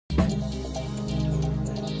Hello,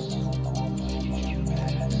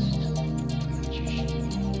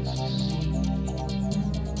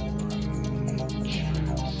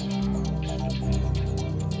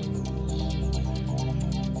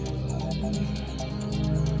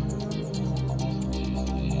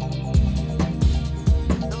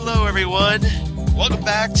 everyone. Welcome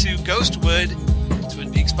back to Ghostwood,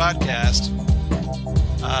 Twin Peaks podcast.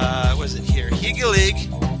 What is it here? Higgelig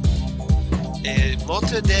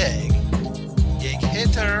Motodeg Jeg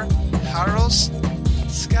heter Haros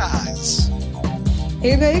Skaz.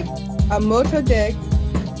 Higgelig Motodeg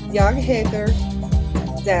Jag heter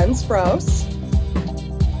Dan Sprouse.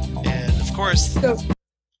 And of course, So,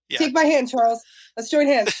 take my hand, Charles. Let's join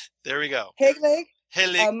hands. There we go. Higgelig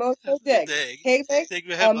Higgelig Motodeg. Higgelig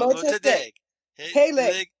Motodeg.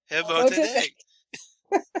 Higgelig Motodeg.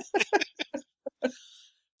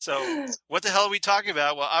 So, what the hell are we talking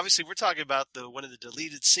about? Well, obviously, we're talking about one of the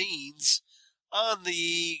deleted scenes on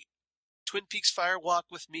the Twin Peaks Fire Walk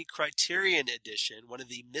with Me Criterion edition, one of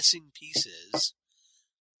the missing pieces,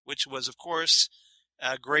 which was, of course,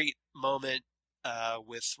 a great moment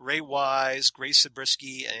with Ray Wise, Grace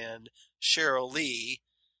Zabriskie, and Sheryl Lee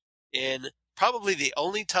in probably the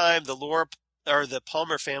only time the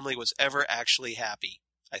Palmer family was ever actually happy,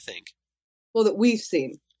 I think. Well, that we've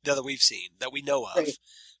seen. That we've seen, that we know of. Right.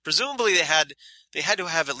 Presumably they had to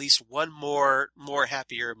have at least one more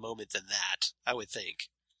happier moment than that, I would think.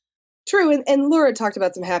 True, and Laura talked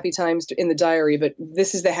about some happy times in the diary, but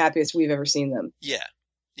this is the happiest we've ever seen them. Yeah,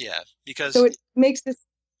 because... So it makes this...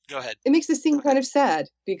 Go ahead. It makes this scene kind of sad,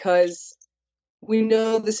 because we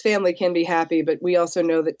know this family can be happy, but we also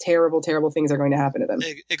know that terrible, terrible things are going to happen to them.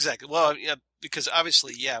 Exactly. Well, yeah, because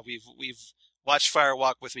obviously, we've watched Fire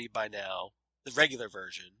Walk with Me by now, the regular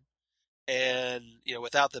version, and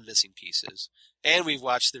without the missing pieces, and we've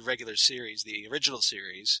watched the regular series, the original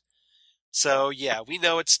series. So yeah, we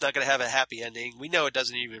know it's not going to have a happy ending. We know it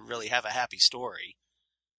doesn't even really have a happy story.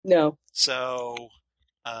 No. So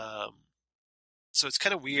it's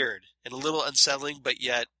kind of weird and a little unsettling, but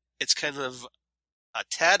yet it's kind of a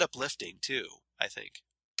tad uplifting too, I think.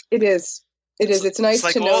 It is. It's nice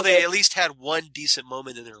to know they at least had one decent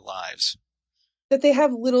moment in their lives. That they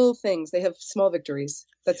have little things. They have small victories.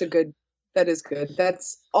 That is good.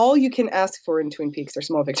 That's all you can ask for in Twin Peaks are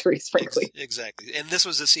small victories, frankly. Exactly. And this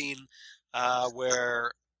was a scene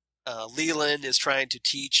where Leland is trying to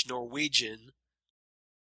teach Norwegian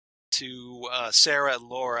to Sarah and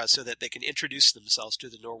Laura so that they can introduce themselves to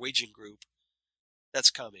the Norwegian group that's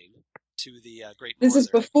coming to the Great Northern. This is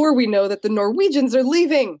before we know that the Norwegians are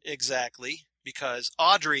leaving. Exactly, because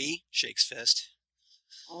Audrey shakes fist.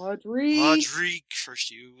 Audrey, first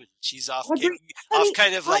you, and she's off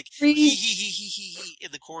kind of like Audrey. he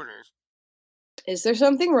in the corner. Is there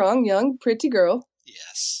something wrong, young, pretty girl?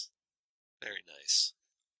 Yes. Very nice.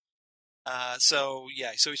 So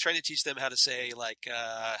he's trying to teach them how to say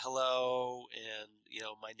hello, and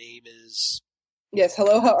my name is. Yes,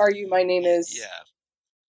 hello. How are you? My name is. Yeah.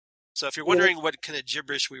 So if you're wondering what kind of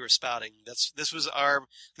gibberish we were spouting, this was at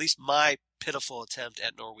least my pitiful attempt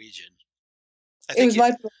at Norwegian. I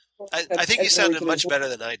think you sounded much better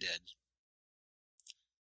than I did.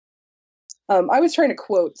 I was trying to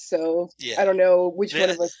quote, so I don't know which one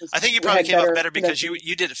of us was. I think you probably came off better because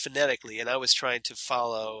you did it phonetically, and I was trying to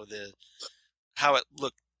follow how it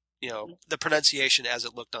looked, the pronunciation as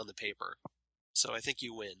it looked on the paper. So I think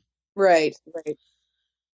you win. Right.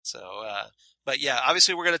 So, but yeah,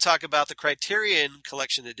 obviously we're going to talk about the Criterion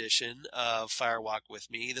Collection edition of Fire Walk with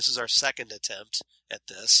Me. This is our second attempt at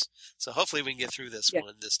this, so hopefully we can get through this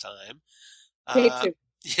one this time. Me too.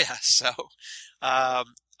 Yeah, so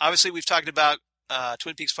obviously we've talked about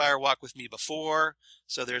Twin Peaks Fire Walk with Me before,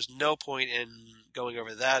 so there's no point in going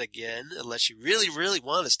over that again unless you really, really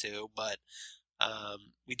want us to, but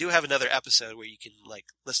we do have another episode where you can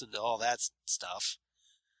listen to all that stuff.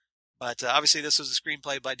 But obviously this was a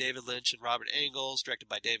screenplay by David Lynch and Robert Engels, directed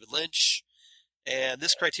by David Lynch. And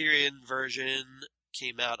this Criterion version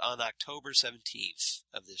came out on October 17th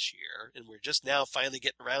of this year. And we're just now finally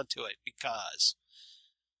getting around to it because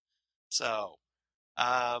Zan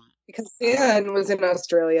was in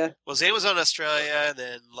Australia. Well, Zan was in Australia, and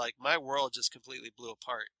then my world just completely blew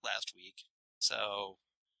apart last week. So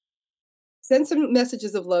send some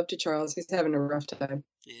messages of love to Charles. He's having a rough time.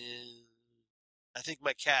 Yeah. I think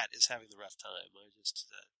my cat is having the rough time. I just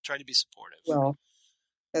try to be supportive. Well,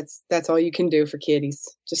 that's all you can do for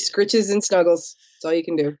kitties. Just scritches and snuggles. That's all you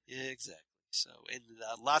can do. Yeah, exactly. So, and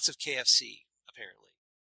lots of KFC, apparently.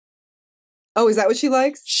 Oh, is that what she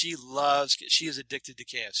likes? She is addicted to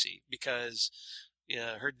KFC because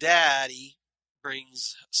her daddy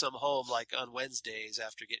brings some home like on Wednesdays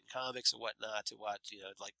after getting comics and whatnot to watch,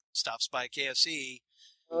 like stops by KFC,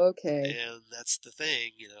 Okay. and that's the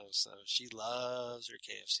thing, so she loves her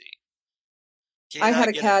KFC. I had Cannot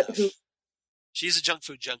a get cat enough. who She's a junk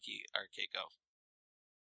food junkie, our Keiko.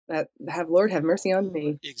 Lord have mercy on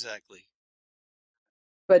me. Exactly.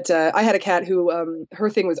 But I had a cat who her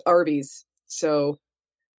thing was Arby's. So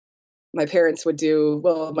my parents would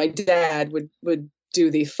my dad would do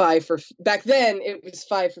the back then it was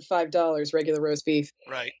 $5 for regular roast beef.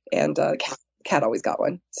 Right. And cat always got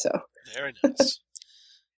one. So very nice.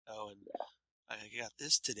 Oh, and I got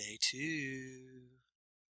this today too.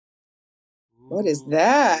 Ooh. What is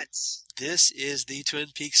that? This is the Twin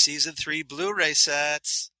Peaks Season 3 Blu-ray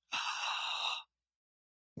sets.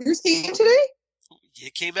 Yours came today?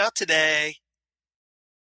 It came out today.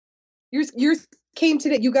 Yours came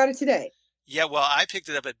today. You got it today. Yeah, well, I picked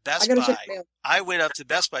it up at Best Buy. I went up to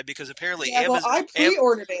Best Buy because apparently Amazon. Well, I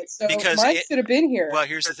pre-ordered it, so mine should have been here. Well,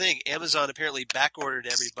 here's the thing: Amazon apparently back-ordered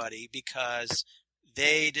everybody because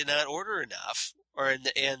they did not order enough,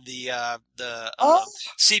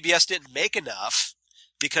 CBS didn't make enough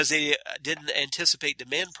because they didn't anticipate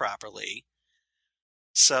demand properly.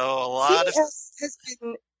 So a lot CBS has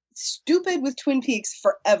been stupid with Twin Peaks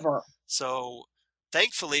forever. So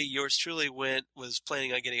thankfully, yours truly was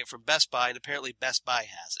planning on getting it from Best Buy, and apparently Best Buy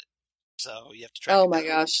has it. So you have to track it down. Oh my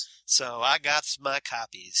gosh! So I got my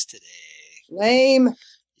copies today. Lame.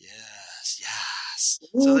 Yes.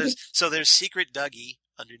 So there's Secret Dougie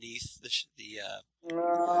underneath the.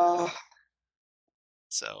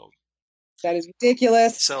 So. That is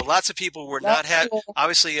ridiculous. So lots of people were not happy. Cool.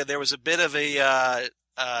 Obviously, there was a bit of a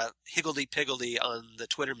higgledy-piggledy on the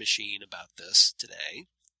Twitter machine about this today.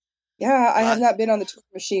 Yeah, I have not been on the Twitter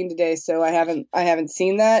machine today, so I haven't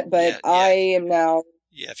seen that. But yeah. I am now.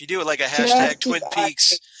 Yeah, if you do it like a hashtag Twin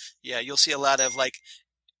Peaks, you'll see a lot of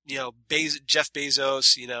Jeff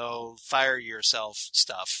Bezos, fire yourself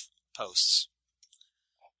stuff posts.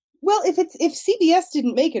 Well, if CBS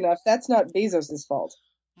didn't make enough, that's not Bezos' fault.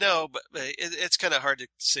 No, but it's kind of hard to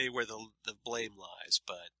say where the blame lies.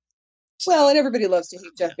 But well, and everybody loves to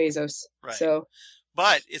hate Jeff Bezos, right? So,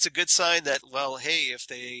 but it's a good sign that hey, if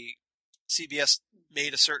CBS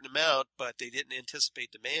made a certain amount, but they didn't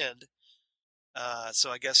anticipate demand.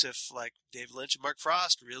 So I guess if David Lynch and Mark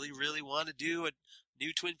Frost really, really want to do a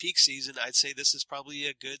new Twin Peaks season, I'd say this is probably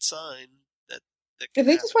a good sign that if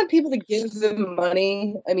they just want people to give them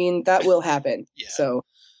money, I mean that will happen. Yeah. So.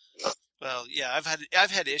 Well, yeah,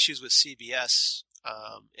 I've had issues with CBS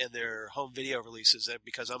and their home video releases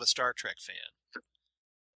because I'm a Star Trek fan.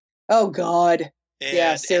 Oh God.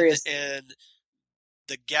 Yeah, serious. And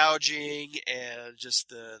the gouging and just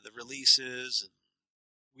the releases and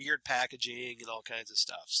weird packaging and all kinds of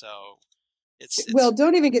stuff. So it's well,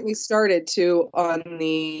 don't even get me started on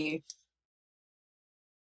the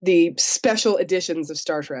special editions of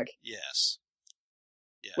Star Trek. Yes.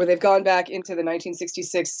 Yeah. Where they've gone back into the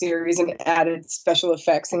 1966 series and added special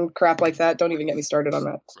effects and crap like that. Don't even get me started on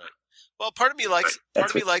that. Right. Well, part of me likes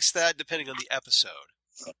that depending on the episode,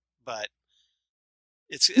 but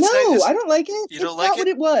it's no, nice. I don't like it. You don't like it? What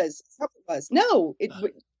it was. It's not what it was. No,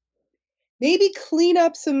 maybe clean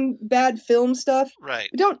up some bad film stuff. Right.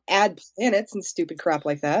 But don't add planets and stupid crap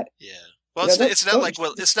like that. Yeah. Well, it's not like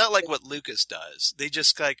what Lucas does. They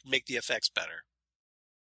just make the effects better.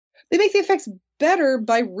 They make the effects better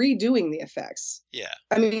by redoing the effects. Yeah.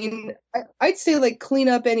 I mean, I'd say clean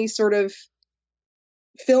up any sort of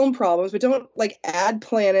film problems, but don't add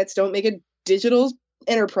planets. Don't make it digital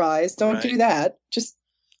enterprise. Don't do that. Just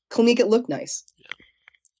make it look nice.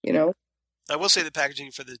 Yeah. I will say the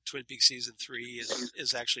packaging for the Twin Peaks Season 3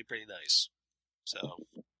 is actually pretty nice. So.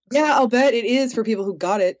 Yeah, I'll bet it is for people who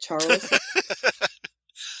got it, Charles.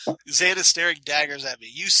 Xana's staring daggers at me.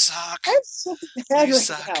 You suck. I'm so mad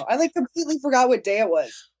now. I completely forgot what day it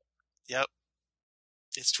was. Yep.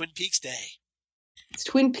 It's Twin Peaks Day. It's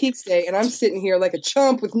Twin Peaks Day, and I'm sitting here like a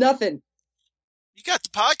chump with nothing. You got the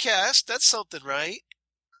podcast. That's something, right?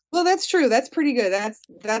 Well, that's true. That's pretty good.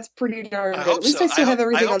 That's pretty darn good. At least so. I still have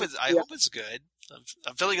everything on. I hope it's good.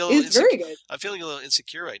 I'm feeling a little. It's very good. I'm feeling a little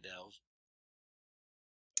insecure right now.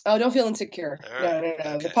 Oh, don't feel insecure. Right.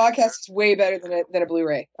 No. Okay. The podcast is way better than a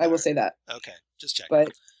Blu-ray. I will say that. Okay, just check.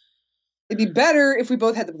 But it'd be better if we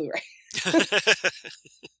both had the Blu-ray.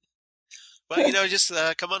 Well, just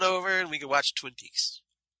come on over and we can watch Twin Peaks.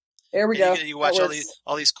 There we go. You watch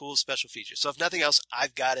all these cool special features. So if nothing else,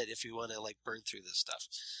 I've got it if you want to burn through this stuff.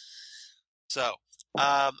 So,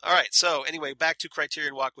 all right. So anyway, back to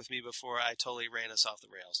Criterion Walk with me before I totally ran us off the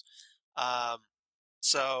rails.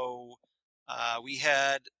 We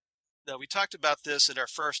had Now, we talked about this in our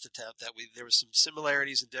first attempt, that there was some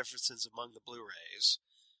similarities and differences among the Blu-rays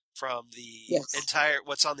from the Yes.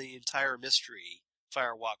 what's on the entire mystery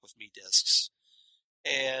Fire Walk with Me discs,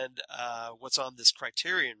 and what's on this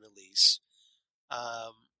Criterion release.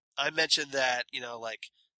 I mentioned that, like,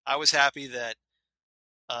 I was happy that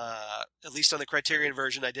at least on the Criterion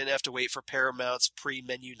version, I didn't have to wait for Paramount's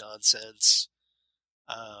pre-menu nonsense.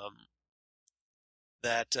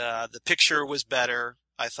 That the picture was better,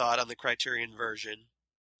 I thought, on the Criterion version,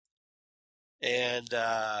 and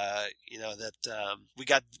that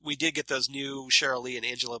we did get those new Sheryl Lee and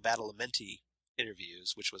Angelo Badalamenti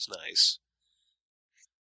interviews, which was nice.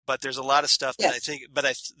 But there's a lot of stuff that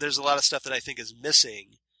there's a lot of stuff that I think is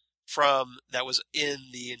missing from that was in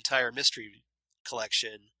the entire mystery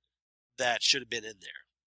collection that should have been in there.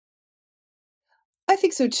 I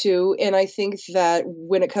think so too, and I think that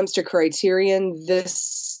when it comes to Criterion,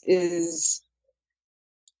 this is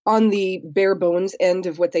on the bare bones end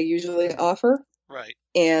of what they usually offer. Right.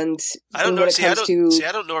 And I don't know.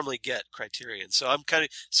 I don't normally get Criterion, so I'm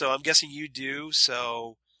guessing you do.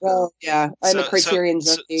 So. Well, yeah, I'm a Criterion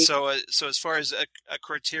junkie. So as far as a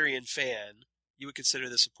Criterion fan, you would consider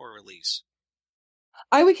this a poor release?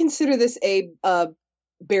 I would consider this a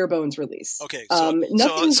bare bones release. Okay,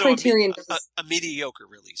 nothing Criterion a mediocre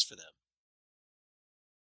release for them.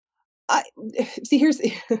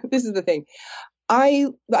 This is the thing. I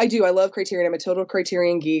love Criterion. I'm a total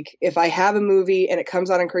Criterion geek. If I have a movie and it comes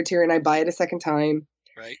out on Criterion, I buy it a second time.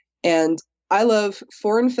 Right. And I love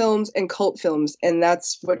foreign films and cult films, and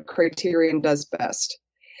that's what Criterion does best.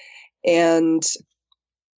 And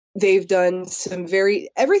they've done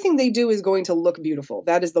everything they do is going to look beautiful.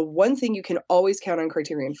 That is the one thing you can always count on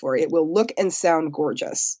Criterion for. It will look and sound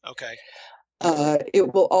gorgeous. Okay.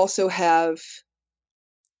 It will also have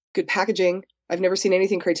good packaging. I've never seen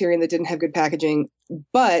anything Criterion that didn't have good packaging,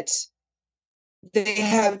 but they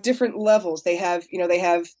have different levels. They have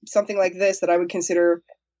something like this that I would consider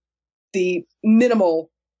the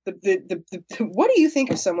minimal, the what do you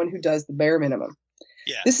think of someone who does the bare minimum?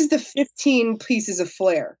 Yeah. This is the 15 pieces of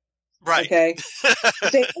flair. Right. Okay.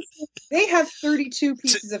 they have 32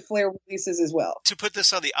 pieces of flair releases as well. To put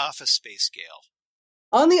this on the Office Space scale.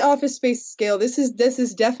 On the Office Space scale, this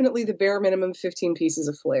is definitely the bare minimum 15 pieces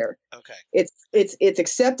of flair. Okay. It's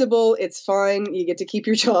acceptable. It's fine. You get to keep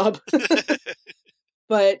your job.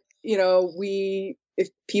 But, if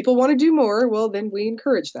people want to do more, well, then we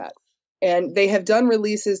encourage that. And they have done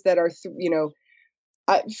releases that are,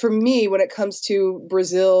 for me, when it comes to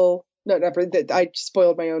Brazil, I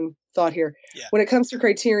spoiled my own thought here. Yeah. When it comes to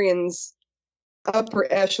Criterion's upper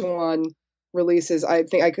echelon releases, I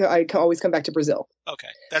think I can always come back to Brazil. Okay,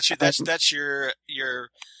 that's your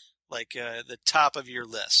like the top of your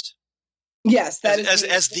list. Yes, that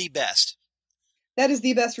as the best. That is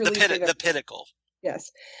the best release. The pinnacle.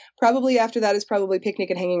 Yes. Probably after that is probably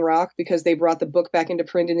Picnic at Hanging Rock, because they brought the book back into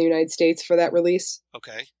print in the United States for that release.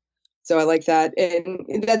 Okay. So I like that.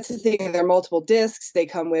 And that's the thing. There are multiple discs. They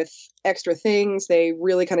come with extra things. They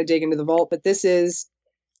really kind of dig into the vault. But this is,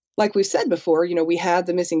 like we've said before, we had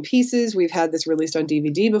the missing pieces. We've had this released on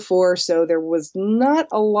DVD before. So there was not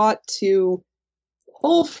a lot to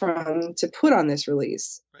pull from to put on this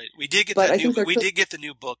release. Right. We did get the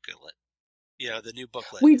new booklet. Yeah, the new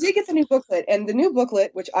booklet. We did get the new booklet, and the new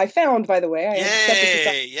booklet, which I found, by the way.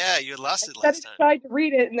 Yay! Yeah, you had lost it last time. I tried to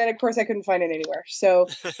read it, and then, of course, I couldn't find it anywhere. So,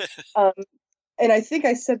 and I think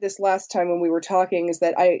I said this last time when we were talking, is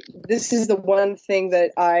that this is the one thing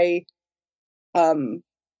that I am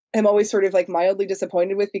always sort of like mildly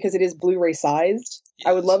disappointed with, because it is Blu-ray sized. Yes.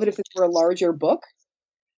 I would love it if it were a larger book,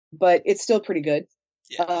 but it's still pretty good.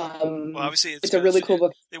 Yeah. Well, obviously, it's a really cool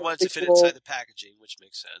book. They want it to fit inside the packaging, which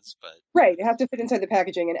makes sense. But right, you have to fit inside the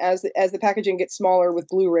packaging, and as the packaging gets smaller with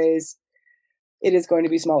Blu-rays, it is going to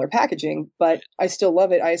be smaller packaging. But right. I still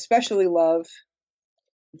love it. I especially love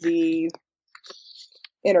the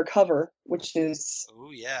inner cover, which is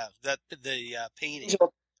the painting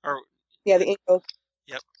angel. The angel.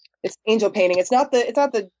 Yep, it's angel painting. It's not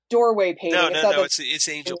the doorway painting. No, it's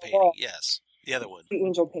angel painting. Yes, the other one. The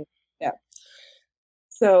angel painting. Yeah.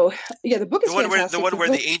 So, the book is fantastic. The one where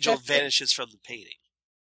the angel vanishes from the painting.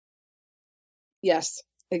 Yes,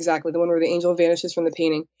 exactly. The one where the angel vanishes from the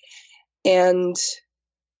painting. And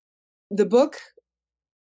the book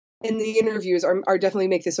and the interviews are definitely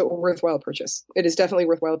make this a worthwhile purchase. It is definitely a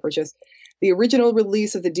worthwhile purchase. The original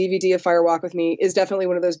release of the DVD of Fire Walk with Me is definitely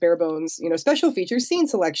one of those bare bones, special features scene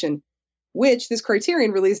selection, which this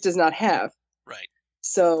Criterion release does not have. Right.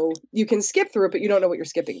 So you can skip through it, but you don't know what you're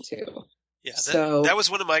skipping to. Yeah, that was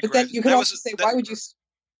one of my gripes. Then you can also say, why would you?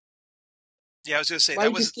 Yeah, I was going to say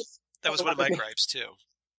that was one of my gripes too.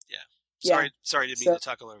 Yeah. Yeah. Sorry, didn't mean So to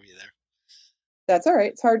talk all over you there. that's all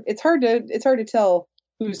right. It's hard to tell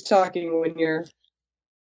who's talking when you're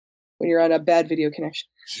on a bad video connection.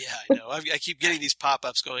 Yeah, I know. I keep getting these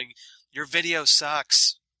pop-ups going, your video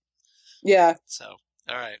sucks. Yeah. So,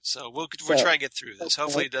 all right. So we'll So try and get through this. okay.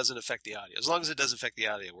 Hopefully it doesn't affect the audio. As long as it doesn't affect the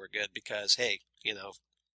audio, we're good because, hey,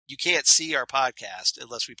 you can't see our podcast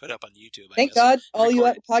unless we put up on YouTube. Thank God all you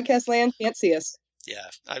at podcast land can't see us. Yeah,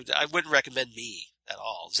 I wouldn't recommend me at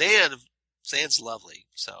all. Zan's lovely,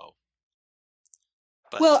 so.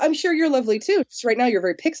 But, well, I'm sure you're lovely too. Just right now you're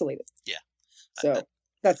very pixelated. Yeah. So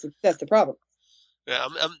that's the problem. Yeah,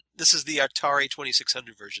 this is the Atari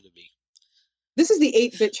 2600 version of me. This is the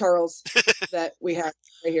 8-bit Charles that we have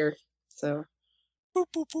right here. So. Boop,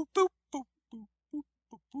 boop, boop, boop, boop, boop,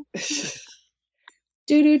 boop, boop, boop.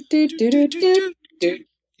 do do do do do do.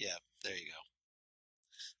 Yeah, there you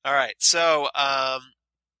go. All right, so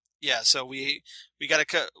yeah, so we got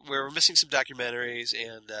to we're missing some documentaries,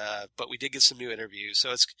 and but we did get some new interviews.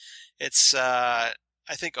 So it's I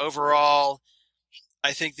think overall,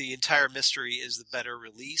 I think the entire mystery is the better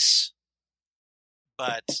release.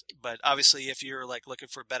 But obviously, if you're like looking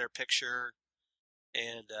for a better picture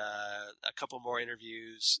and a couple more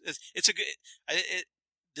interviews, it's a good.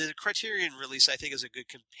 The Criterion release, I think, is a good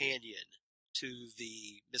companion to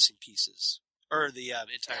the missing pieces or the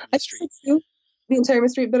entire mystery. I think so too, the entire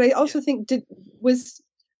mystery, but I also think was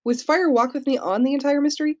Fire Walk with Me on the entire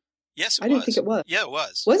mystery? Yes, I didn't think it was. Yeah, it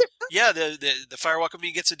was. Was it? Yeah, the Fire Walk with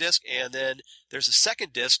Me gets a disc, and then there's a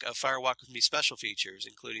second disc of Fire Walk with Me special features,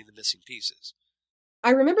 including the missing pieces.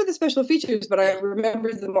 I remember the special features, but I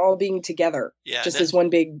remember them all being together, just as one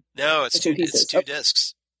big. No, it's two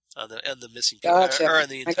discs on the missing gotcha. or in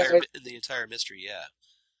the entire mystery. Yeah,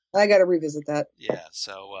 I got to revisit that. Yeah,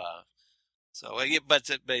 so but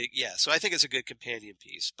yeah, so I think it's a good companion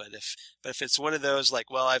piece. But if it's one of those like,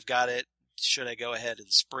 well, I've got it, should I go ahead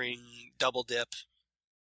and spring double dip?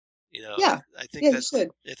 Yeah, I think you should.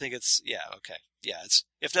 I think it's okay. Yeah, it's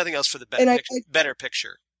if nothing else for the better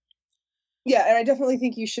picture. Yeah, and I definitely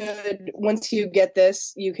think you should. Once you get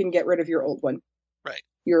this, you can get rid of your old one. Right.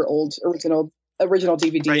 Your old original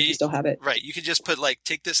DVD if you still have it. Right. You can just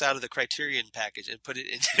take this out of the Criterion package and put it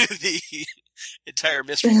into the entire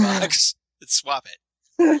mystery box and swap it.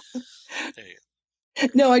 There you go.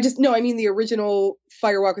 No, I mean the original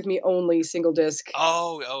Fire Walk with Me only single disc.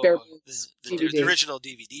 The original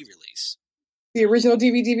DVD release. The original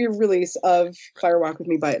DVD release of Fire Walk with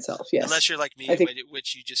Me by itself, yes. Unless you're like me,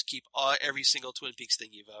 which you just keep every single Twin Peaks thing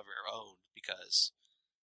you've ever owned because,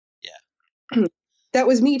 yeah. That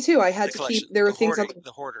was me too. I had to keep. There were things on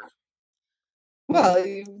the hoarder. Well,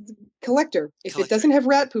 collector. If it doesn't have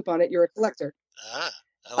rat poop on it, you're a collector. Ah,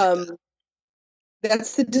 I like that.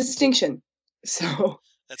 That's the distinction. So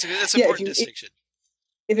that's an important distinction.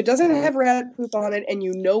 If it doesn't have rat poop on it and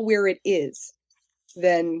you know where it is,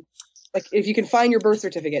 then. Like, if you can find your birth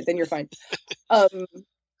certificate, then you're fine.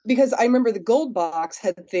 Because I remember the gold box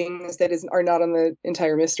had things that are not on the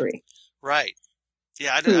entire mystery. Right.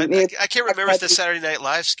 Yeah, I can't remember if the Saturday Night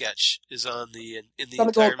Live sketch is on the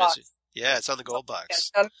entire mystery. Yeah, it's on the gold box. Yeah,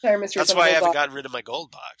 it's not the entire mystery. That's why I haven't gotten rid of my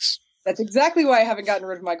gold box. That's exactly why I haven't gotten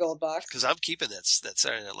rid of my gold box. Because I'm keeping that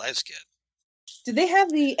Saturday Night Live sketch. Did they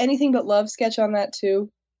have the Anything But Love sketch on that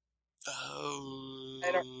too? Oh,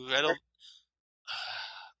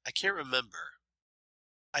 I can't remember.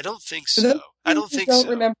 I don't think so. I don't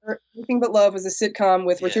remember. Anything But Love was a sitcom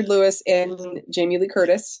with Richard Lewis and Jamie Lee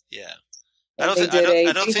Curtis. Yeah. I don't think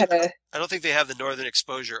they have the Northern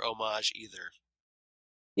Exposure homage either.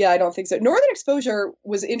 Yeah, I don't think so. Northern Exposure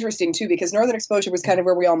was interesting too because Northern Exposure was kind of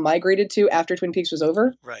where we all migrated to after Twin Peaks was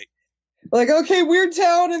over. Right. Like, okay, Weird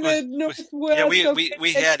Town in the Northwest. Yeah,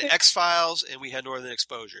 we had X-Files and we had Northern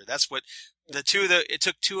Exposure. That's what it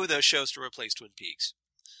took two of those shows to replace Twin Peaks.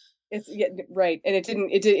 Right, and it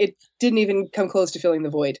didn't even come close to filling the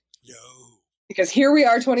void. No, because here we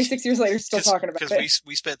are, 26 years later, still talking about it. Because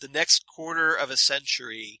we spent the next quarter of a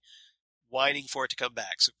century whining for it to come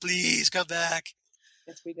back. So please come back.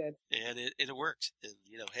 Yes, we did, and it worked. And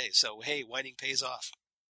hey, whining pays off.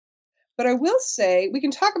 But I will say we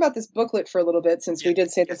can talk about this booklet for a little bit since we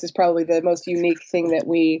did say this is probably the most unique thing that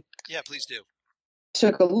we please do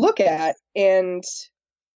took a look at, and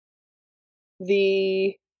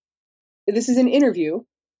this is an interview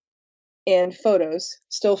and photos,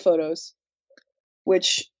 still photos,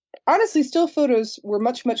 which honestly, still photos were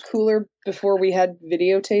much, much cooler before we had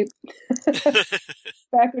videotape.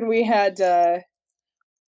 Back when we had,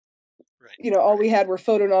 all we had were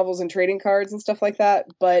photo novels and trading cards and stuff like that.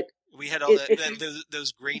 But we had all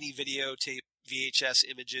those grainy videotape VHS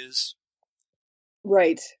images.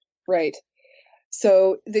 Right.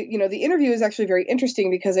 So the interview is actually very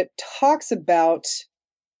interesting because it talks about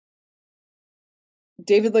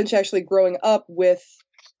David Lynch actually growing up with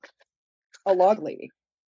a log lady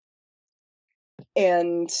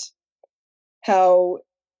and how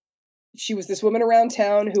she was this woman around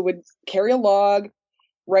town who would carry a log,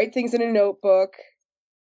 write things in a notebook,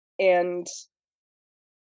 and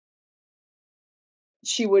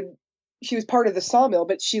she was part of the sawmill,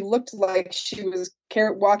 but she looked like she was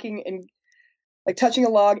walking and like touching a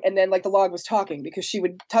log, and then like the log was talking, because she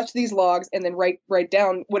would touch these logs and then write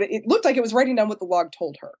down what it looked like. It was writing down what the log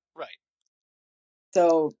told her. Right.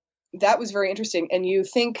 So that was very interesting. And you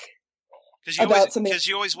think because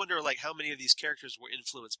you always wonder like how many of these characters were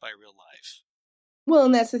influenced by real life. Well,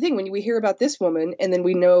 and that's the thing, when we hear about this woman, and then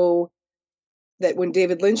we know that when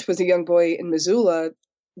David Lynch was a young boy in Missoula,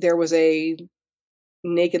 there was a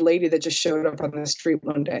naked lady that just showed up on the street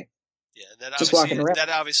one day. Yeah, and just walking around. That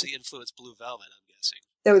obviously influenced Blue Velvet, I'm guessing.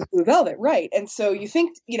 That was Blue Velvet, right. And so you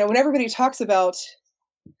think, when everybody talks about,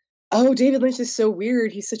 oh, David Lynch is so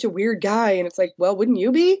weird, he's such a weird guy, and it's like, well, wouldn't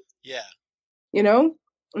you be? Yeah.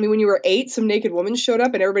 I mean, when you were 8, some naked woman showed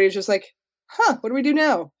up and everybody was just like, huh, what do we do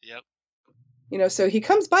now? Yep. So he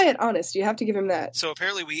comes by it honest. You have to give him that. So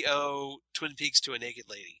apparently we owe Twin Peaks to a naked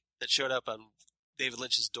lady that showed up on David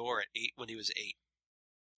Lynch's door at 8 when he was 8.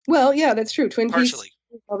 Well, yeah, that's true. Twin Partially. Peaks,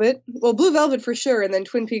 Blue Velvet. Well, Blue Velvet for sure, and then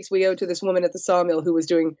Twin Peaks we owe to this woman at the sawmill who was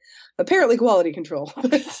doing apparently quality control.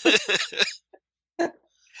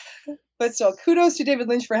 But still, kudos to David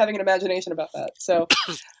Lynch for having an imagination about that. So,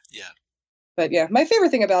 yeah. But yeah, my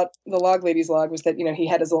favorite thing about the log lady's log was that, he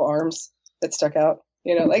had his little arms that stuck out.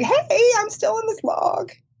 Like, hey, I'm still in this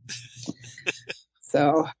log.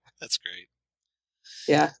 So. That's great.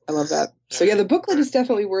 Yeah, I love that. So yeah, the booklet is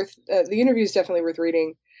definitely worth, the interview is definitely worth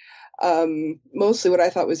reading. Mostly what I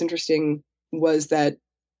thought was interesting was that,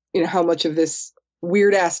 how much of this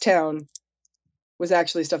weird ass town was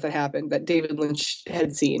actually stuff that happened that David Lynch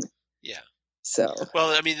had seen. Yeah. So. Well,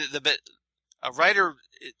 I mean,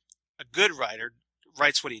 a good writer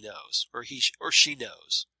writes what he knows, or she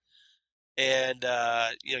knows. And,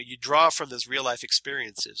 you draw from those real life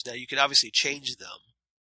experiences. Now you can obviously change them,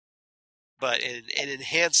 and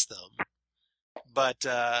enhance them, but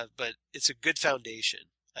it's a good foundation,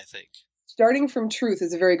 I think. Starting from truth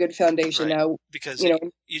is a very good foundation. Right. Now, because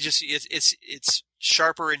it's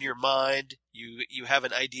sharper in your mind. You have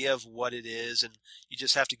an idea of what it is, and you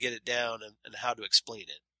just have to get it down and how to explain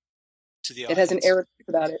it to the audience. It has an air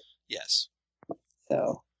about it. Yes.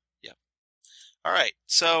 So. Yeah. All right.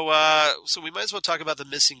 So we might as well talk about the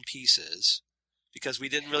missing pieces, because we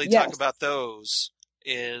didn't really talk about those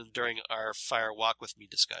during our Fire Walk With Me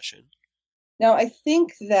discussion. Now, I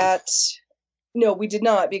think that, no, we did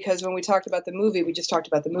not, because when we talked about the movie, we just talked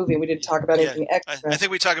about the movie, and we didn't talk about anything extra. I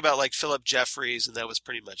think we talked about, like, Philip Jeffries, and that was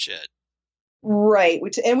pretty much it. Right.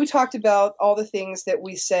 And we talked about all the things that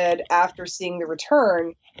we said after seeing The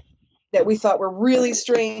Return that we thought were really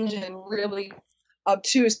strange and really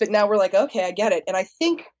obtuse, but now we're like, okay, I get it. And I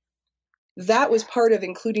think that was part of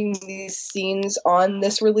including these scenes on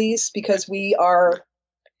this release, because we are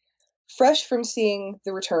fresh from seeing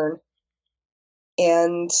The Return,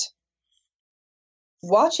 and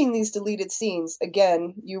watching these deleted scenes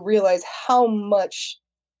again, you realize how much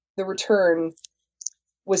The Return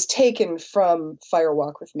was taken from Fire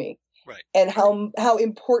Walk With Me. Right. And how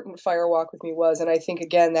important Fire Walk With Me was. And I think,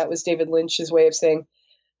 again, that was David Lynch's way of saying,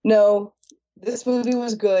 no, this movie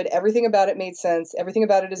was good. Everything about it made sense. Everything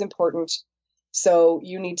about it is important. So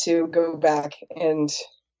you need to go back and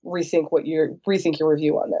rethink your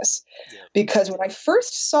review on this. Yeah. Because when I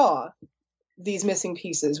first saw these missing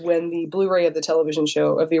pieces, when the Blu-ray of the television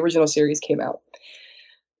show of the original series came out,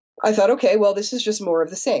 I thought, okay, well, this is just more of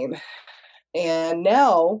the same. And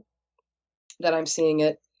now that I'm seeing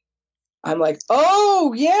it, I'm like,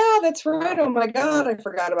 oh, yeah, that's right. Oh, my God, I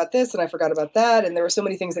forgot about this and I forgot about that. And there were so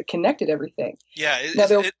many things that connected everything. Yeah,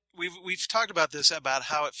 we've talked about this, about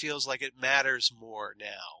how it feels like it matters more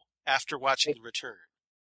now after watching The Return.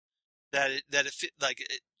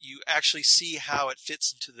 You actually see how it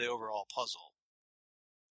fits into the overall puzzle.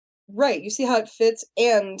 Right. You see how it fits.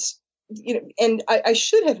 And, and I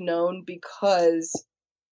should have known, because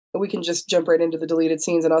we can just jump right into the deleted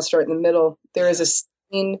scenes and I'll start in the middle. There is a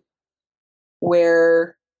scene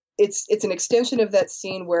where it's an extension of that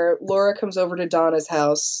scene where Laura comes over to Donna's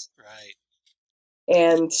house. Right.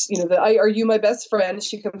 And, are you my best friend?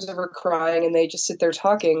 She comes over crying and they just sit there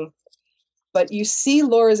talking. But you see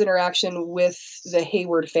Laura's interaction with the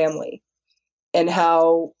Hayward family and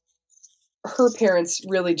how her parents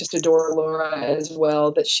really just adore Laura as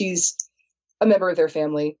well, that she's a member of their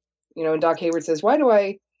family. And Doc Hayward says, why do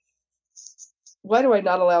I why do I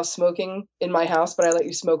not allow smoking in my house, but I let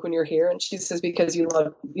you smoke when you're here? And she says, because you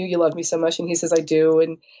love me so much. And he says, I do.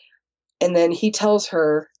 And then he tells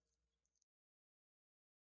her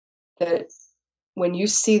that when you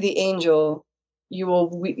see the angel, you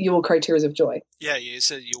will cry tears of joy. Yeah, you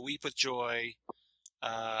said you'll weep with joy.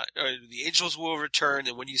 Or the angels will return,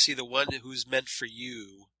 and when you see the one who's meant for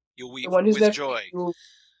you, you'll weep The one who's with meant joy. for you,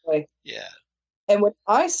 joy. Yeah. And when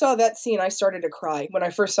I saw that scene, I started to cry. When I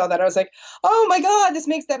first saw that, I was like, "Oh my God!"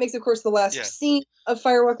 That makes, of course, the last Yeah. scene of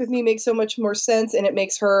Fire Walk with Me makes so much more sense, and it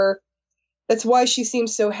makes her. That's why she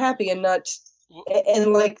seems so happy and not,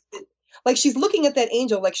 and like she's looking at that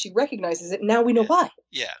angel, like she recognizes it. Now we know why.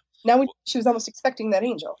 Yeah. Now she was almost expecting that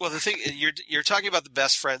angel. Well, the thing you're talking about the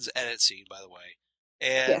best friends edit scene, by the way,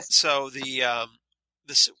 and Yes. so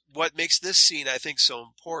this what makes this scene I think so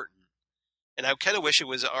important, and I kind of wish it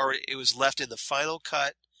was left in the final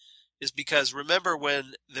cut, is because remember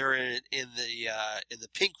when they're in the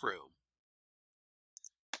pink room,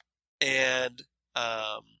 and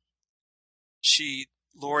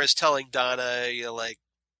Laura's telling Donna, you know, like,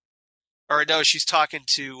 or no, she's talking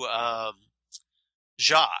to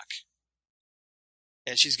Jacques,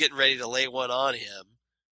 and she's getting ready to lay one on him,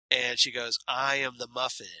 and she goes, "I am the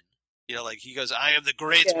muffin," you know, like he goes, "I am the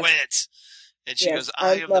great wit," and she goes,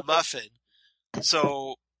 "I am the muffin."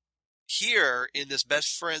 So here in this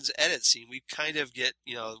best friends edit scene, we kind of get,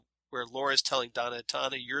 you know, where Laura's telling Donna,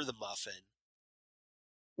 "You're the muffin,"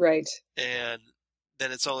 right? And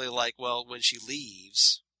then it's only like, well, when she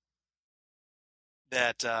leaves,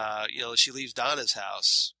 that you know, she leaves Donna's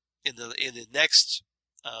house in the next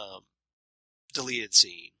deleted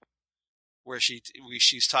scene where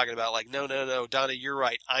she's talking about like, no, Donna, you're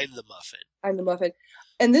right, I'm the muffin. I'm the muffin.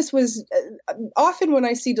 And this was often when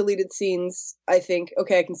I see deleted scenes, I think,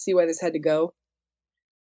 okay, I can see why this had to go.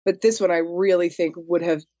 But this one I really think would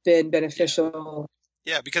have been beneficial.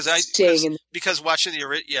 Yeah, because because watching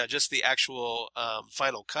just the actual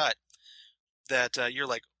final cut, that you're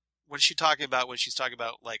like, what is she talking about when she's talking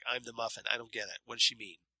about like, I'm the muffin? I don't get it. What does she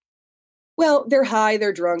mean? Well, they're high,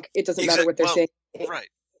 they're drunk. It doesn't matter what they're saying. Right.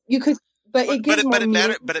 You could, but it gives more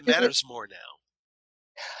meaning. But it matters more now.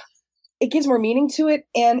 It gives more meaning to it,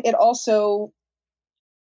 and it also,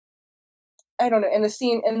 I don't know, and the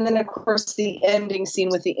scene, and then of course the ending scene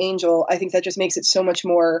with the angel, I think that just makes it so much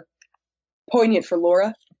more poignant for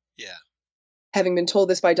Laura. Yeah. Having been told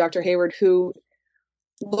this by Dr. Hayward,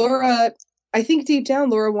 I think deep down,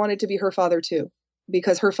 Laura wanted to be her father too,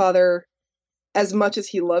 because her father, as much as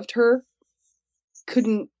he loved her,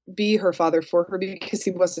 couldn't be her father for her because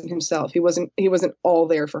he wasn't himself. He wasn't all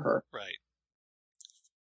there for her. Right.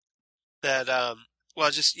 That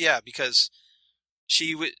because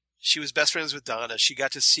she was best friends with Donna. She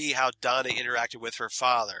got to see how Donna interacted with her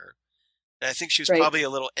father. And I think she was probably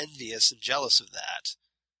a little envious and jealous of that.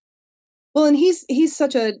 Well, and he's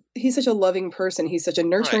such a loving person. He's such a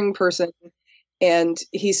nurturing person, and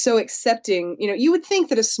he's so accepting. You know, you would think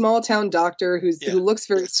that a small town doctor who looks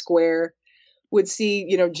very square would see,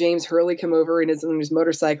 you know, James Hurley come over in his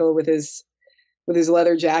motorcycle with his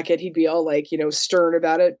leather jacket. He'd be all like, you know, stern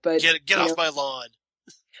about it. But get off my lawn.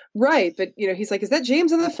 Right, but you know, he's like, "Is that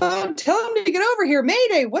James on the phone? Tell him to get over here,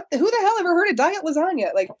 Mayday! Who the hell ever heard of diet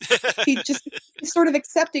lasagna?" Like, he's sort of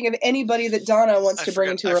accepting of anybody that Donna wants to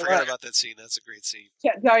bring into her life. I forgot about that scene. That's a great scene.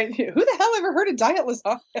 Yeah, who the hell ever heard of diet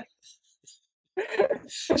lasagna?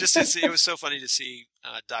 It was so funny to see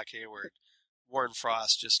Doc Hayward, Warren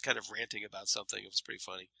Frost, just kind of ranting about something. It was pretty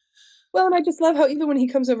funny. Well, and I just love how even when he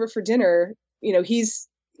comes over for dinner, you know, he's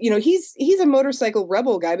a motorcycle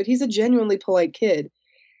rebel guy, but he's a genuinely polite kid.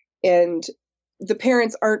 And the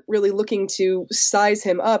parents aren't really looking to size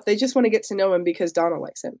him up. They just want to get to know him because Donna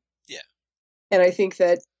likes him. Yeah. And I think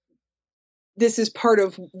that this is part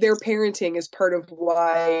of their parenting, is part of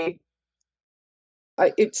why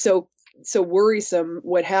it's so worrisome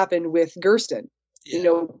what happened with Gersten. Yeah. You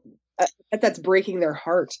know, that's breaking their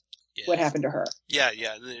heart. Yeah. What happened to her? Yeah.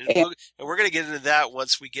 And we're going to get into that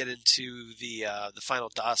once we get into the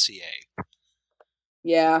final dossier.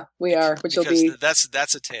 Yeah, we are, which will be that's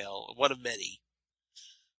a tale, one of many.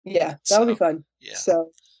 Yeah, that'll be fun. Yeah. So,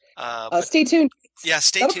 stay tuned. Yeah,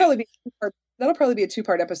 stay tuned. That'll probably be a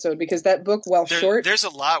 2-part episode because that book, while short, there's a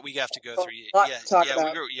lot we have to go through. To talk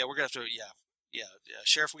about. We're gonna have to. Yeah.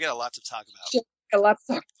 Sheriff, we got a lot to talk about. Got a lot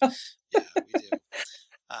to talk about.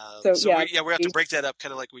 Yeah, we do. We have to break that up,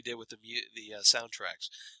 kind of like we did with the soundtracks.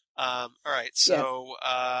 All right, so.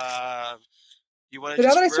 Yeah. You want to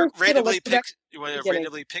just randomly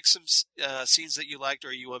pick some scenes that you liked,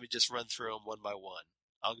 or you want me to just run through them one by one?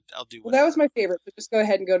 I'll do. Well, that was my favorite, but just go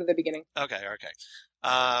ahead and go to the beginning. Okay.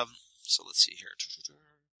 So let's see here.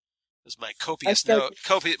 It was my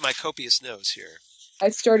my copious nose here. I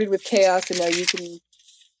started with chaos, and now you can.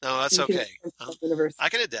 No, that's okay. Universe. I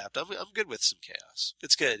can adapt. I'm good with some chaos.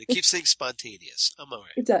 It's good. It keeps things spontaneous. I'm all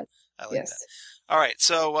right. It does. I like that. All right,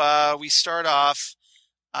 so we start off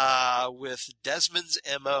with Desmond's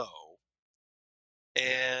MO.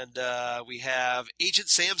 And we have Agent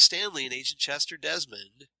Sam Stanley and Agent Chester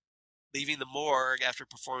Desmond leaving the morgue after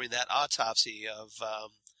performing that autopsy of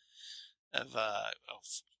I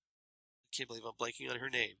can't believe I'm blanking on her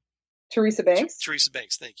name. Teresa Banks? Teresa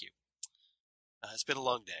Banks, thank you. It's been a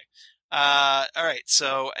long day. All right,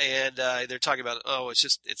 so, and they're talking about,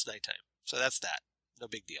 it's nighttime. So that's that. No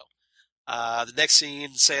big deal. The next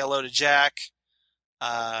scene, say hello to Jack,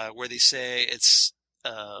 where they say it's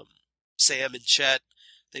Sam and Chet.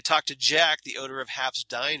 They talk to Jack, the owner of Hap's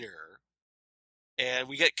Diner, and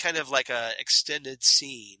we get kind of like a extended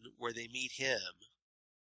scene where they meet him.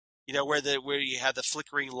 You know, where you have the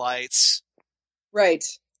flickering lights. Right.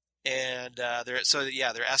 And they're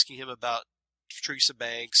asking him about Teresa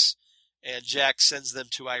Banks, and Jack sends them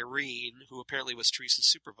to Irene, who apparently was Teresa's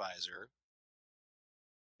supervisor.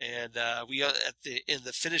 And in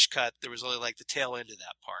the finish cut, there was only like the tail end of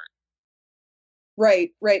that part.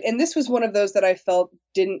 Right. And this was one of those that I felt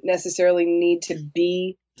didn't necessarily need to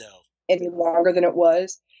be any longer than it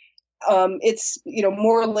was. It's,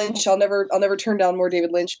 more Lynch. I'll never turn down more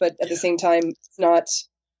David Lynch, but at the same time, it's not.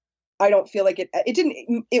 I don't feel like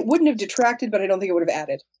it wouldn't have detracted, but I don't think it would have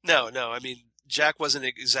added. No. I mean, Jack wasn't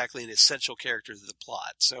exactly an essential character to the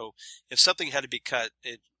plot. So if something had to be cut,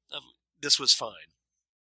 this was fine.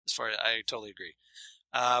 As far as I totally agree.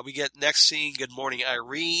 We get next scene, Good Morning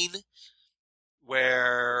Irene,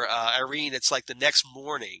 where Irene, it's like the next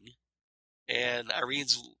morning, and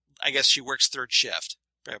I guess she works third shift,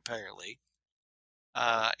 apparently.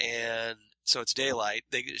 And so it's daylight.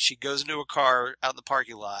 She goes into a car out in the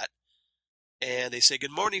parking lot, and they say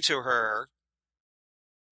good morning to her,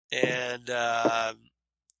 and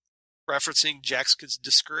referencing Jack's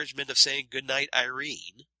discouragement of saying good night,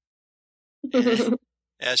 Irene,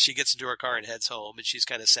 as she gets into her car and heads home, and she's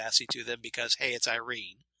kind of sassy to them because, hey, it's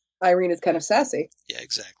Irene. Irene is kind of sassy. Yeah,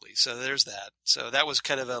 exactly. So there's that. So that was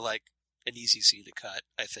kind of an easy scene to cut,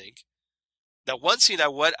 I think. Now, one scene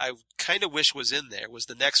I kind of wish was in there was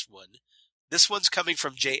the next one. This one's coming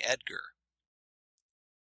from J. Edgar.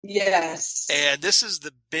 Yes. And this is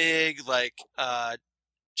the big,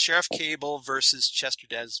 Sheriff Cable versus Chester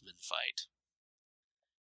Desmond fight.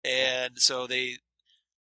 And so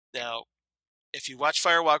now, if you watch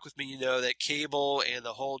Fire Walk with me, you know that Cable and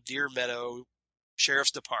the whole Deer Meadow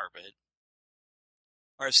Sheriff's Department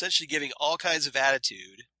are essentially giving all kinds of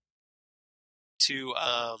attitude to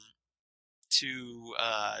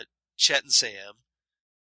Chet and Sam,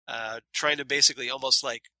 trying to basically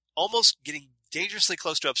almost getting dangerously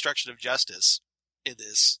close to obstruction of justice in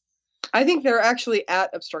this. I think they're actually at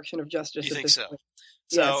obstruction of justice. You think so? Point.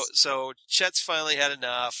 So Chet's finally had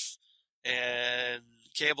enough, and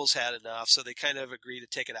Cable's had enough, so they kind of agree to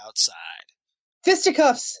take it outside.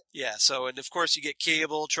 Fisticuffs. Yeah, so, and of course you get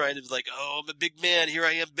Cable trying to I'm a big man, here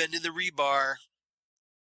I am bending the rebar.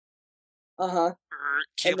 Uh-huh.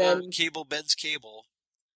 Cable bends cable.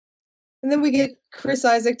 And then we get Chris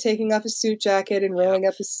Isaak taking off his suit jacket and rolling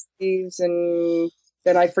up his sleeves, and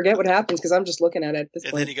then I forget what happens because I'm just looking at it at this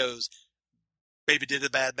point. And then he goes, baby did a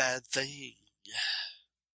bad thing.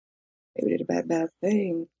 Baby did a bad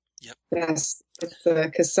thing. Yep. Yes,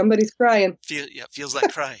 because somebody's crying. Feels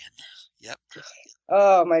like crying. Yep.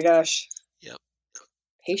 Oh my gosh. Yep.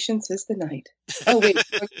 Patience is the night. Oh wait,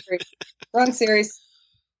 wrong series.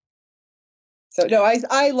 So no,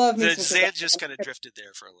 I love me. The sand just kind of drifted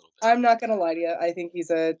there for a little bit. I'm not gonna lie to you. I think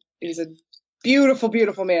he's a beautiful,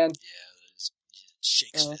 beautiful man. Yeah,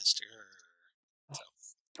 shakes fist. So.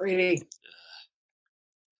 Pretty.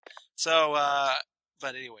 So,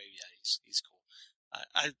 but anyway, yeah, he's cool.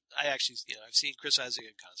 I actually, I've seen Chris Isaak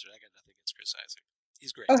in concert. I got nothing against Chris Isaak.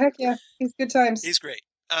 He's great. Oh heck yeah, he's good times. He's great.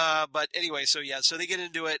 But anyway, so they get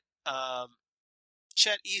into it.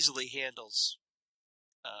 Chet easily handles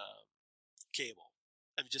Cable.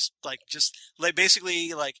 I mean, just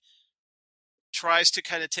basically tries to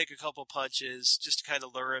kind of take a couple punches just to kind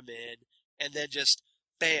of lure him in, and then just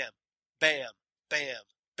bam, bam, bam,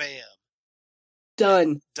 bam.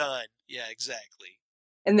 Done. Yeah, exactly.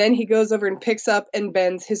 And then he goes over and picks up and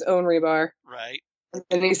bends his own rebar. Right.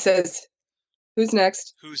 And he says, "Who's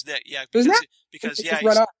next? Who's next? Yeah, Who's next?" Because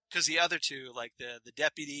the other two, like the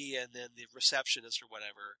deputy and then the receptionist or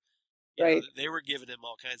whatever, right? They were giving him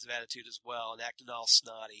all kinds of attitude as well and acting all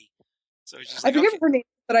snotty. So he's just I forget her name,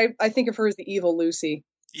 but I think of her as the evil Lucy.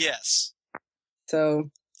 Yes.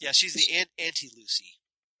 So. Yeah, she's the Auntie Lucy.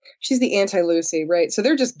 She's the anti-Lucy, right? So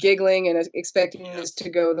they're just giggling and expecting Yeah. this to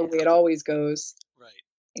go the way it always goes. Right.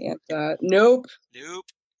 And nope. Nope.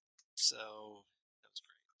 So that was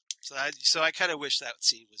great. So I kind of wish that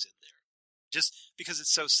scene was in there, just because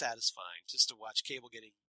it's so satisfying just to watch Cable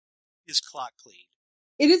getting his clock clean.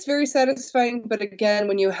 It is very satisfying, but again,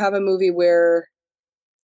 when you have a movie where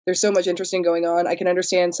there's so much interesting going on, I can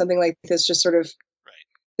understand something like this just sort of. Right.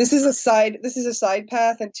 This is a side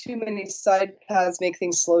path, and too many side paths make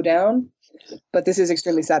things slow down. But this is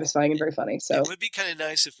extremely satisfying and very funny. So it would be kind of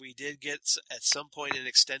nice if we did get at some point an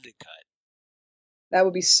extended cut. That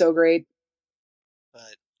would be so great.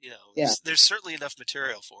 But yeah, there's certainly enough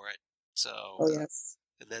material for it. So oh yes,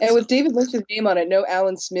 and with David Lynch's name on it, no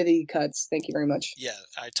Alan Smithy cuts. Thank you very much. Yeah,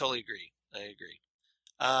 I totally agree.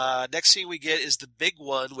 Next scene we get is the big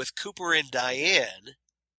one with Cooper and Diane,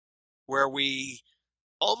 where we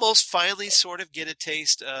almost finally sort of get a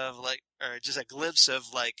taste of or just a glimpse of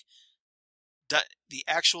the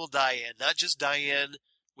actual Diane, not just Diane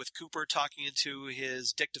with Cooper talking into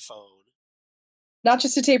his dictaphone. Not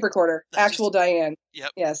just a tape recorder, actual Diane.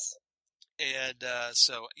 Yep. Yes. And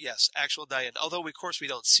so, yes, actual Diane. Although, of course, we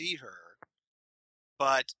don't see her,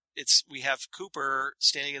 but we have Cooper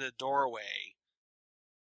standing in a doorway,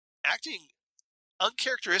 acting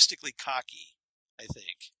uncharacteristically cocky, I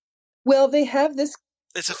think. Well, they have this.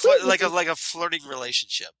 It's like a flirting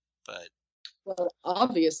relationship, but. Well,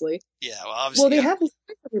 obviously. Yeah, well, obviously. Well, they have this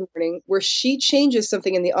every morning where she changes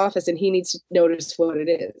something in the office and he needs to notice what it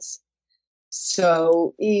is.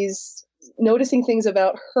 So he's noticing things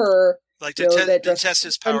about her. Like to test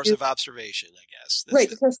his powers of observation, I guess. Right,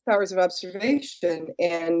 to test powers of observation.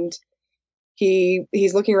 And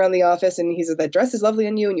he's looking around the office and he says, that dress is lovely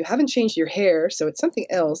on you and you haven't changed your hair, so it's something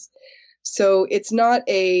else. So it's not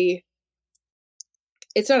a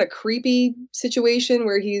creepy situation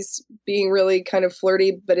where he's being really kind of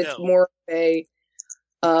flirty, but it's more a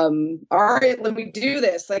all right, let me do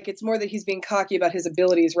this. Like, it's more that he's being cocky about his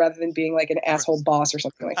abilities rather than being like an asshole boss or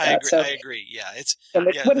something like that. I agree. Yeah, it's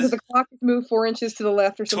what is it? The clock is moved 4 inches to the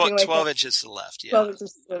left or something 12 inches to the left. Yeah, 12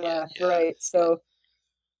 inches to the left. Yeah. Right. So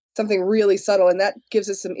something really subtle, and that gives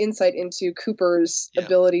us some insight into Cooper's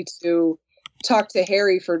ability to talk to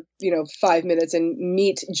Harry for 5 minutes and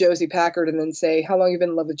meet Josie Packard and then say, "How long have you been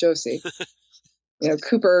in love with Josie?"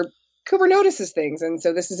 Cooper notices things, and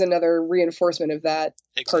so this is another reinforcement of that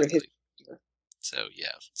part of his character.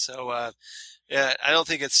 So I don't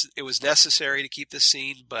think it was necessary to keep this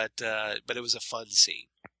scene, but it was a fun scene.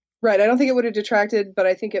 Right. I don't think it would have detracted, but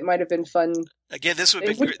I think it might have been fun. Again, this would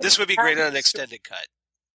be great on an extended cut.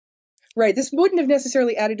 Right. This wouldn't have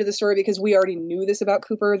necessarily added to the story because we already knew this about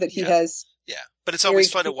Cooper, that he has. Yeah, but it's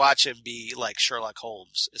always fun to watch him be like Sherlock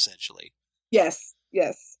Holmes, essentially. Yes.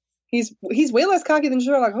 He's way less cocky than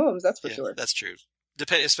Sherlock Holmes, that's for sure. That's true.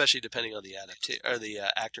 Especially depending on the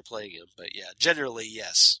actor playing him, but yeah, generally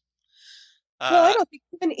yes. Well, I don't think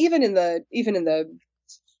even in the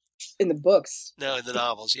books. No, in the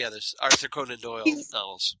novels, there's Arthur Conan Doyle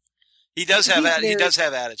novels. He does have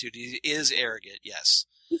attitude. He is arrogant. Yes.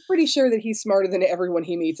 He's pretty sure that he's smarter than everyone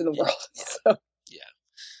he meets in the world. So.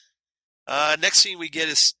 Yeah. Next scene we get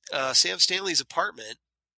is Sam Stanley's apartment,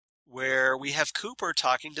 where we have Cooper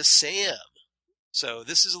talking to Sam. So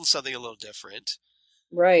this is something a little different.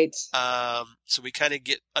 Right. So we kind of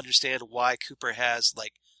understand why Cooper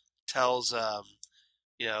tells the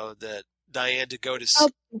Diane to go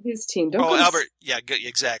to his team. Albert. Yeah,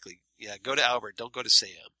 exactly. Yeah, go to Albert. Don't go to Sam.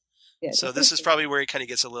 Yeah, so this is probably where he kind of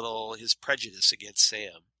gets his prejudice against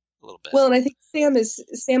Sam a little bit. Well, and I think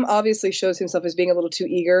Sam obviously shows himself as being a little too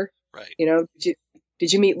eger. Right.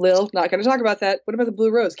 Did you meet Lil? Not going to talk about that. What about the Blue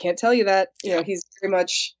Rose? Can't tell you that. He's very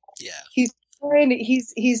much. Yeah. He's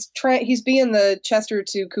being the Chester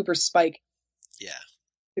to Cooper's Spike. Yeah.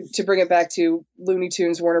 To bring it back to Looney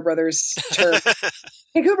Tunes, Warner Brothers term.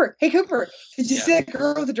 Hey Cooper. Did you see that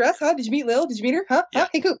girl with the dress? Huh? Did you meet Lil? Did you meet her? Huh? Yeah. Huh?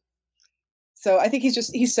 Hey Coop. So I think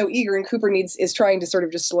he's so eager, and Cooper is trying to sort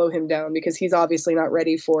of just slow him down because he's obviously not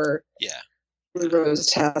ready for Blue Rose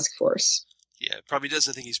task force. Yeah, probably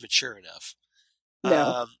doesn't think he's mature enough.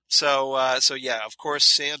 No. So of course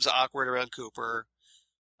Sam's awkward around Cooper.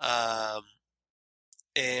 And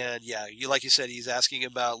like you said, he's asking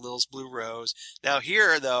about Lil's Blue Rose. Now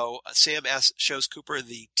here though, Sam shows Cooper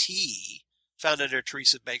the tea found under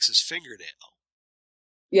Teresa Banks's fingernail.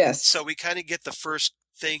 Yes. So we kind of get the first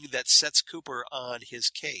thing that sets Cooper on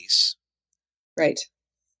his case. Right.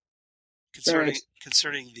 Concerning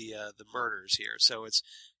the murders here. So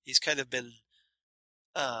he's kind of been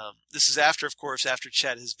this is after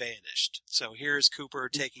Chet has vanished. So here's Cooper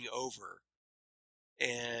taking over.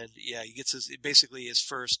 And he gets basically his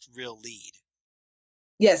first real lead.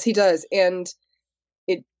 Yes, he does. And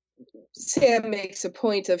it Sam makes a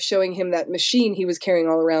point of showing him that machine he was carrying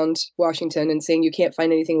all around Washington and saying you can't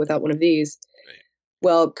find anything without one of these. Right.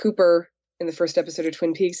 Well, Cooper in the first episode of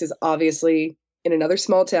Twin Peaks is obviously in another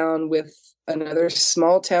small town with another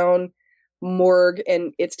small town morgue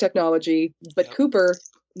and its technology, but Yep. Cooper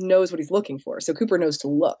knows what he's looking for. So Cooper knows to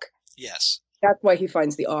look. Yes. That's why he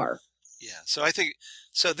finds the R. Yeah. So I think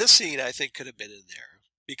this scene I think could have been in there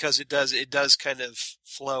because it does kind of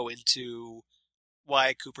flow into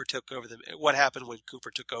why Cooper took over what happened when Cooper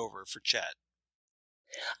took over for Chet.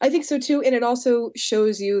 I think so too, and it also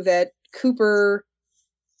shows you that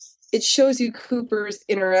it shows you Cooper's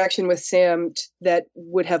interaction with Sam that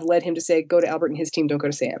would have led him to say, go to Albert and his team, don't go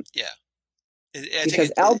to Sam. Yeah.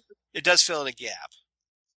 Because it does fill in a gap.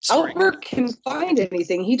 Albert can find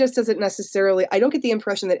anything. He just doesn't necessarily, I don't get the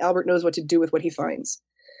impression that Albert knows what to do with what he finds.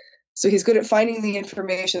 So he's good at finding the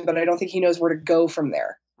information, but I don't think he knows where to go from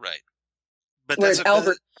there. Right. But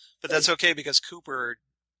that's okay because Cooper,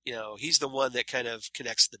 he's the one that kind of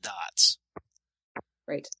connects the dots.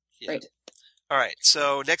 Right. Yeah. Right. All right.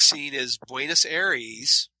 So next scene is Buenos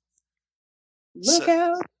Aires. Look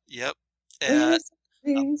out. Yep.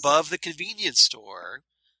 Above the convenience store.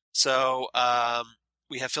 So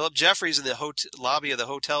we have Philip Jeffries in the lobby of the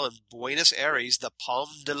hotel in Buenos Aires, the Palm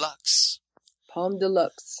Deluxe. Palm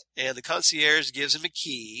Deluxe. And the concierge gives him a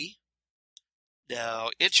key. Now,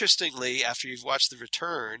 interestingly, after you've watched The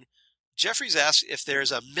Return, Jeffries asks if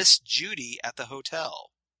there's a Miss Judy at the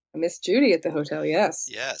hotel. Miss Judy at the hotel, yes.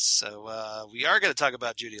 Yes, so we are going to talk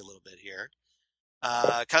about Judy a little bit here.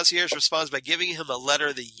 Concierge responds by giving him a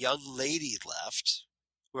letter the young lady left,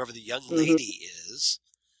 whoever the young lady is.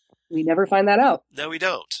 We never find that out. No, we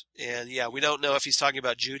don't. And yeah, we don't know if he's talking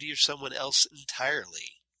about Judy or someone else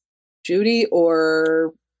entirely. Judy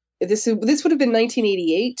or... This would have been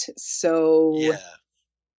 1988, so yeah.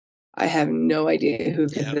 I have no idea who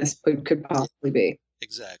this could possibly be.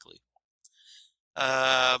 Exactly.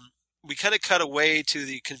 We kind of cut away to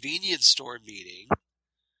the convenience store meeting,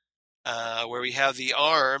 where we have the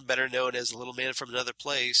arm, better known as the little man from another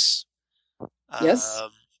place. Yes.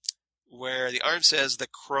 Where the arm says, the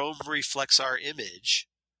chrome reflects our image.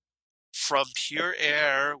 From pure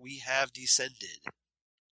air we have descended.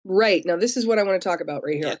 Right. Now, this is what I want to talk about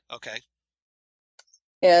right here. Yeah, okay.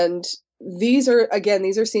 And these are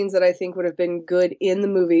scenes that I think would have been good in the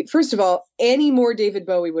movie. First of all, any more David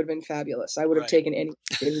Bowie would have been fabulous. I would have taken any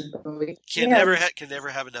David Bowie. Can never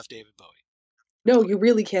have enough David Bowie. No, you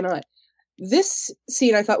really cannot. This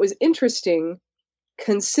scene I thought was interesting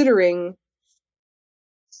considering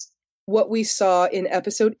what we saw in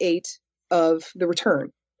episode 8 of The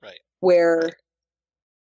Return. Right. Where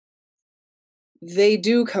they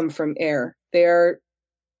do come from air. They are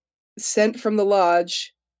sent from the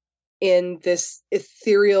lodge in this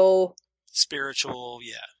ethereal... Spiritual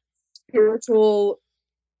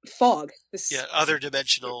fog. Other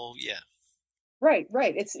dimensional, Right.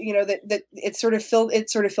 It's, that it sort of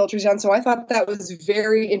filters down. So I thought that was a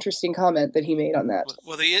very interesting comment that he made on that.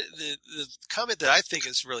 Well, the comment that I think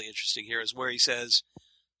is really interesting here is where he says,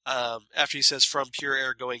 after he says from pure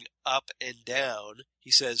air going up and down, he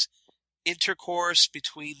says, intercourse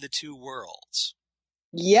between the two worlds.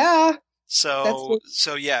 Yeah. So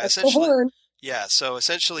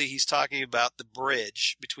essentially he's talking about the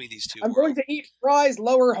bridge between these two worlds. Going to eat fries,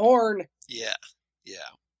 lower horn. Yeah.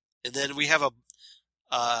 And then we have a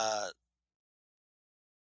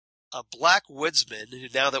black woodsman who,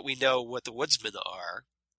 now that we know what the woodsmen are.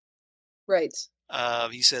 Right.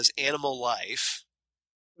 He says animal life.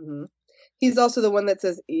 Mm-hmm. He's also the one that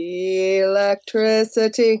says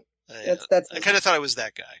electricity. That's I kind of thought it was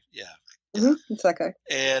that guy. Yeah. Mm-hmm. It's that guy.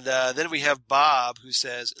 And then we have Bob, who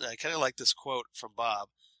says, and I kind of like this quote from Bob,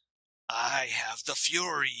 I have the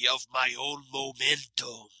fury of my own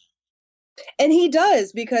momentum. And he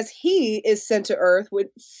does, because he is sent to Earth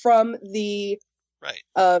from the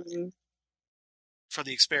from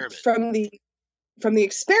the experiment. From the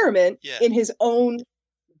experiment in his own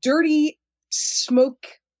dirty smoke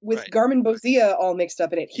with Garmin Bozia all mixed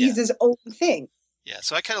up in it. He's his own thing. Yeah,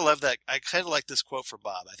 so I kind of love that. I kind of like this quote from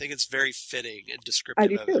Bob. I think it's very fitting and descriptive. I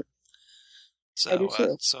do too. So, I do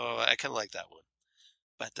too. So I kind of like that one.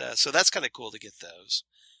 But so that's kind of cool to get those.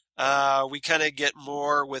 We kind of get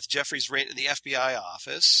more with Jeffrey's rant in the FBI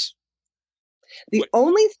office. The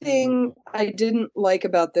only thing I didn't like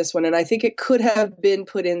about this one, and I think it could have been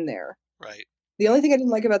put in there. Right. The only thing I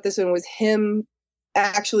didn't like about this one was him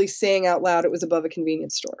actually saying out loud it was above a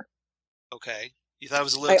convenience store. Okay. You thought it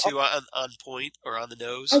was a little too on point or on the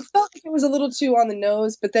nose? I felt like it was a little too on the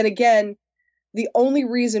nose, but then again, the only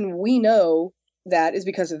reason we know that is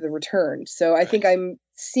because of the return. So I Right. think I'm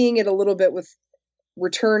seeing it a little bit with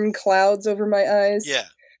return clouds over my eyes. Yeah.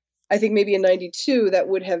 I think maybe in 92 that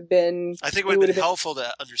would have been, I think it we would would have have been been, helpful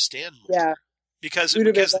to understand yeah, more because we would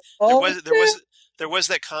have been like, there oh, was there was there was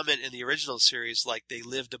that comment in the original series like they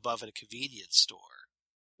lived above a convenience store.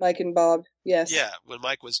 Mike and Bob, yes. When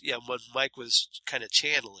Mike was kind of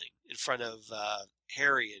channeling in front of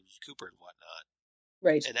Harry and Cooper and whatnot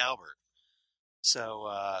Right. and Albert. So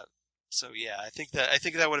yeah, I think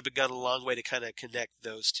that would have gone a long way to kind of connect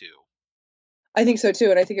those two. I think so too.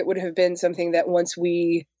 And I think it would have been something that once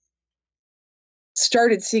we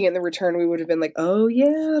started seeing it in the return, we would have been like, oh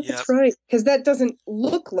yeah, that's right. Because that doesn't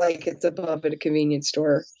look like it's above at a convenience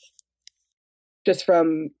store. Just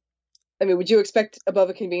from, I mean, would you expect above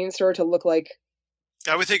a convenience store to look like?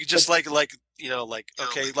 I would think just like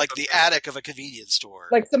the attic of a convenience store,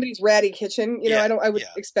 like somebody's ratty kitchen. I would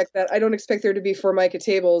expect that. I don't expect there to be Formica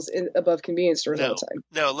tables above convenience stores all the time.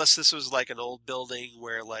 No, unless this was like an old building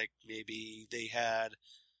where like maybe they had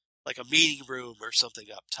like a meeting room or something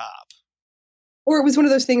up top. Or it was one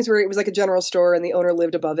of those things where it was like a general store and the owner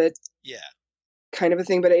lived above it. Yeah. Kind of a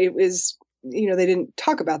thing, but it was, they didn't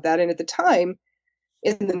talk about that. And at the time,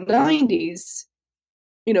 in the 90s,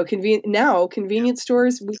 convenience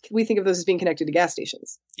stores, we think of those as being connected to gas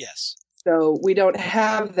stations. Yes. So we don't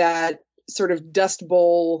have that sort of dust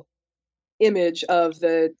bowl image of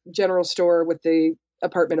the general store with the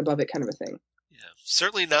apartment above it kind of a thing. Yeah.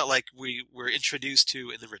 Certainly not like we were introduced to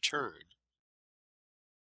in The Return.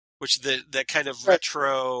 Which that kind of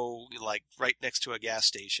retro, like right next to a gas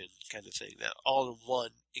station kind of thing, that all in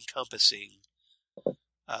one encompassing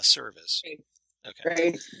service.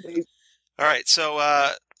 Okay. Right. All right.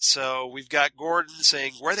 So we've got Gordon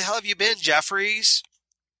saying, "Where the hell have you been, Jeffries?"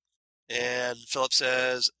 And Philip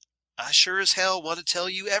says, "I sure as hell want to tell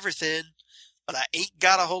you everything, but I ain't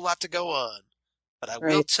got a whole lot to go on. But I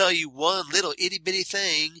will tell you one little itty bitty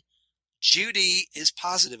thing. Judy is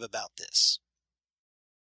positive about this."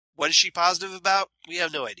 What is she positive about? We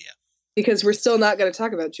have no idea. Because we're still not going to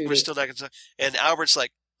talk about Judy. We're still not going to talk. And Albert's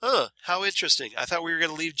like, how interesting. I thought we were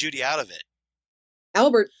going to leave Judy out of it.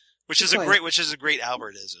 Albert. Which is a great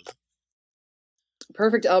Albertism.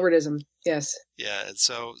 Perfect Albertism. Yes. Yeah. And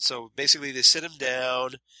so basically they sit him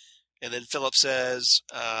down and then Philip says,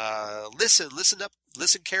 listen up,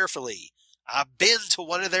 listen carefully. I've been to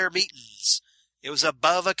one of their meetings. It was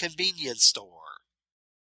above a convenience store.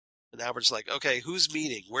 And Albert's like, okay, whose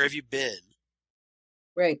meeting? Where have you been?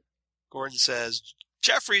 Right. Gordon says,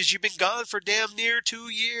 Jeffries, you've been gone for damn near 2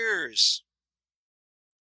 years.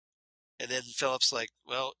 And then Philip's like,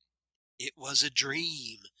 well, it was a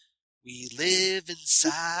dream. We live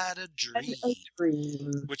inside a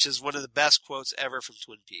dream. Which is one of the best quotes ever from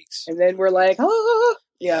Twin Peaks. And then we're like, oh,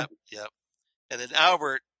 yeah. Yep. And then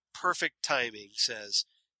Albert, perfect timing, says,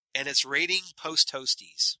 and it's rating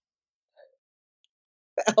post-toasties.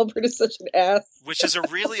 Albert is such an ass. Which is a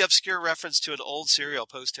really obscure reference to an old cereal,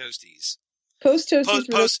 Post Toasties. Post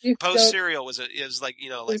Toasties. Post cereal was like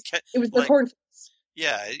it was the corn.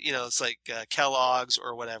 Yeah, it's like Kellogg's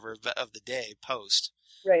or whatever of the day. Post.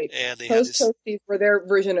 Right. And they Post Toasties were their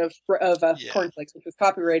version of cornflakes, which was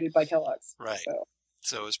copyrighted by Kellogg's. Right.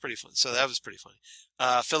 So it was pretty fun. So that was pretty funny.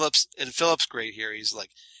 Philip's great here. He's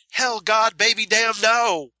like, "Hell, God, baby, damn,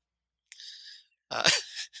 no."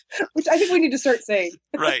 Which I think we need to start saying.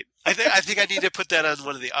 Right. I think I need to put that on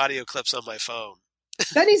one of the audio clips on my phone.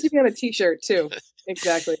 That needs to be on a T-shirt too.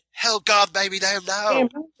 Exactly. Hell, God, baby, damn no.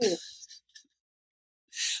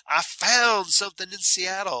 I found something in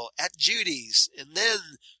Seattle at Judy's, and then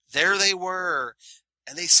there they were,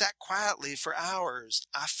 and they sat quietly for hours.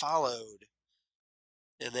 I followed.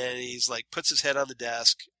 And then he's like, puts his head on the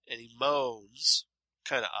desk, and he moans,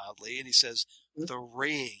 kind of oddly, and he says, the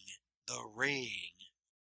ring.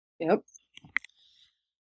 Yep.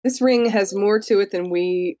 This ring has more to it than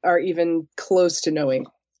we are even close to knowing.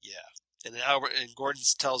 Yeah. And then Gordon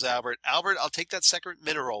tells Albert, I'll take that second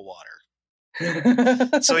mineral water.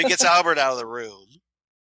 So he gets Albert out of the room.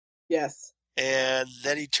 Yes. And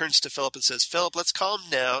then he turns to Philip and says, Philip, let's calm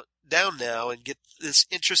down now and get this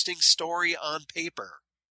interesting story on paper.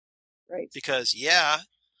 Right. Because,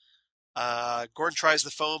 Gordon tries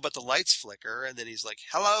the phone, but the lights flicker, and then he's like,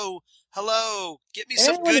 hello, get me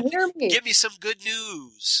some good news. Give me some good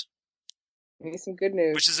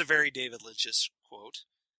news. Which is a very David Lynch-ish quote.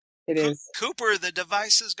 It is. Cooper, the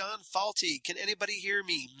device has gone faulty. Can anybody hear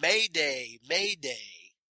me? Mayday,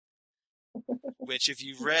 Mayday. Which, if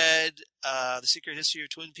you've read The Secret History of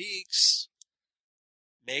Twin Peaks,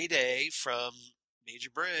 Mayday from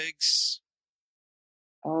Major Briggs.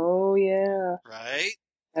 Oh, yeah. Right?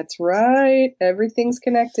 That's right. Everything's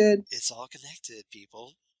connected. It's all connected,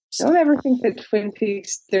 people. Don't ever think that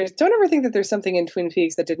don't ever think that there's something in Twin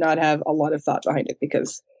Peaks that did not have a lot of thought behind it,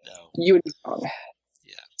 because you would be wrong.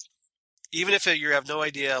 Yeah. Even if you have no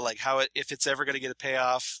idea, like if it's ever going to get a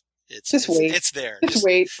payoff, wait. It's there. Just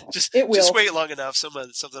wait. It will. Just wait long enough.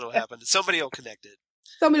 Something will happen. Somebody will connect it.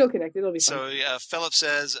 Somebody will connect it. It'll be fun. So Philip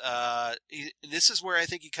says, this is where I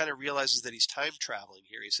think he kind of realizes that he's time traveling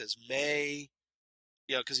here. He says May,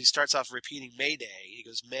 because he starts off repeating May Day. He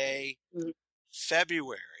goes May,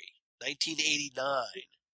 February, 1989.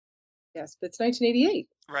 Yes, but it's 1988.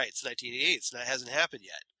 Right, it's 1988. It hasn't happened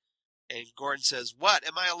yet. And Gordon says, "What?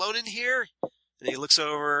 Am I alone in here?" And he looks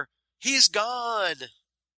over. He's gone.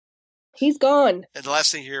 He's gone. And the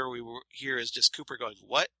last thing we hear is just Cooper going,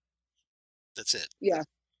 "What?" That's it. Yeah.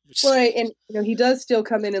 Well, and he does still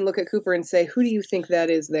come in and look at Cooper and say, "Who do you think that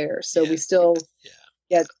is there?" So we still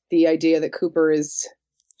get the idea that Cooper is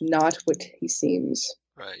not what he seems.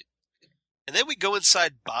 Right. And then we go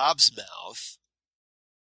inside Bob's mouth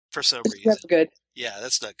for some reason. That's good. Yeah,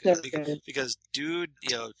 that's not good. Because dude,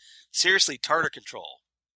 seriously, tartar control.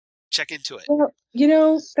 Check into it. Well,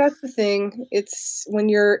 that's the thing. It's when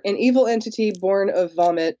you're an evil entity born of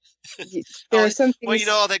vomit, there are some things...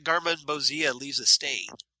 Well, that Garmon Bozia leaves a stain.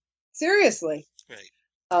 Seriously. Right.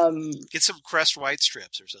 Get some Crest White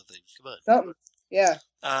strips or something. Come on. Something. Yeah.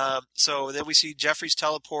 So then we see Jeffries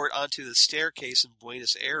teleport onto the staircase in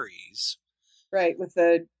Buenos Aires. Right, with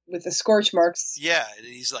the scorch marks. Yeah, and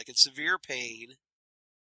he's like in severe pain.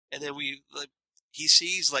 And then he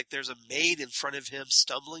sees like there's a maid in front of him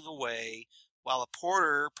stumbling away while a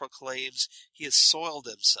porter proclaims he has soiled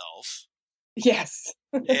himself. Yes.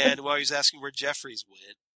 And while he's asking where Jeffries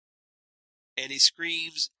went, and he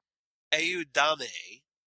screams Ayúdame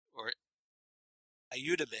or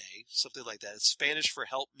Ayúdame, something like that. It's Spanish for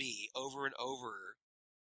help me, over and over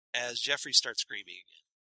as Jeffries starts screaming again.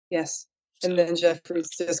 Yes. And then Jeffries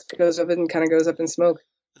just goes up and kind of goes up in smoke.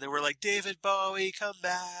 And then we're like, David Bowie, come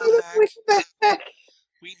back.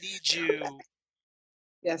 We need you.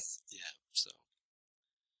 Yes. Yeah. So,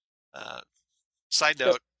 side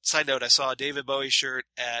note, I saw a David Bowie shirt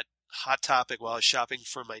at Hot Topic while I was shopping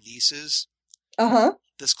for my nieces.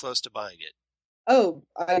 This close to buying it. Oh,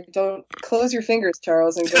 I don't close your fingers,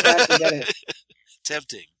 Charles, and go back and get it.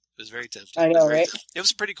 Tempting. It was very tempting. I know, right? It was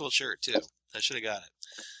a pretty cool shirt too. I should have got it.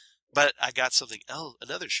 But I got something else,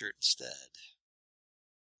 another shirt instead,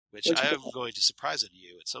 which I am going to surprise on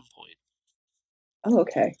you at some point. Oh,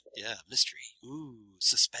 okay. Yeah, mystery. Ooh,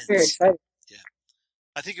 suspense. Very excited. Yeah.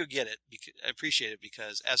 I think you'll get it. I appreciate it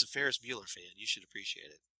because as a Ferris Bueller fan, you should appreciate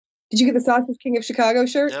it. Did you get the Sausage King of Chicago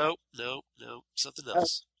shirt? No. Something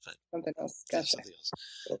else. Oh, something else. Gotcha. Something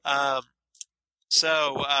else.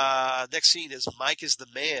 So, next scene is Mike is the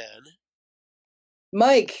man.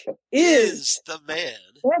 Mike is the man.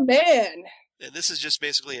 The man. And this is just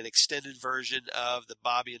basically an extended version of the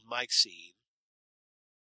Bobby and Mike scene.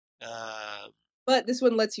 But this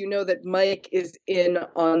one lets you know that Mike is in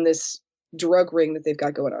on this drug ring that they've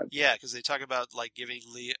got going on. Yeah, because they talk about like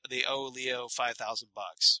they owe Leo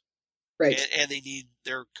 $5,000. Right. And they need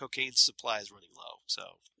their cocaine supplies running low. So.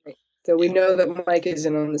 Right. So we know that Mike is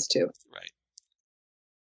in on this too. Right.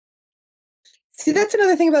 See, that's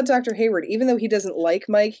another thing about Dr. Hayward. Even though he doesn't like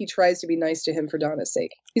Mike, he tries to be nice to him for Donna's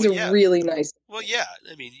sake. He's really nice. Well, yeah.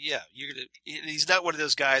 I mean, yeah. He's not one of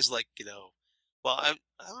those guys like, well, I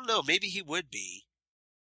don't know. Maybe he would be.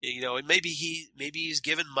 And maybe he's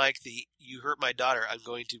given Mike the "you hurt my daughter, I'm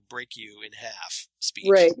going to break you in half" speech.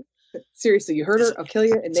 Right. Seriously, you hurt her, I'll kill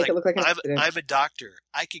you and make it look like an accident. I'm a doctor.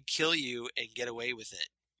 I could kill you and get away with it.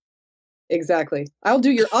 Exactly. I'll do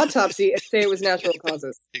your autopsy and say it was natural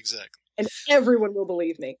causes. Exactly. And everyone will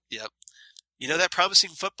believe me. Yep. That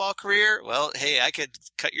promising football career? Well, hey, I could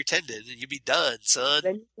cut your tendon and you'd be done, son.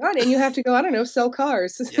 Then you're done, and you have to go, I don't know, sell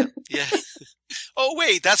cars. Yeah. Oh,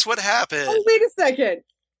 wait, that's what happened. Oh, wait a second.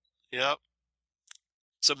 Yep.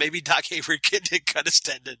 So maybe Doc Hayward did cut his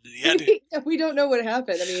tendon. We don't know what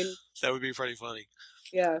happened. I mean, that would be pretty funny.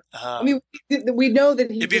 Yeah. I mean, we know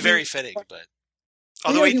that it'd be very fitting, but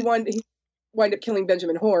although he wind up killing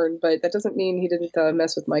Benjamin Horne, but that doesn't mean he didn't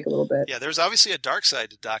mess with Mike a little bit. Yeah, there's obviously a dark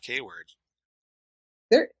side to Doc Hayward.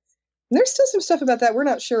 There's still some stuff about that we're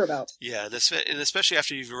not sure about. Yeah, and especially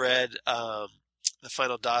after you've read the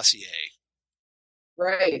final dossier.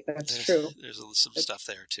 Right, that's true. There's some stuff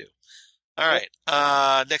there too. All right.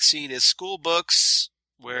 Next scene is school books,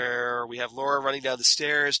 where we have Laura running down the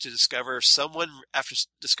stairs to discover after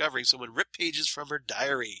discovering someone ripped pages from her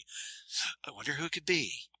diary. I wonder who it could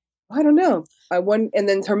be. I don't know. And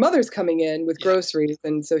then her mother's coming in with groceries,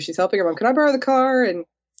 and so she's helping her mom. Can I borrow the car? And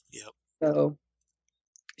yep. So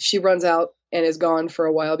she runs out and is gone for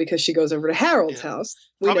a while because she goes over to Harold's house.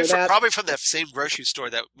 We probably know that. Probably from that same grocery store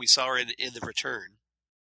that we saw her in The Return.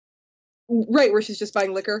 Right, where she's just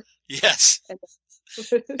buying liquor. Yes. and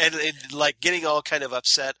like getting all kind of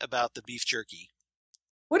upset about the beef jerky.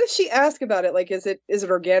 What did she ask about it? Like, is it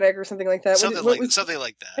organic or something like that? Something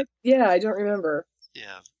like that. Yeah, I don't remember.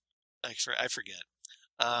 Yeah, I forget.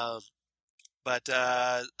 But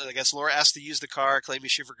I guess Laura asked to use the car, claiming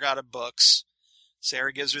she forgot her books.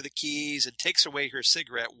 Sarah gives her the keys and takes away her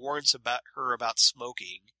cigarette, warns her about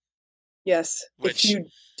smoking. Yes, which, if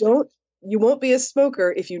you won't be a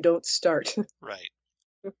smoker if you don't start. Right.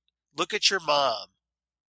 Look at your mom.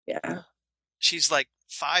 Yeah. She's like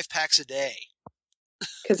 5 packs a day.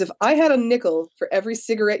 Because if I had a nickel for every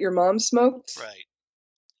cigarette your mom smoked, right,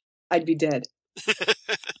 I'd be dead.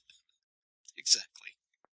 Exactly.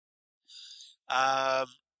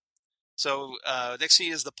 So next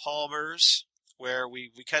scene is the Palmers, where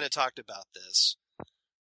we kind of talked about this.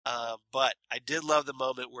 But I did love the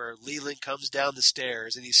moment where Leland comes down the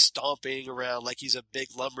stairs and he's stomping around like he's a big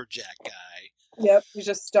lumberjack guy. Yep, he's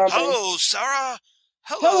just stomping. Hello, Sarah.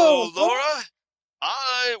 Hello, Laura.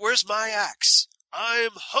 Where's my axe?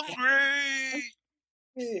 I'm hungry.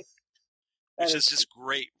 Which is just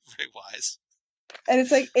great, very wise. And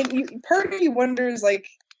it's like, part of you wonders, like,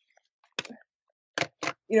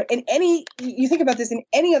 you know, you think about this in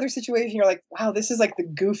any other situation, you're like, wow, this is like the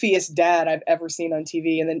goofiest dad I've ever seen on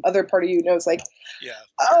TV. And then other part of you knows, like,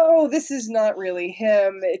 oh, this is not really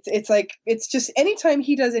him. It's like, it's just anytime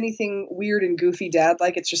he does anything weird and goofy dad,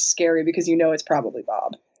 like, it's just scary because you know it's probably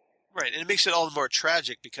Bob. Right, and it makes it all the more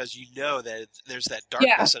tragic because you know that there's that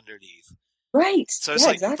darkness underneath. Right. So it's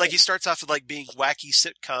like he starts off with like being wacky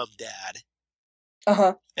sitcom dad.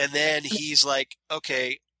 Uh-huh. And then he's like,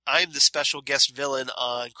 okay, I'm the special guest villain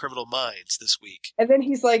on Criminal Minds this week. And then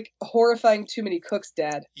he's like horrifying too many cooks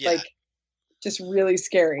dad. Yeah. Like, just really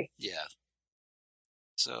scary. Yeah.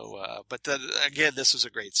 So, but again, this was a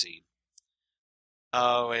great scene.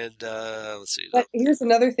 Oh, and let's see. But here's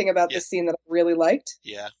another thing about this scene that I really liked.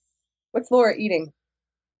 Yeah. What's Laura eating?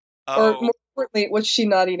 Oh. Or more importantly, what's she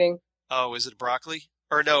not eating? Oh, is it broccoli?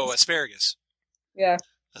 Or no, asparagus. Yeah.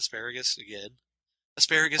 Asparagus again.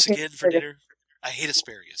 Asparagus again for dinner. I hate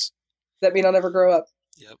asparagus. Does that mean I'll never grow up?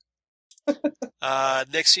 Yep.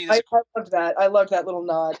 Next scene is... I loved that. I loved that little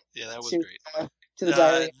nod. Yeah, that was great. To the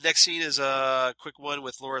diary. Next scene is a quick one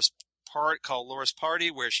with Laura's called Laura's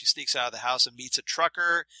Party, where she sneaks out of the house and meets a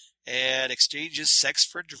trucker and exchanges sex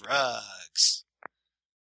for drugs.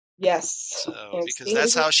 Yes. So, because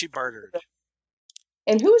that's how she bartered.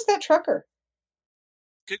 And who is that trucker?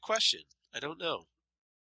 Good question. I don't know.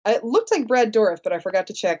 It looked like Brad Dourif, but I forgot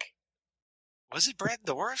to check. Was it Brad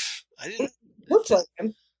Dourif? I didn't. It looked like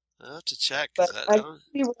him. I'll have to check. But I could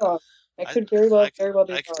be wrong. I could very well be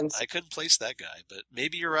wrong. I couldn't place that guy, but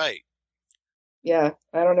maybe you're right. Yeah,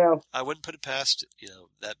 I don't know. I wouldn't put it past,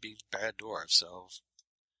 that being Brad Dourif, so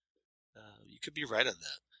you could be right on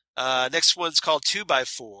that. Next one's called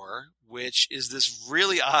 2x4, which is this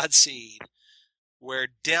really odd scene where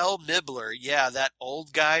Del Mibler, that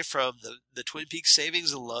old guy from the Twin Peaks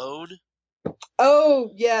Savings Alone.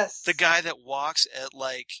 Oh, yes. The guy that walks at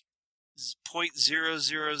like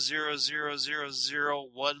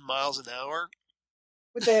 0.0000001 miles an hour.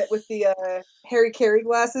 With the Harry Carey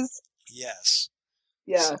glasses? Yes.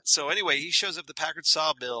 Yeah. So anyway, he shows up at the Packard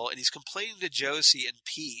sawmill and he's complaining to Josie and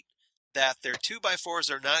Pete that their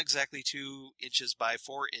 2x4s are not exactly 2 inches by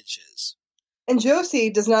 4 inches. And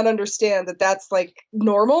Josie does not understand that that's like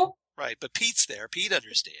normal. Right, but Pete's there. Pete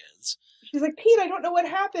understands. She's like, Pete, I don't know what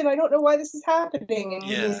happened. I don't know why this is happening. And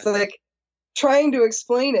he's like trying to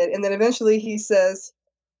explain it. And then eventually he says,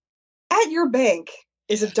 at your bank,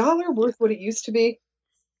 is $1 worth what it used to be?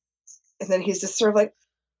 And then he's just sort of like,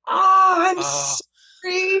 I'm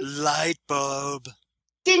sorry. Light bulb.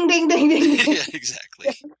 Ding, ding, ding, ding, ding. Yeah,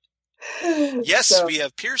 exactly. Yes, we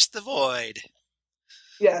have pierced the void.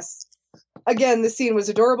 Yes. Again, the scene was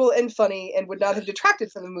adorable and funny and would not have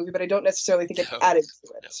detracted from the movie, but I don't necessarily think it added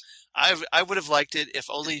to it. No. I would have liked it if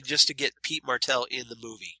only just to get Pete Martell in the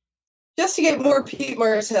movie. Just to get more Pete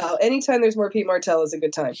Martell. Anytime there's more Pete Martell is a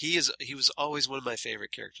good time. He was always one of my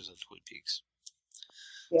favorite characters on Twin Peaks.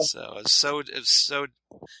 Yeah. So it's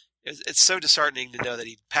so disheartening to know that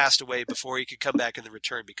he passed away before he could come back in The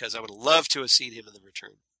Return, because I would have loved to have seen him in The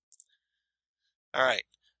Return. All right.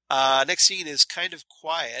 Next scene is kind of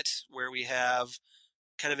quiet, where we have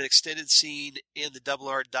kind of an extended scene in the Double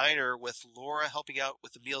R Diner with Laura helping out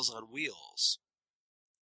with the Meals on Wheels.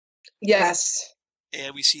 Yes.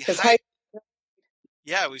 And we see Heidi.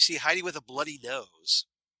 Yeah, we see Heidi with a bloody nose.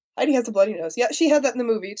 Heidi has a bloody nose. Yeah, she had that in the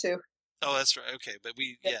movie too. Oh, that's right. Okay, but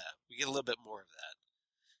we get a little bit more of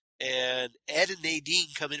that. And Ed and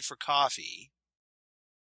Nadine come in for coffee,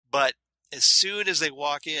 but as soon as they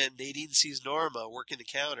walk in, Nadine sees Norma working the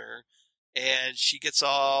counter, and she gets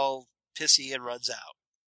all pissy and runs out.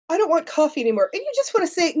 I don't want coffee anymore. And you just want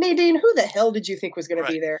to say, Nadine, who the hell did you think was going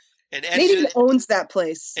to be there? And Nadine owns that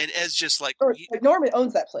place. And Ed's just like... Norma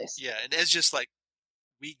owns that place. Yeah, and Ed's just like,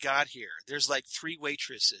 we got here. There's like 3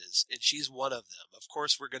 waitresses, and she's one of them. Of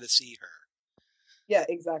course we're going to see her. Yeah,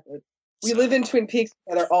 exactly. We live in Twin Peaks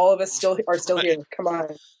together. All of us are still here. Come on.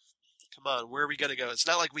 Come on, where are we going to go? It's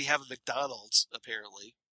not like we have a McDonald's,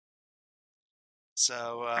 apparently.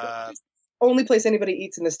 So, only place anybody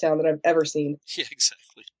eats in this town that I've ever seen. Yeah,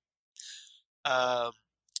 exactly.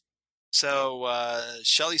 So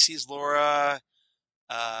Shelley sees Laura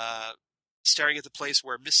staring at the place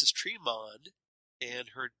where Mrs. Tremond and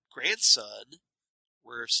her grandson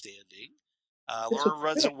were standing. Laura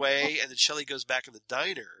runs away, and then Shelley goes back in the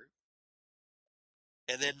diner.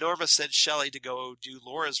 And then Norma sends Shelley to go do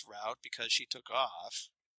Laura's route because she took off.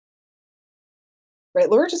 Right,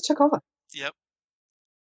 Laura just took off. Yep.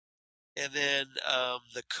 And then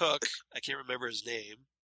the cook, I can't remember his name,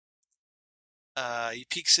 he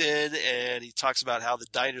peeks in and he talks about how the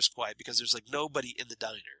diner's quiet because there's like nobody in the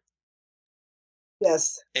diner.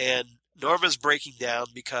 Yes. And Norma's breaking down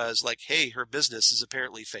because, like, hey, her business is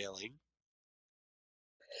apparently failing.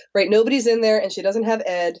 Right, nobody's in there, and she doesn't have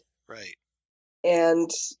Ed. Right. And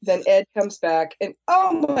then Ed comes back, and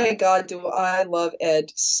oh my God, do I love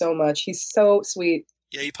Ed so much. He's so sweet.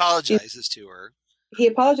 Yeah, he apologizes to her. He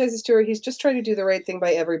apologizes to her. He's just trying to do the right thing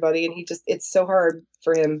by everybody, and it's so hard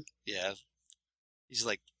for him. Yeah. He's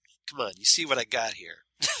like, come on, you see what I got here.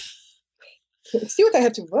 You see what I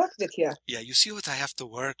have to work with here. Yeah, you see what I have to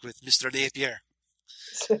work with, Mr. Napier.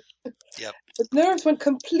 Yep. The nerves went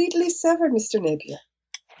completely severed, Mr. Napier.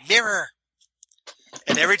 Mirror!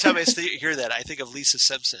 And every time I hear that, I think of Lisa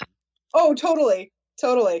Simpson. Oh, totally.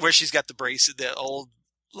 Totally. Where she's got the braces, the old,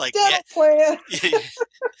 like... plan.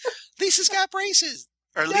 Lisa's got braces!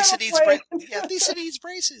 Or Lisa needs braces. Yeah, Lisa needs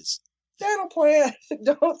braces. Dental plan.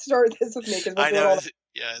 Don't start this with me. Cause I know.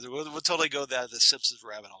 Yeah, we'll totally go down the Simpsons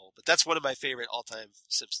rabbit hole. But that's one of my favorite all-time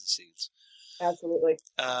Simpsons scenes. Absolutely.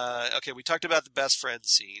 Okay, we talked about the best friend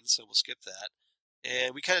scene, so we'll skip that.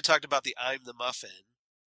 And we kind of talked about the I'm the Muffin.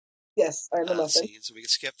 Yes, I'm the Muffin scene, so we can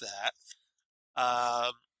skip that.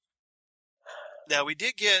 Now, we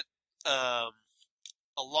did get a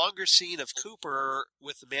longer scene of Cooper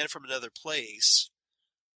with the man from another place.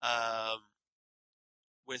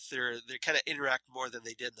 With they kind of interact more than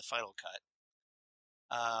they did in the final cut.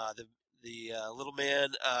 The little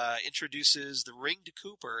man introduces the ring to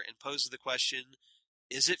Cooper and poses the question,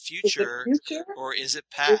 is it future or is it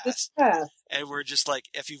past? Is it past? And we're just like,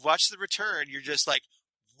 if you've watched The Return, you're just like,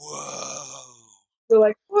 whoa. You're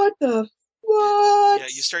like, what the what? Yeah,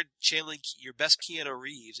 you start channeling your best Keanu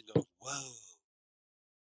Reeves and go, whoa.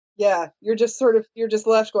 Yeah, you're just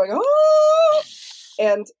left going, oh!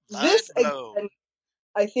 And this, again,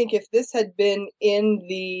 I think if this had been in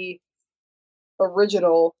the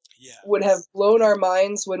original, would have blown our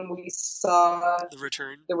minds when we saw The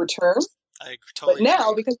Return. I totally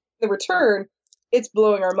agree. Because The Return, it's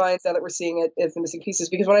blowing our minds now that we're seeing it as the missing pieces.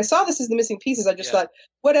 Because when I saw this as the missing pieces, I just thought,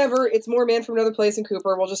 whatever, it's more Man from Another Place and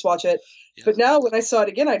Cooper, we'll just watch it. Yeah. But now when I saw it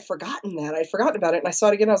again, I'd forgotten about it, and I saw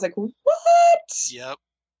it again, I was like, what? Yep.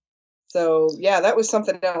 So, yeah, that was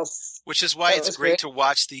something else. Which is why it's great to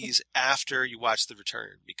watch these after you watch The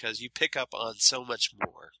Return, because you pick up on so much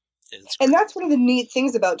more. And that's one of the neat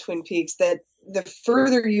things about Twin Peaks, that the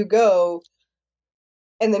further you go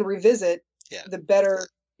and then revisit, the better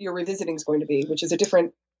your revisiting is going to be, which is a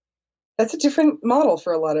different model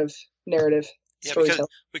for a lot of narrative storytelling.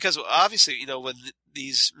 Because obviously, when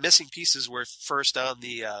these missing pieces were first on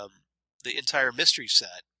the entire mystery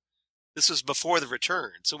set, this was before The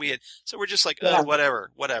Return. So we're just like, oh, whatever.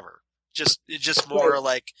 Just more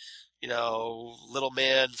like, little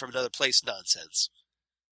man from another place nonsense.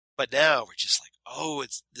 But now we're just like, oh,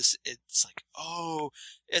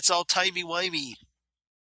 it's all timey-wimey.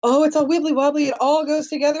 Oh, it's all wibbly-wobbly. It all goes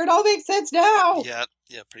together. It all makes sense now. Yeah,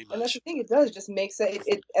 pretty much. And that's the thing. It does just makes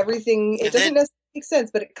everything. It doesn't necessarily make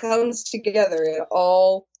sense, but it comes together. It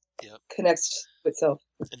all connects to itself.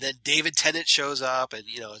 And then David Tennant shows up, and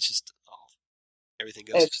it's just everything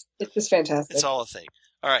goes. It's just fantastic. It's all a thing.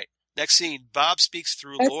 All right, next scene. Bob speaks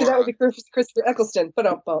through Laura. That would be Christopher Eccleston.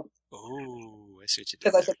 Oh, I see what you did.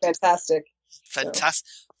 Because I said fantastic.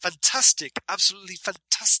 Fantastic. Absolutely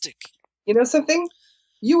fantastic. You know something?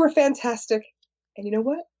 You were fantastic. And you know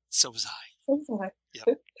what? So was I.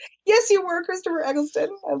 Yep. Yes, you were, Christopher Eccleston.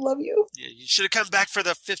 I love you. Yeah, you should have come back for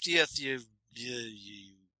the 50th.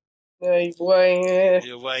 Boy,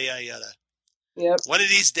 Yada. Yep. One of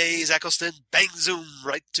these days, Eccleston, bang zoom,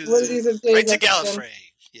 right to Eccleston. Gallifrey.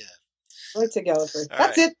 Yeah. Right to Gallifrey. All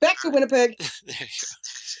That's right. it. Back to Winnipeg. There you go.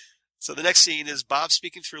 So the next scene is Bob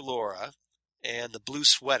speaking through Laura and the blue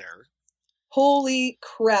sweater. Holy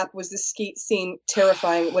crap, was this scene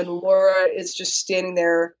terrifying when Laura is just standing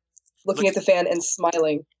there looking at the fan and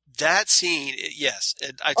smiling. That scene, yes,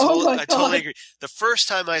 and I God. totally agree. The first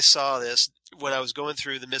time I saw this, when I was going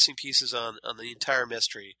through the missing pieces on the entire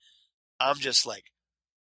mystery, I'm just like,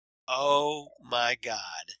 oh my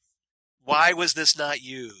God, why was this not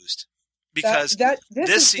used? Because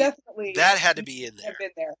this definitely that had to be in there.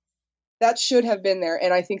 That should have been there,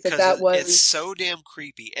 and I think that was. It's so damn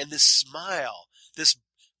creepy, and this smile, this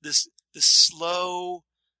slow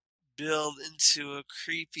build into a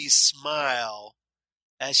creepy smile,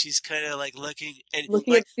 as she's kind of like looking at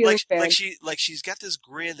she's got this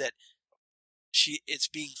grin that it's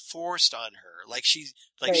being forced on her,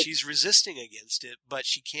 she's resisting against it, but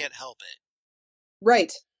she can't help it.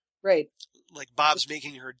 Right. Like Bob's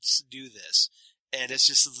making her do this. And it's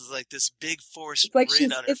just like this big forced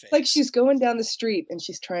grin on her face. It's like she's going down the street and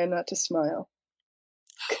she's trying not to smile.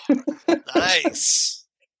 Nice.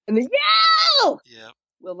 And the yell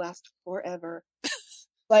will last forever.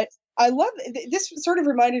 But I love this. Sort of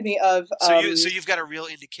reminded me of. So you've got a real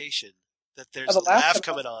indication that there's a laugh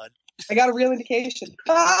coming on. I got a real indication.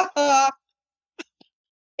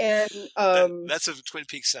 And that's a Twin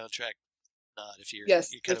Peaks soundtrack. Not if you're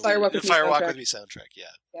the Fire Walk with Me soundtrack.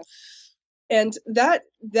 Yeah. And that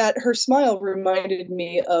her smile reminded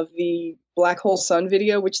me of the Black Hole Sun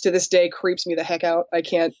video, which to this day creeps me the heck out. I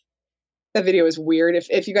can't. That video is weird.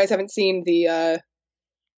 If you guys haven't seen the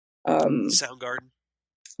Soundgarden,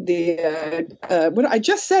 what I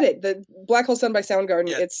just said it, the Black Hole Sun by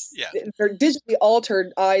Soundgarden. They're digitally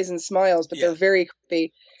altered eyes and smiles, but they're very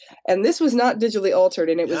creepy. And this was not digitally altered,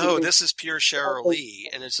 and it was. No, this is pure Sheryl Lee,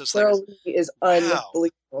 and it's just Sheryl Lee is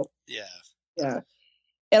unbelievable. Yeah.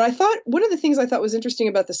 And I thought one of the things I thought was interesting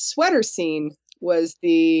about the sweater scene was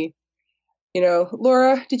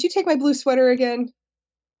Laura, did you take my blue sweater again?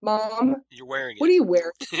 Mom? You're wearing it. What are you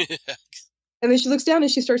wearing? And then she looks down and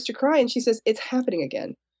she starts to cry and she says, it's happening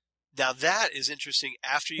again. Now that is interesting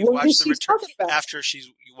after you watch the return. After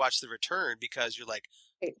you watch the return, because you're like,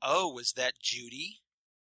 oh, was that Judy?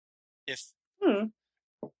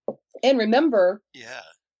 And remember,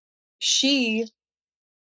 she,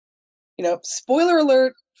 spoiler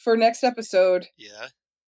alert for next episode. Yeah.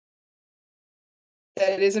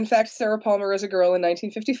 That is, in fact, Sarah Palmer as a girl in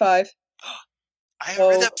 1955. I haven't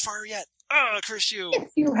read that far yet. Oh, curse you.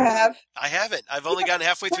 Yes, you have. I haven't. I've only gotten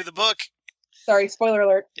halfway through the book. Sorry, spoiler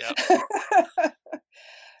alert. Yeah.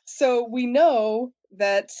 So we know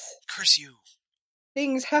that. Curse you.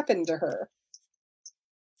 Things happen to her.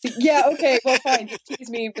 Yeah, okay, well, fine. Just tease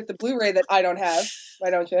me with the Blu-ray that I don't have. Why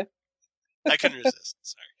don't you? I couldn't resist.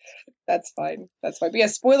 Sorry. That's fine. But yeah,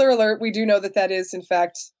 spoiler alert, we do know that is, in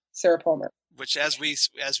fact, Sarah Palmer. Which, as we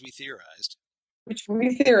theorized.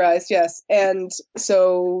 Yes. And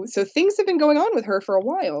so things have been going on with her for a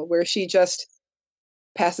while, where she just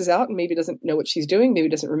passes out and maybe doesn't know what she's doing, maybe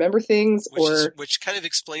doesn't remember things, which kind of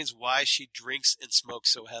explains why she drinks and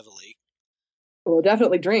smokes so heavily. Well,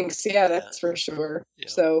 definitely drinks. Yeah, that's for sure. Yeah.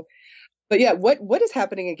 So, but yeah, what is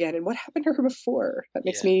happening again, and what happened to her before? That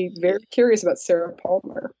makes me very curious about Sarah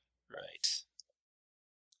Palmer. Right.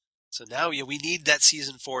 So now, we need that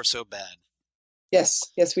season 4 so bad. Yes,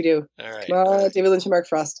 we do. All right. Come on, David Lynch and Mark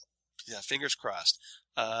Frost. Yeah, fingers crossed.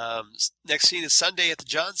 Next scene is Sunday at the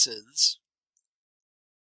Johnsons.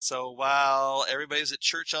 So while everybody's at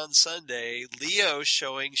church on Sunday, Leo's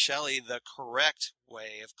showing Shelley the correct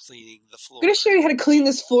way of cleaning the floor. I'm going to show you how to clean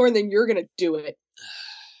this floor, and then you're going to do it.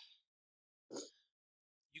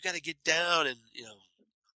 You got to get down and,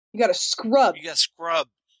 You got to scrub. Yeah,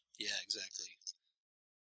 exactly.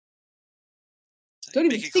 Don't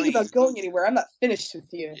even think about going anywhere. I'm not finished with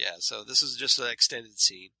you. Yeah, so this is just an extended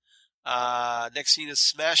scene. Next scene is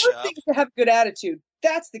Smash First Up. thing is to have a good attitude.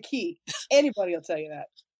 That's the key. Anybody will tell you that.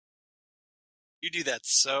 You do that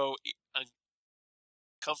so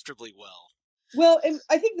uncomfortably well. Well, and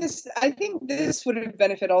I think this would have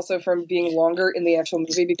benefit also from being longer in the actual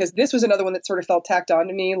movie, because this was another one that sort of felt tacked on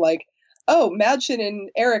to me, like, oh, Madchen and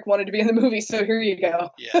Eric wanted to be in the movie, so here you go.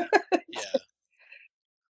 Yeah.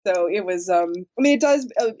 So it was.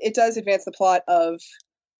 It does advance the plot of.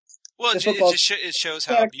 Well, it shows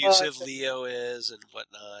how abusive Leo is and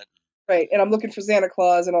whatnot. Right, and I'm looking for Santa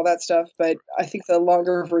Claus and all that stuff, but I think the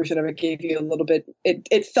longer version of it gave you a little bit.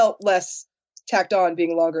 It felt less tacked on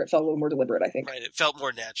being longer, it felt a little more deliberate, I think. Right, it felt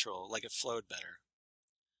more natural, like it flowed better.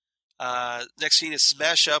 Next scene is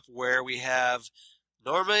Smash Up, where we have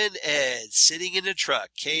Norma and Ed sitting in a truck,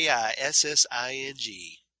 Kissing.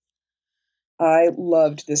 I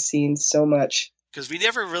loved this scene so much. Because we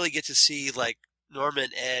never really get to see, like, Norma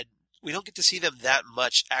and Ed, we don't get to see them that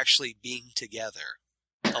much actually being together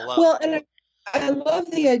alone. Well, and I love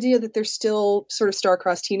the idea that they're still sort of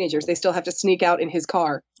star-crossed teenagers. They still have to sneak out in his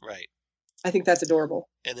car. Right. I think that's adorable.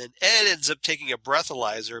 And then Ed ends up taking a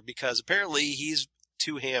breathalyzer because apparently he's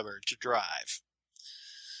too hammered to drive.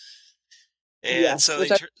 And Yes,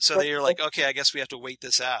 so they're like, okay, I guess we have to wait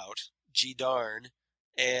this out. Gee darn.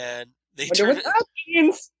 And they turn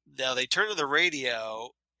now they turn to the radio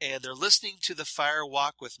and they're listening to the Fire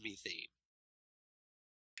Walk With Me theme.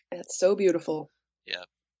 That's so beautiful. Yeah.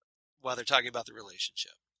 While they're talking about the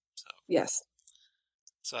relationship. So yes.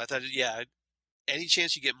 So I thought, yeah, any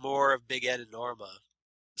chance you get more of Big Ed and Norma,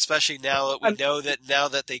 especially now that we know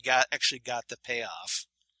that they actually got the payoff.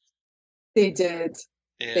 They did.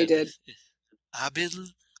 And they did. I've been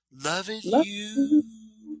loving you.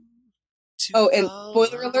 Oh, and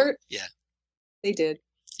spoiler alert. Yeah. They did.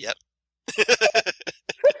 Yep.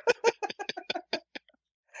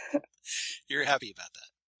 You're happy about that.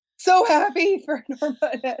 So happy for Norma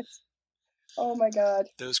and Ed. Oh my God.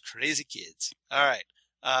 Those crazy kids. All right.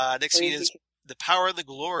 Next scene is The Power and the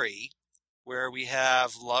Glory, where we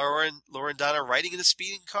have Laura and Donna riding in a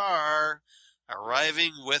speeding car,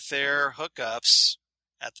 arriving with their hookups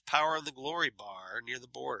at the Power and the Glory bar near the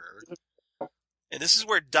border. And this is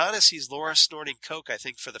where Donna sees Laura snorting coke, I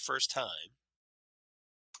think, for the first time.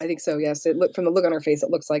 I think so, yes. From the look on her face, it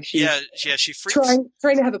looks like she's she freaks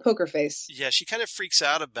trying to have a poker face. Yeah, she kind of freaks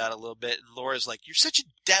out about it a little bit, and Laura's like, "You're such a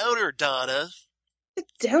downer, Donna." A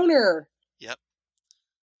downer. Yep.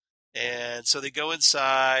 And so they go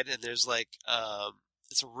inside, and there's like,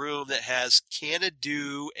 it's a room that has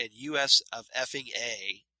Canada and US of effing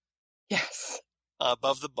A. Yes.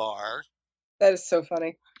 Above the bar. That is so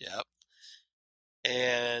funny. Yep.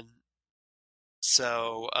 And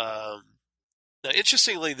so, now,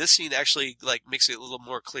 interestingly, this scene actually like makes it a little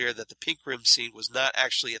more clear that the pink room scene was not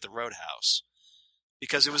actually at the Roadhouse,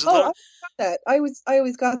 because it was a little. I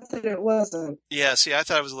always got that it wasn't. Yeah, see, I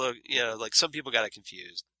thought it was a little, like some people got it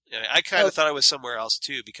confused. I kind of thought it was somewhere else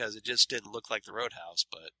too, because it just didn't look like the Roadhouse.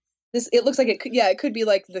 But it looks like it could. Yeah, it could be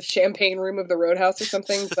like the champagne room of the Roadhouse or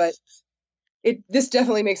something. But this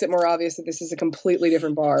definitely makes it more obvious that this is a completely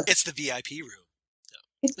different bar. It's the VIP room. No.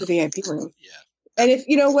 It's the VIP room. Yeah. And if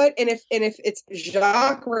you know what, and if it's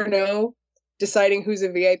Jacques Renault deciding who's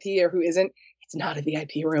a VIP or who isn't, it's not a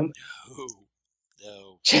VIP room.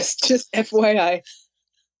 No. Just FYI.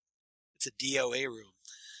 It's a DOA room,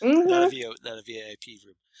 mm-hmm. not a VIP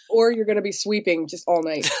room. Or you're going to be sweeping just all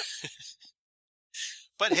night.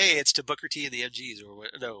 But hey, it's to Booker T and the MGs, or what?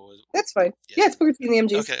 No, that's fine. Yeah, it's Booker T and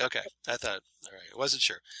the MGs. Okay. I thought, all right, I wasn't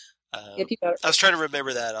sure. Yep, you got it. I was trying to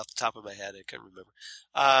remember that off the top of my head. I couldn't remember.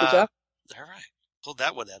 Good job. All right. Pulled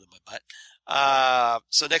that one out of my butt.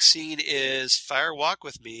 So next scene is Fire Walk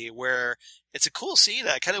With Me, where it's a cool scene.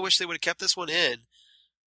 I kind of wish they would have kept this one in,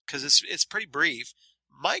 because it's pretty brief.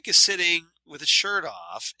 Mike is sitting with his shirt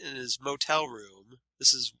off in his motel room.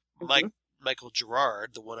 This is Michael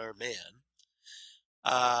Gerard, the one-armed man.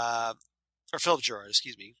 Or Philip Gerard,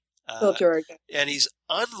 excuse me. Philip Gerard. And he's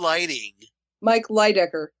unlighting. Mike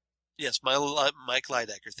Lydecker. Yes, Mike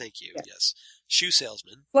Lydecker, thank you. Yes. Shoe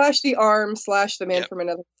salesman. / the arm / the man from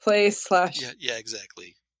another place / Yeah,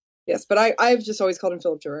 exactly. Yes, but I've just always called him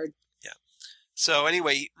Philip Gerard. Yeah. So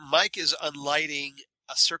anyway, Mike is unlighting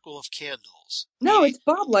a circle of candles. No, it's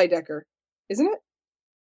Bob Lydecker, isn't it?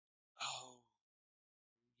 Oh,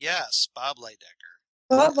 yes, Bob Lydecker.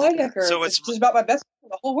 Bob Lydecker. So it's just about my best friend in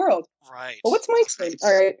the whole world. Right. Well, what's Mike's name?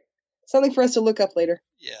 All right. Something for us to look up later.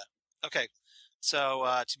 Yeah. Okay. So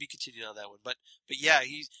to be continued on that one, but yeah,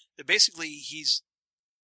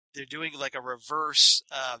 they're doing like a reverse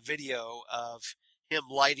video of him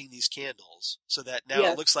lighting these candles, so that now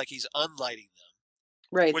it looks like he's unlighting them.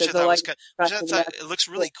 Right. Which I thought it looks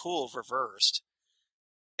really cool reversed.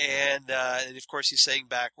 And of course he's saying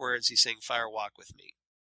backwards. He's saying "Fire Walk With Me."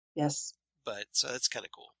 Yes. But so that's kind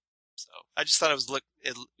of cool. So I just thought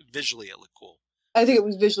visually it looked cool. I think it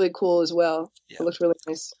was visually cool as well. Yeah. It looked really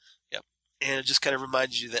nice. Yep. And it just kind of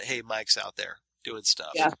reminds you that, hey, Mike's out there doing stuff.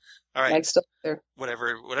 Yeah. All right. Mike's still there.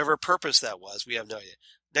 Whatever purpose that was, we have no idea.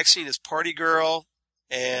 Next scene is Party Girl,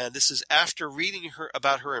 and this is after reading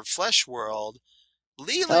about her in Flesh World.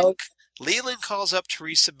 Leland calls up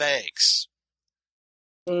Teresa Banks.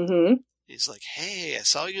 Mm-hmm. He's like, hey, I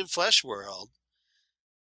saw you in Flesh World.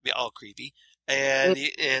 All creepy. And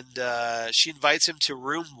she invites him to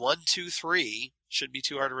room 123. Shouldn't be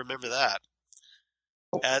too hard to remember that.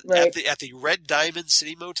 At the Red Diamond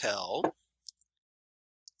City Motel.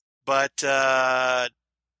 But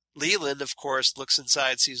Leland, of course, looks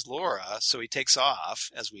inside, sees Laura, so he takes off,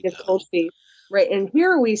 as we know. Cold feet. Right, and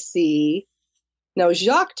here we see. Now,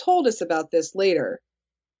 Jacques told us about this later,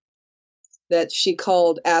 that she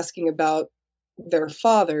called asking about their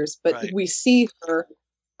fathers, but we see her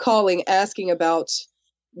calling, asking about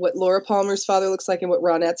what Laura Palmer's father looks like and what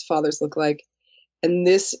Ronette's fathers look like. And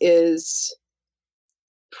this is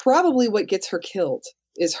probably what gets her killed,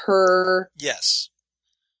 is her... Yes.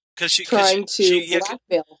 Because she trying to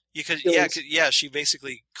blackmail. She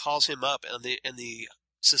basically calls him up in the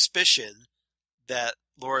suspicion that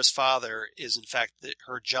Laura's father is in fact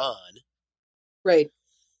her John. Right.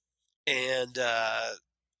 And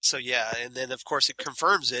and then of course it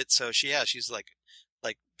confirms it. So she's like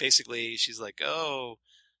basically she's like, oh,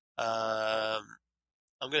 I'm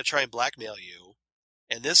going to try and blackmail you.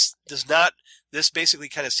 And this basically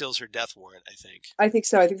kind of seals her death warrant, I think. I think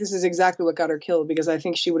so. I think this is exactly what got her killed, because I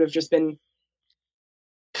think she would have just been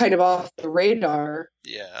kind of off the radar.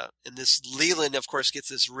 Yeah. And this Leland, of course, gets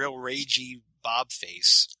this real ragey Bob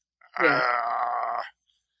face. Yeah.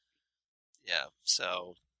 Yeah.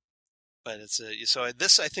 So, but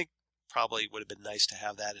this I think probably would have been nice to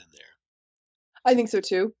have that in there. I think so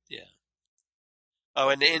too. Yeah. Oh,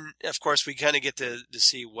 and of course we kind of get to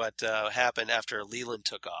see what happened after Leland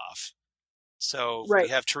took off. So we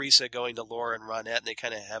have Teresa going to Laura and Ronette, and they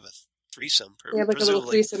kind of have a threesome. Yeah, like a little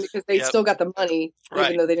threesome, because they still got the money,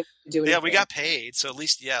 even though they didn't do anything. Yeah, we got paid, so at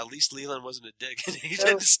least Leland wasn't a dick. He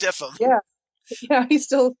didn't stiff him. Yeah, he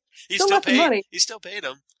still got paid the money. He still paid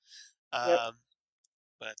him. Yep.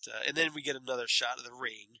 But and then we get another shot of the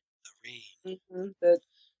ring. Mm-hmm.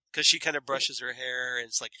 Because she kind of brushes her hair, and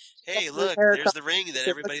it's like, hey, look, there's the ring that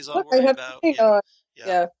everybody's all worried about.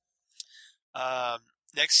 Yeah.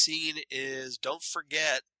 Next scene is Don't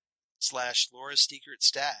Forget / Laura's Secret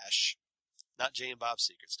Stash. Not Jay and Bob's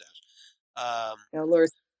Secret Stash.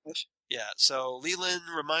 Laura's Stash. Yeah, so Leland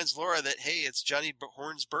reminds Laura that, hey, it's Johnny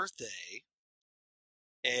Horn's birthday.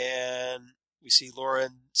 And we see Laura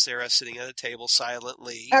and Sarah sitting at a table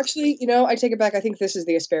silently. Actually, I take it back. I think this is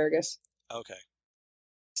the asparagus. Okay.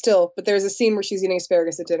 Still, but there's a scene where she's eating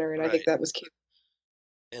asparagus at dinner, and I think that was cute.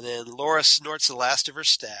 And then Laura snorts the last of her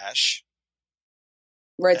stash.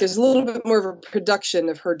 Right, there's a little bit more of a production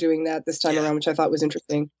of her doing that this time around, which I thought was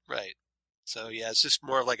interesting. Right. So, it's just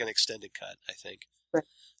more of like an extended cut, I think.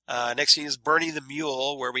 Right. Next scene is Bernie the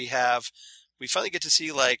Mule, where we finally get to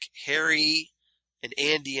see, like, Harry and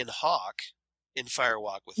Andy and Hawk in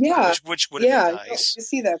Firewalk with me, which would have been nice. To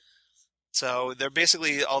see that. So they're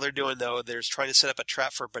basically, all they're doing, though, they're trying to set up a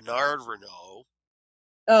trap for Bernard Renault.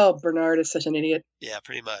 Oh, Bernard is such an idiot. Yeah,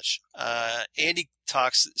 pretty much. Andy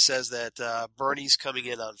says that Bernie's coming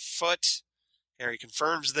in on foot. Harry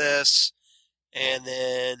confirms this. And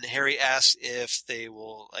then Harry asks if they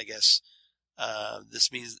will, I guess,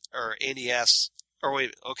 this means, or Andy asks, or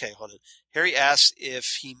wait, okay, hold on. Harry asks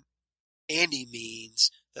if Andy means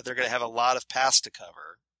that they're going to have a lot of paths to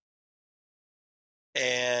cover.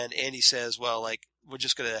 And Andy says, well, like, we're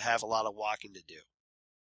just going to have a lot of walking to do.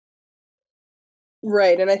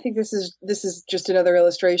 Right, and I think this is just another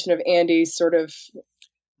illustration of Andy sort of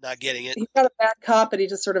not getting it. He's not a bad cop, but he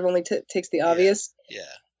just sort of only takes the obvious. Yeah.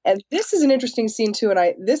 And this is an interesting scene too, and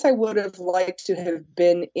I would have liked to have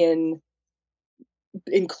been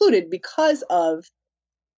included because of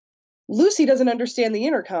Lucy doesn't understand the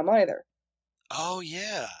intercom either. Oh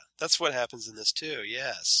yeah, that's what happens in this too.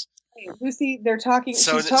 Yes. Lucy, they're talking.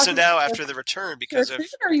 So now after the return, because of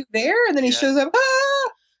are you there? And then he shows up. Ah!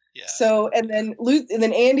 Yeah. So and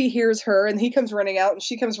then Andy hears her, and he comes running out, and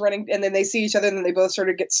she comes running, and then they see each other, and then they both sort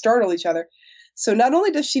of startle each other. So not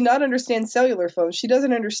only does she not understand cellular phones, she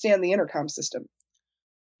doesn't understand the intercom system.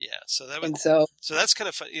 Yeah. So that was, and so that's kind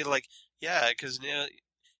of fun. Like, yeah, because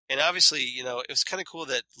and obviously, it was kind of cool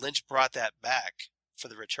that Lynch brought that back for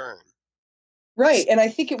the return. Right, and I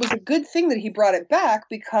think it was a good thing that he brought it back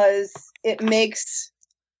because it makes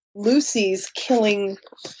Lucy's killing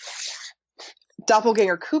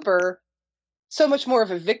Doppelganger Cooper so much more of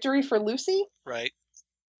a victory for Lucy. Right.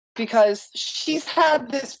 Because she's had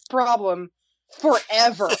this problem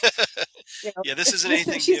forever. Yeah, this isn't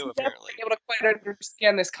anything she's new, apparently. Able to quite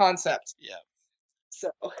understand this concept. Yeah. So.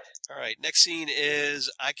 All right, next scene is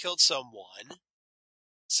I Killed Someone.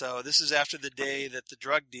 So this is after the day that the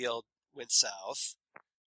drug deal went south.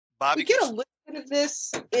 Bobby, we get a little bit of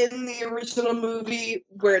this in the original movie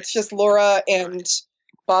where it's just Laura and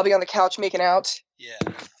Bobby on the couch making out. Yeah.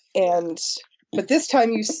 And But this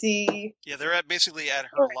time you see... Yeah, they're basically at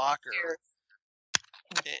her locker.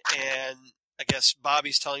 And I guess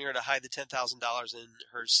Bobby's telling her to hide the $10,000 in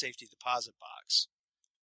her safety deposit box.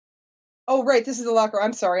 Oh, right. This is the locker.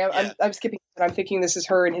 I'm sorry. I'm skipping. I'm thinking this is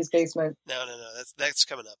her in his basement. No. That's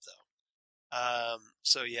coming up, though.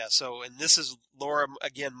 And this is Laura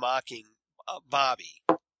again mocking Bobby.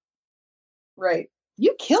 Right.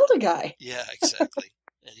 You killed a guy. Yeah, exactly.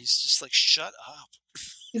 And he's just like, shut up.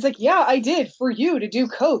 He's like, yeah, I did for you to do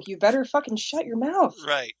coke. You better fucking shut your mouth.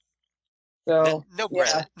 Right. So no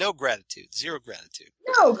gratitude. Zero gratitude.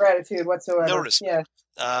 No gratitude whatsoever. No respect.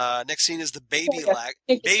 Yeah. Next scene is the baby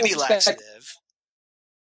laxative.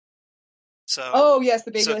 So. Oh yes,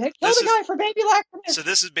 the baby. Kill the guy for baby laxative. So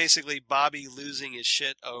this is basically Bobby losing his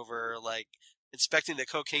shit over like inspecting the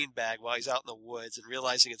cocaine bag while he's out in the woods and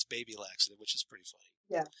realizing it's baby laxative, which is pretty funny.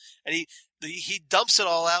 Yeah. And he dumps it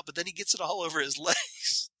all out, but then he gets it all over his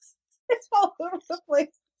legs. It's all over the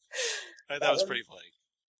place. That was pretty funny.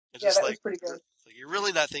 It's that was pretty good. Like, you're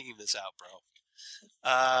really not thinking this out, bro.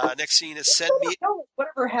 Next scene is send me.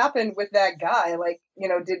 Whatever happened with that guy? Like,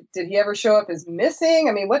 did he ever show up as missing?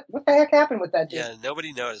 I mean, what the heck happened with that dude? Yeah,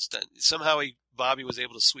 nobody noticed. Somehow Bobby was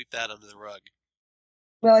able to sweep that under the rug.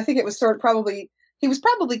 Well, I think it was he was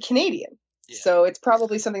probably Canadian. Yeah. So it's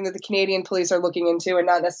probably something that the Canadian police are looking into and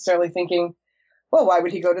not necessarily thinking, well, why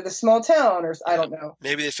would he go to this small town? Or I don't know.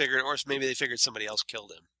 Maybe they figured somebody else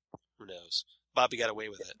killed him. Who knows? Bobby got away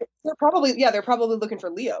with it. They're probably looking for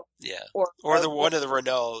Leo. Yeah. Or one of the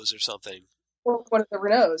Renaults or something. Or one of the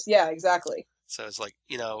Renaults. Yeah, exactly. So it's like,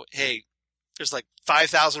 hey, there's like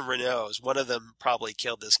 5,000 Renaults. One of them probably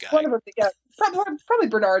killed this guy. One of them, yeah. Probably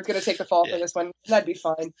Bernard's going to take the fall for this one. That'd be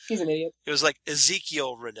fine. He's an idiot. It was like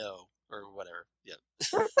Ezekiel Renault or whatever. Yeah.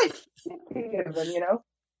 Of them,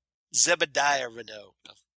 Zebediah Renault.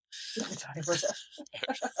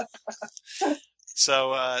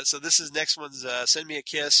 So this is next one's Send Me a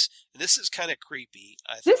Kiss, and this is kind of creepy.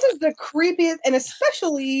 This is the creepiest, and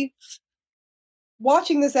especially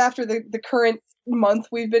watching this after the current month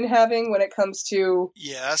we've been having when it comes to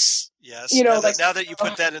yes. Now that you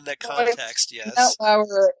put that in that context, yes. Matt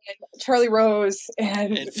Lauer and Charlie Rose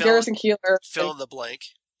and Garrison Keillor, fill in the blank.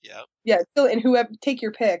 Yeah, and whoever, take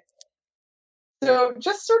your pick. So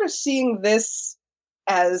just sort of seeing this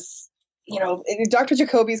as, Dr.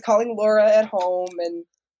 Jacoby's calling Laura at home, and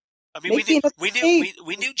I mean,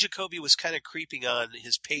 we knew Jacoby was kind of creeping on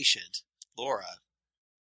his patient, Laura,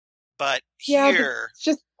 but here it's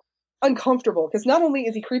just uncomfortable because not only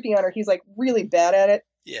is he creeping on her, he's like really bad at it.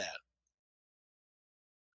 Yeah.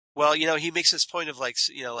 Well, he makes this point of like,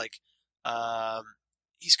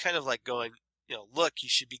 he's kind of like going, look, you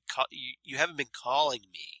should be you haven't been calling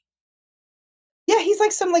me. Yeah, he's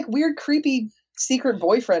like some like weird, creepy secret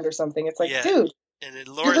boyfriend or something. It's like, dude. And then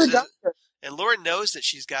Laura knows that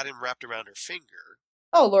she's got him wrapped around her finger.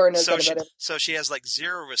 Oh, Laura knows that about him. So she has like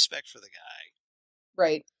zero respect for the guy.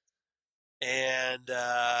 Right. And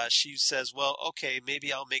she says, well, okay,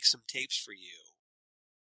 maybe I'll make some tapes for you.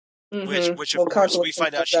 Mm-hmm. Which of course we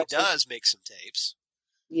find out she does make some tapes.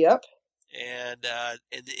 Yep. And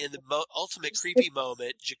in the ultimate creepy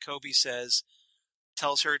moment, Jacoby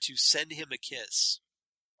tells her to send him a kiss.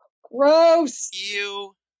 Gross.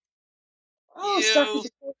 Ew. Dr.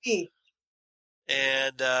 Jacoby.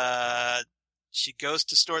 And she goes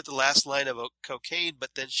to snort the last line of cocaine,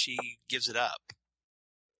 but then she gives it up.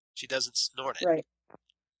 She doesn't snort it.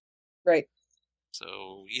 Right.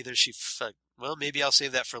 So either maybe I'll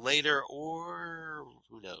save that for later, or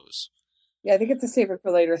who knows. Yeah, I think it's a save it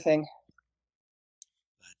for later thing.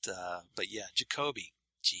 But yeah, Jacoby.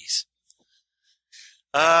 Jeez.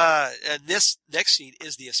 And this next scene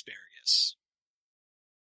is the asparagus.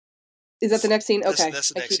 Is that the next scene? Okay.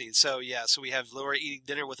 That's the next scene. So we have Laura eating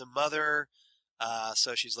dinner with her mother.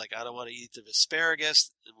 So she's like, I don't want to eat the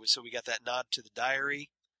asparagus. So we got that nod to the diary.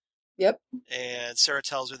 Yep. And Sarah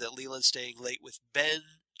tells her that Leland's staying late with Ben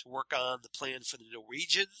to work on the plan for the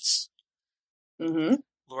Norwegians. Mm-hmm.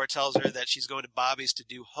 Laura tells her that she's going to Bobby's to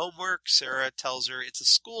do homework. Sarah tells her it's a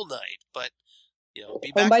school night, but,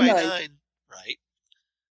 be back by 9. Right?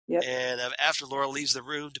 Yep. And after Laura leaves the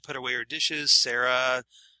room to put away her dishes, Sarah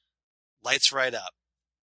lights right up.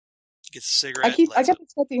 Gets a cigarette. I kept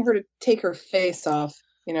expecting her to take her face off,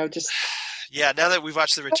 just... Yeah, now that we've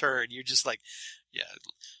watched The Return, you're just like, yeah...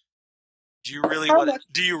 Do you really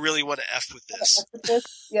want to F with this?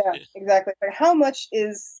 Yeah, exactly. But how much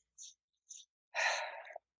is...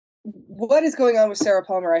 What is going on with Sarah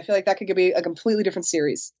Palmer? I feel like that could be a completely different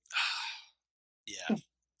series. Yeah.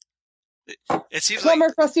 It seems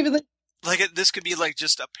Palmer crossed even this could be like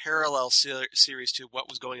just a parallel series to what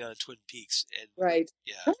was going on in Twin Peaks. And, right.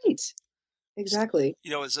 Yeah. Right. exactly.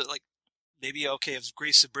 Is it like maybe okay if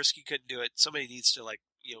Grace Zabriskie couldn't do it, somebody needs to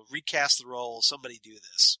recast the role. Somebody do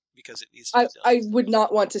this because it needs to be done. I would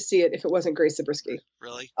not want to see it if it wasn't Grace Zabriskie.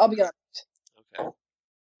 Really? I'll be honest. Okay.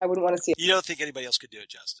 I wouldn't want to see it. You don't think anybody else could do it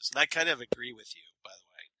justice, and I kind of agree with you, by the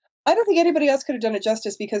way. I don't think anybody else could have done it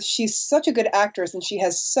justice because she's such a good actress and she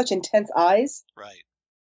has such intense eyes. Right.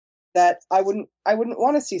 That I wouldn't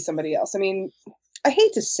want to see somebody else. I mean, I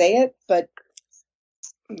hate to say it, but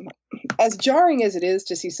as jarring as it is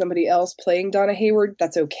to see somebody else playing Donna Hayward,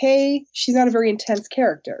 that's okay. She's not a very intense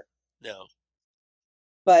character. No.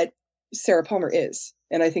 But Sarah Palmer is,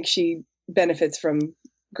 and I think she benefits from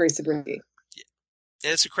Grace Zabriskie. Yeah.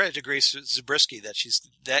 And it's a credit to Grace Zabriskie that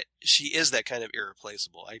she is that kind of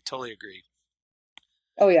irreplaceable. I totally agree.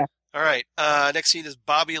 Oh yeah. All right. Next scene is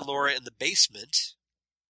Bobby and Laura in the basement.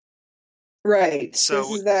 Right. So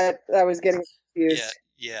this is that I was getting confused.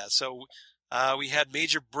 Yeah. So we had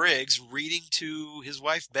Major Briggs reading to his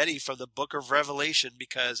wife Betty from the Book of Revelation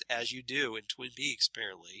because, as you do in Twin Peaks,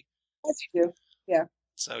 apparently. As you do. Yeah.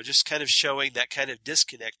 So just kind of showing that kind of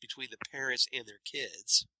disconnect between the parents and their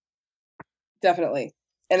kids. Definitely,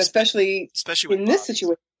 and especially in this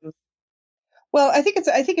situation. Well, I think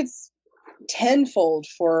it's tenfold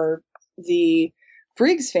for the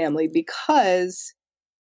Briggs family because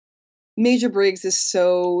Major Briggs is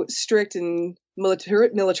so strict and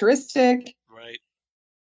militaristic. Right.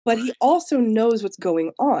 But he also knows what's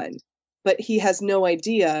going on. But he has no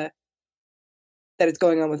idea that it's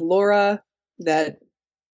going on with Laura, that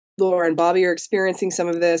Laura and Bobby are experiencing some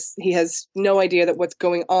of this. He has no idea that what's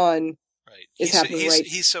going on is happening right.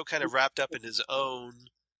 He's so kind of wrapped up in his own,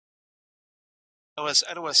 I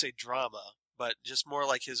don't want to say drama, but just more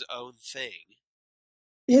like his own thing.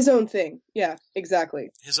 His own thing. Yeah,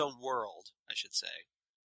 exactly. His own world, I should say.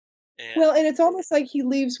 And it's almost like he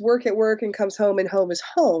leaves work at work and comes home, and home is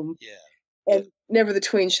home. Yeah. And never the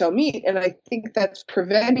twain shall meet. And I think that's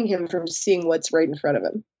preventing him from seeing what's right in front of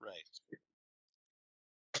him. Right.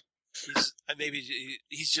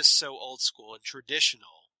 He's just so old school and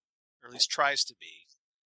traditional, or at least tries to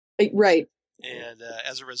be. Right. And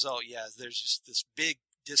as a result, there's just this big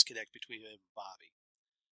disconnect between him and Bobby.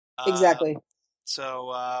 Exactly.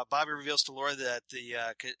 So Bobby reveals to Laura that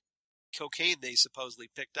the cocaine they supposedly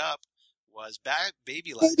picked up was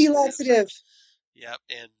baby laxative. Baby laxative. Yep,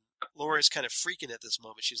 and Laura's kind of freaking at this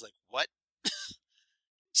moment. She's like, "What?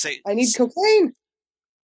 I need cocaine."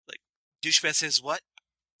 Like, douchebag says, "What?"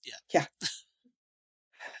 Yeah.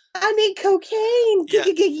 I need cocaine. Yeah.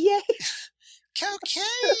 Yay.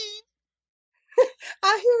 Cocaine.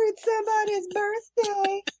 I hear it's somebody's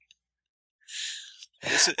birthday.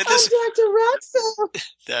 I'm Dr. Roxo.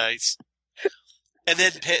 Nice. And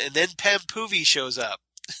then Pam Poovey shows up.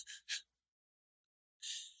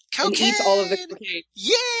 Cocaine. And eats all of the cocaine.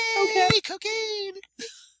 Yay! Cocaine.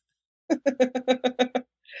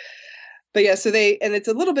 But yeah, so and it's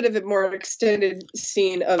a little bit of a more extended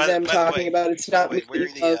scene of them talking about it's not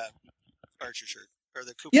wearing the Archer shirt or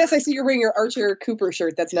the Cooper. Yes, I see you're wearing your Archer Cooper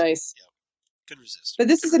shirt. That's nice. Yeah. Couldn't resist. But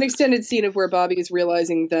this is an extended scene of where Bobby is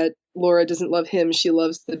realizing that Laura doesn't love him; she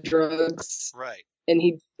loves the drugs. Right. And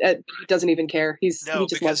he doesn't even care. He just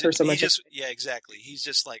loves her so much. Exactly. He's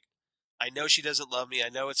just like, I know she doesn't love me. I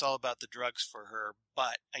know it's all about the drugs for her,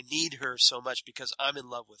 but I need her so much because I'm in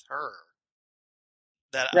love with her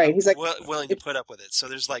that I'm He's like, willing to put up with it. So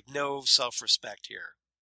there's like no self-respect here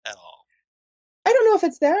at all. I don't know if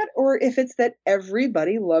it's that or if it's that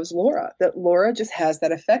everybody loves Laura, that Laura just has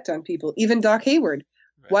that effect on people, even Doc Hayward.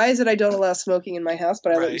 Right. Why is it I don't allow smoking in my house,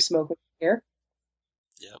 but I let you smoke when you're here?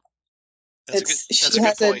 Yep. That's a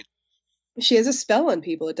good point. She has a spell on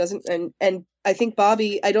people. It doesn't, and I think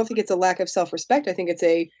Bobby, I don't think it's a lack of self-respect. I think it's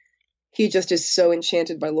he just is so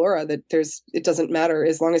enchanted by Laura that it doesn't matter.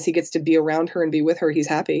 As long as he gets to be around her and be with her, he's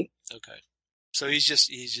happy. Okay. So he's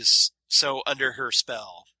just so under her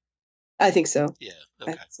spell. I think so. Yeah.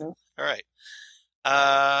 Okay. I think so. All right.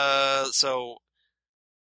 So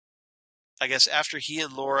I guess after he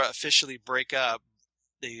and Laura officially break up,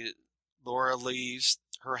 Laura leaves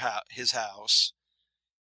his house,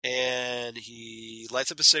 and he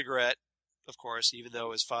lights up a cigarette, of course, even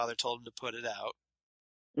though his father told him to put it out.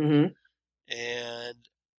 Mm-hmm. And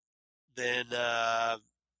then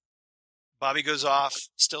Bobby goes off,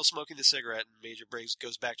 still smoking the cigarette, and Major Briggs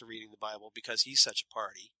goes back to reading the Bible because he's such a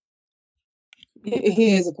party.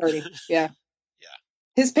 He is a party, yeah. Yeah.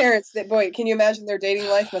 His parents, can you imagine their dating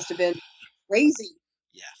life must have been crazy.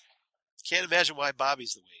 Yeah. Can't imagine why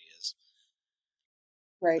Bobby's the way he is.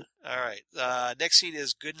 Right. All right. Next scene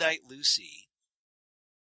is Goodnight Lucy.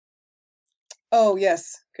 Oh,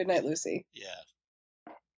 yes. Goodnight Lucy. Yeah.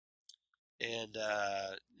 and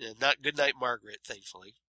not Goodnight Margaret,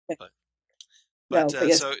 thankfully. But No, but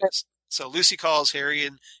yes. So Lucy calls Harry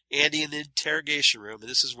and Andy in the interrogation room, and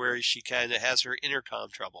this is where she kind of has her intercom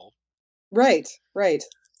trouble. Right.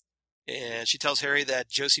 And she tells Harry that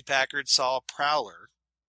Josie Packard saw a prowler.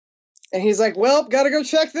 And he's like, well, gotta go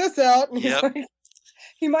check this out. And Yep.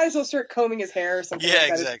 He might as well start combing his hair or something. Yeah, like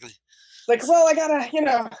that. exactly. Like, well, I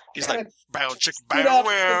gotta, He's like, bow, chick, bow,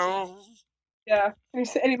 wow. Yeah. And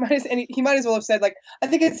he might as well have said, like, I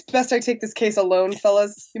think it's best I take this case alone,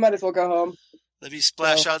 fellas. You might as well go home. Let me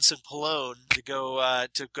splash on some cologne to go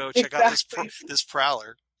check out this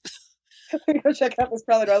prowler. Go check out this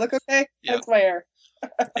prowler. Do I look okay? Yep. That's my hair.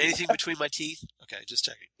 Anything between my teeth? Okay, just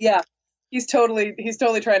checking. Yeah. He's totally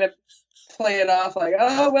trying to play it off like,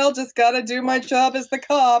 oh, well, just gotta do my job as the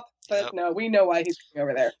cop. But no, we know why he's coming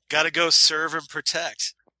over there. Gotta go serve and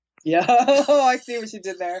protect. Yeah. Oh, I see what you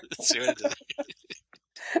did there. See what I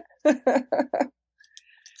did there.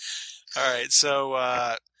 All right,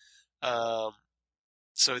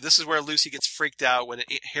 so this is where Lucy gets freaked out when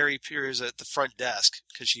Harry appears at the front desk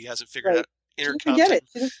because she hasn't figured out intercom. She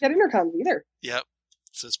doesn't get intercom either. Yep.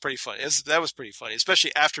 So it's pretty funny. That was pretty funny,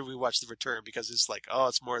 especially after we watched The Return, because it's like, oh,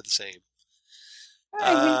 it's more of the same.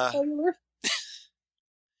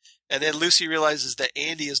 And then Lucy realizes that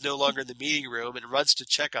Andy is no longer in the meeting room and runs to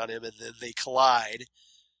check on him, and then they collide,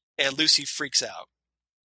 and Lucy freaks out.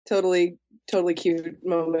 Totally cute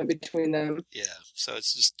moment between them. Yeah, so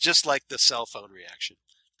it's just like the cell phone reaction,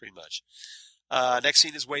 pretty much. Next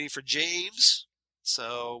scene is waiting for James.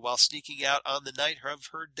 So while sneaking out on the night of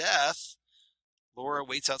her death, Laura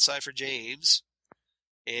waits outside for James,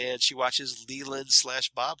 and she watches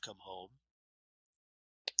Leland/Bob come home.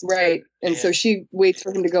 Right. And so she waits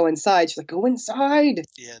for him to go inside. She's like, go inside.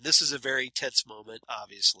 Yeah, this is a very tense moment,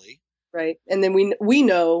 obviously. Right. And then we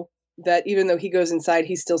know that even though he goes inside,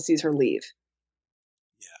 he still sees her leave.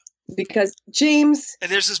 Yeah. Because James...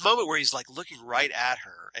 And there's this moment where he's like looking right at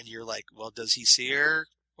her, and you're like, well, does he see her?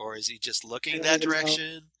 Or is he just looking that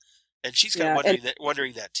direction? Know. And she's kind of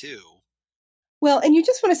wondering that too. Well, and you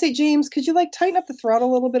just want to say, James, could you tighten up the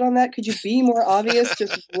throttle a little bit on that? Could you be more obvious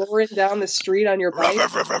just roaring down the street on your bike?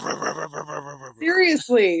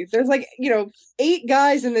 Seriously, there's 8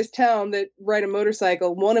 guys in this town that ride a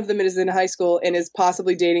motorcycle. One of them is in high school and is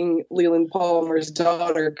possibly dating Leland Palmer's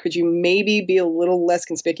daughter. Could you maybe be a little less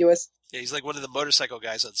conspicuous? Yeah, he's like one of the motorcycle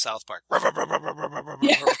guys on South Park.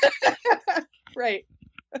 Yeah. Right.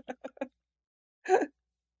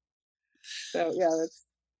 So, yeah,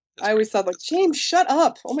 I always thought, James, shut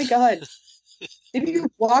up. Oh, my God. Maybe you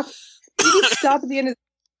stop at the end and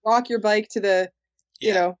rock your bike to the,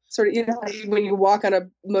 when you walk on a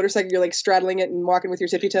motorcycle, you're straddling it and walking with your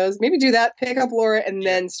tippy toes. Maybe do that, pick up Laura, and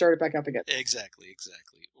then start it back up again. Exactly.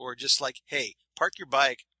 Or just hey, park your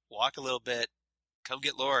bike, walk a little bit, come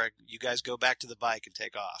get Laura. You guys go back to the bike and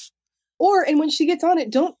take off. And when she gets on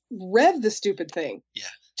it, don't rev the stupid thing. Yeah.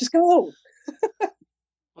 Just go.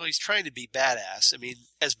 Well, he's trying to be badass. I mean,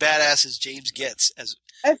 as badass as James gets. As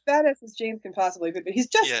badass as James can possibly be. But he's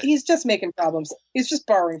just making problems. He's just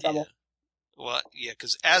borrowing trouble. Yeah. Well, yeah,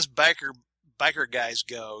 because as biker guys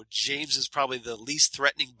go, James is probably the least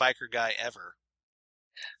threatening biker guy ever.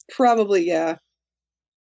 Probably, yeah.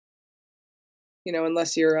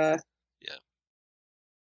 Unless you're, I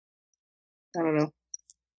don't know.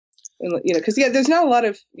 Because, there's not a lot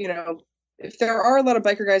of, if there are a lot of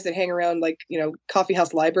biker guys that hang around coffee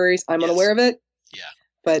house libraries, I'm unaware of it. Yeah.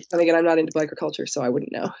 But then again, I'm not into biker culture, so I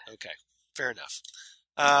wouldn't know. Okay. Fair enough.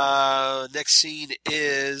 Next scene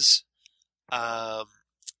is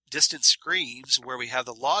Distant Screams, where we have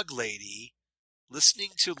the log lady listening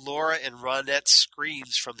to Laura and Ronette's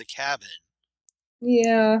screams from the cabin.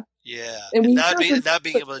 Yeah. Yeah. And not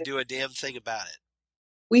being able to do a damn thing about it.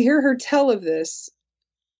 We hear her tell of this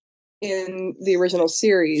in the original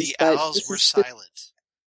series. The owls were silent.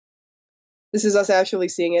 This is us actually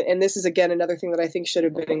seeing it, and this is, again, another thing that I think should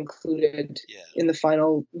have been included in the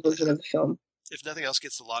final version of the film. If nothing else,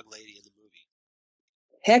 gets the log lady in the movie.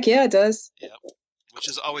 Heck yeah, it does. Yeah, which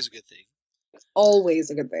is always a good thing. Always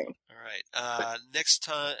a good thing. All right.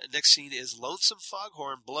 Next scene is Lonesome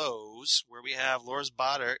Foghorn Blows, where we have Laura's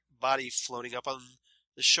body floating up on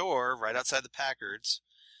the shore right outside the Packards.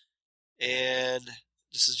 And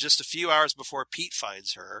this is just a few hours before Pete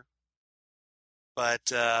finds her.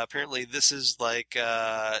 But apparently this is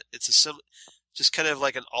it's just kind of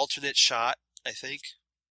like an alternate shot, I think.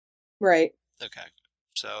 Right. Okay.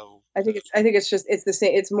 So I think it's the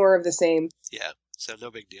same. It's more of the same. Yeah. So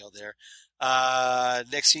no big deal there.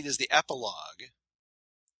 Next scene is the epilogue,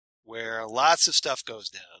 where lots of stuff goes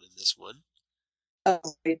down in this one. Oh,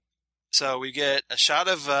 right. So we get a shot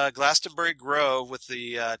of Glastonbury Grove with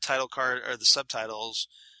the title card or the subtitles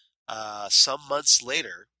some months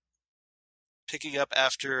later, picking up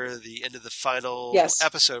after the end of the final Yes.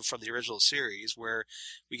 episode from the original series, where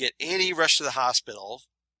we get Annie rushed to the hospital.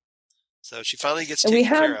 So she finally gets And we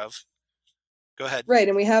taken have, care of. Go ahead. right,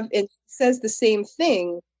 and we have, it says the same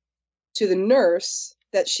thing to the nurse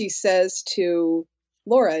that she says to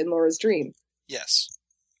Laura in Laura's dream. Yes.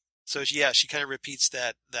 So she kind of repeats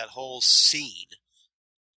that whole scene.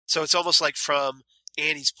 So it's almost like from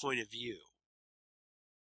Annie's point of view.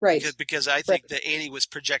 Right. Because I think that Annie was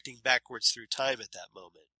projecting backwards through time at that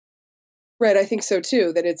moment. Right, I think so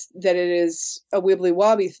too. That it is a wibbly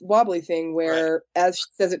wobbly thing where, as she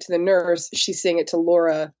says it to the nurse, she's saying it to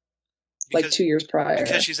Laura, like 2 years prior.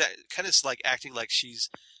 Because she's kind of like acting like she's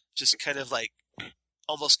just kind of like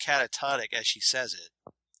almost catatonic as she says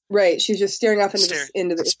it. Right, she's just staring off into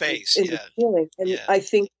the space, into the ceiling, and I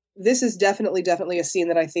think this is definitely a scene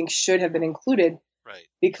that I think should have been included. Right.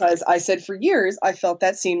 Because I said for years I felt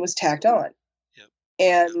that scene was tacked on. Yep.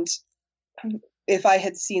 And if I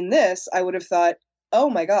had seen this, I would have thought, oh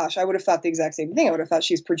my gosh, I would have thought the exact same thing. I would have thought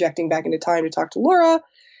she's projecting back into time to talk to Laura,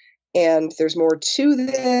 and there's more to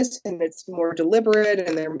this, and it's more deliberate,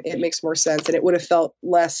 and it makes more sense, and it would have felt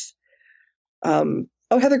less, oh,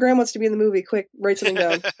 Heather Graham wants to be in the movie, quick, write something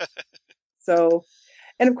down. So,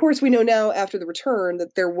 and of course we know now after the return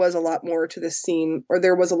that there was a lot more to this scene, or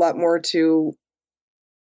there was a lot more to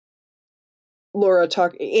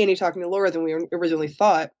Annie talking to Laura than we originally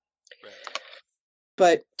thought. Right.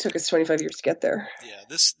 But took us 25 years to get there. Yeah,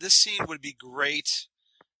 this scene would be great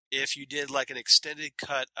if you did like an extended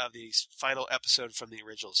cut of the final episode from the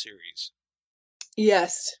original series.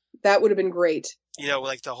 Yes, that would have been great. You know,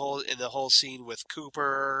 like the whole scene with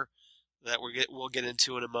Cooper that we'll get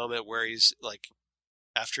into in a moment, where he's like,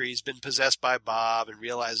 after he's been possessed by Bob and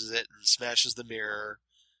realizes it and smashes the mirror.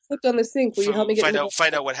 Slipped on the sink. Will you help me get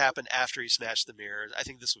find out what happened after he smashed the mirror? I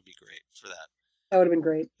think this would be great for that. That would have been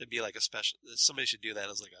great. It'd be like a special. Somebody should do that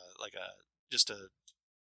as just a.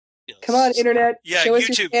 You know, come on, internet. Yeah, show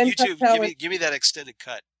YouTube. Give me that extended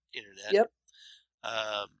cut, internet. Yep.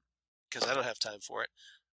 Because I don't have time for it.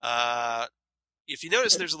 If you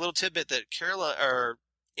notice, there's a little tidbit that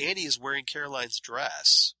Annie is wearing Caroline's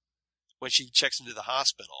dress when she checks into the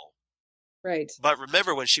hospital. Right. But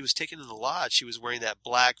remember, when she was taken to the lodge, she was wearing that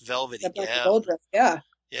black velvety gown. Black gold dress. Yeah.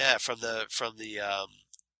 Yeah, from the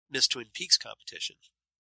Miss Twin Peaks competition.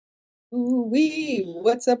 Ooh wee!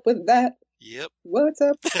 What's up with that? Yep. What's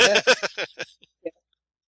up with that? Yeah.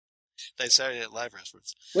 Nice Saturday Night Live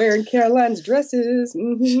reference. Wearing Caroline's dresses.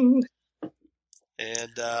 Mm-hmm.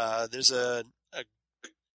 And there's a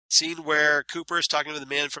scene where Cooper is talking to the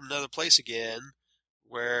man from another place again,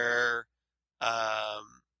 where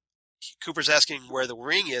Cooper's asking where the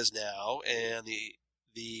ring is now, and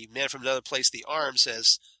the man from another place, the arm,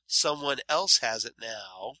 says someone else has it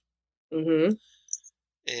now. Mm-hmm.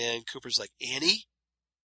 And Cooper's like, Annie?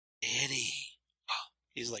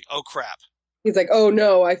 He's like, oh crap. He's like, oh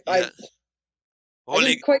no, I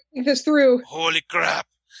didn't quite think this through. Holy crap.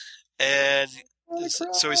 And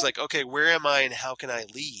so he's like, okay, where am I and how can I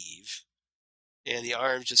leave? And the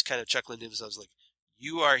arm just kind of chuckling to himself, like,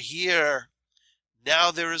 you are here.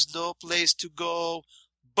 Now there is no place to go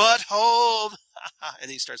but home.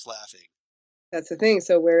 And he starts laughing. That's the thing.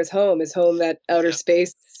 So where is home? Is home that outer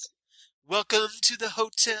space? Welcome to the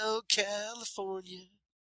Hotel California.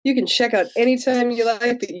 You can check out anytime you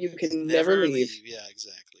like, but you can never leave. Yeah,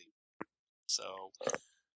 exactly. So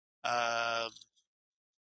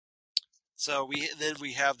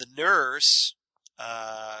we have the nurse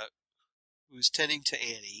who's tending to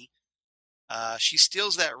Annie. She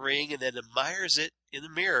steals that ring and then admires it in the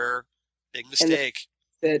mirror. Big mistake.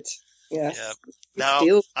 Yes. Yeah. Now,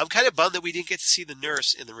 I'm kind of bummed that we didn't get to see the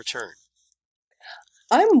nurse in the return.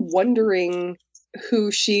 I'm wondering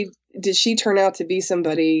did she turn out to be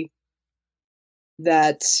somebody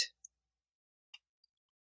that,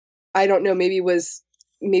 I don't know, maybe was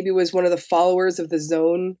one of the followers of the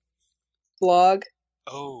Zone blog.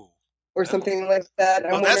 Oh. Or something like that.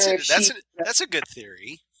 That's a good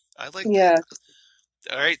theory. I like that.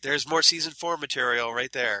 All right, there's more season 4 material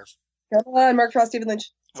right there. Come on, Mark Frost, David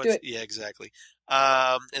Lynch. Let's do it. Yeah, exactly.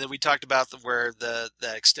 And then we talked about where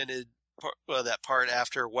that extended that part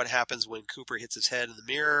after what happens when Cooper hits his head in the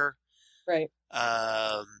mirror. Right.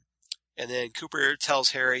 And then Cooper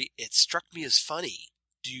tells Harry, "It struck me as funny.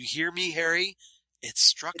 Do you hear me, Harry? It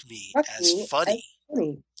struck me as funny."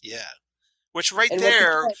 Yeah. Which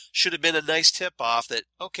there should have been a nice tip-off that,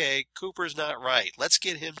 okay, Cooper's not right. Let's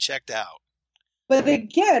get him checked out. But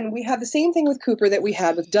again, we have the same thing with Cooper that we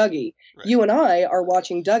had with Dougie. Right. You and I are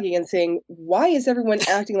watching Dougie and saying, why is everyone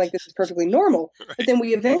acting like this is perfectly normal? Right. But then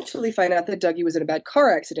we eventually find out that Dougie was in a bad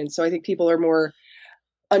car accident. So I think people are more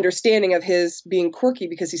understanding of his being quirky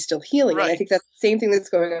because he's still healing. Right. And I think that's the same thing that's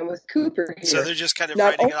going on with Cooper here. So they're just kind of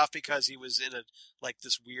Not writing it off because he was in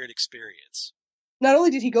this weird experience. Not only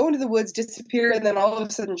did he go into the woods, disappear, and then all of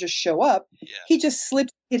a sudden just show up, he just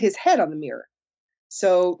slipped, hit his head on the mirror.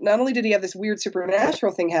 So not only did he have this weird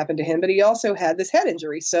supernatural thing happen to him, but he also had this head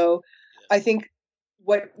injury. So I think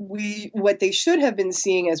what they should have been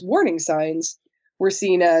seeing as warning signs were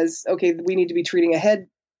seen as, okay, we need to be treating a head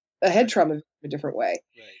trauma a different way.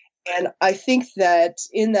 Right. And I think that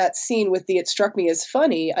in that scene with the It Struck Me As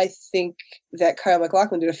Funny, I think that Kyle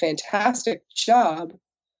MacLachlan did a fantastic job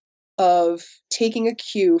of taking a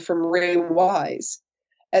cue from Ray Wise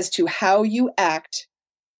as to how you act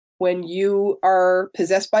when you are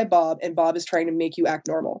possessed by Bob and Bob is trying to make you act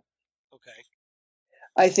normal. Okay.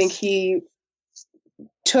 I think he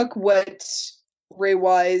took what Ray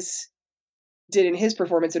Wise did in his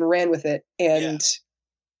performance and ran with it. And,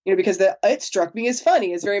 because It Struck Me As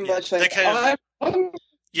Funny is very much like, that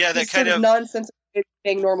kind of nonsense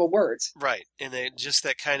saying normal words. Right. And just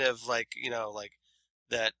that kind of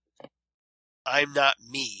that I'm not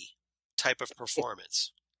me type of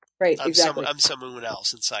performance. Right, exactly. I'm someone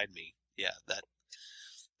else inside me. Yeah,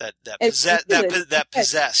 that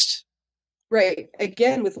possessed. Right.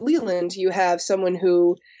 Again, with Leland, you have someone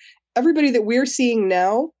who everybody that we're seeing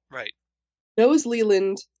now knows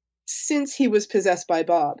Leland since he was possessed by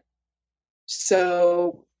Bob.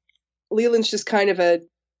 So Leland's just kind of a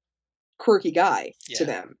quirky guy to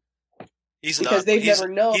them. He's never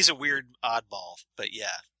known. He's a weird oddball, but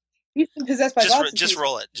he's been possessed by Bob. Just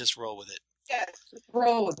roll it. Just roll with it. Yes, just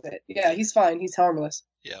roll with it. Yeah, he's fine. He's harmless.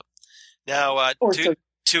 Yeah. Now,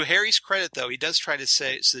 to Harry's credit, though, he does try to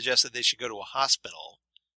suggest that they should go to a hospital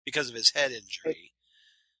because of his head injury.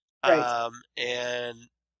 Right. And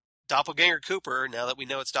Doppelganger Cooper, now that we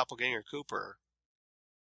know it's Doppelganger Cooper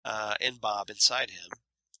and Bob inside him,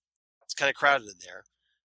 it's kind of crowded in there.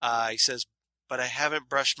 He says, but I haven't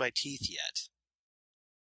brushed my teeth yet.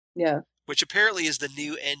 Yeah. Which apparently is the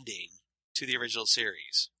new ending to the original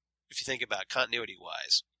series, if you think about it,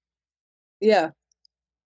 continuity-wise. Yeah.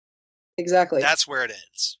 Exactly. That's where it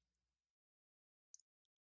ends.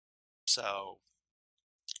 So,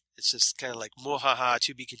 it's just kind of like, mohaha,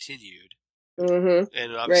 to be continued. Mm-hmm.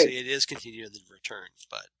 And obviously it is continued in the return,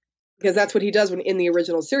 but... Because that's what he does in the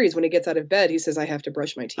original series. When he gets out of bed, he says, I have to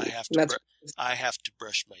brush my teeth. I have to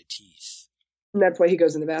brush my teeth. And that's why he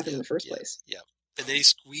goes in the bathroom in the first place. Yeah. And then he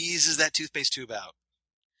squeezes that toothpaste tube out.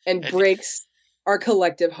 And breaks our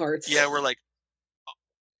collective hearts. Yeah, we're like...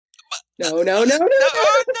 No. Yeah. No.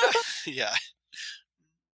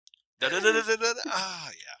 Ah,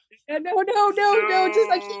 yeah. No.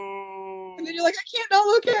 Just, I can't. And then you're like, I can't not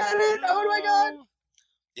look at it. Oh my God.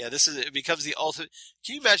 Yeah, it becomes the ultimate.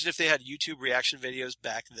 Can you imagine if they had YouTube reaction videos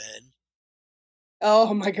back then?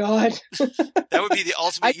 Oh my God. That would be the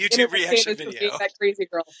ultimate YouTube reaction video. That crazy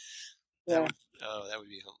girl. Yeah. That would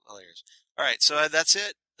be hilarious. All right, so that's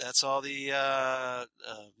it. That's all the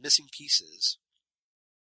missing pieces.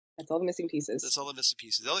 That's all the missing pieces.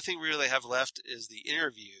 The only thing we really have left is the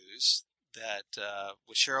interviews that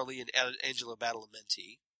with Sheryl Lee and Angelo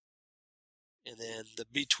Badalamenti. And then the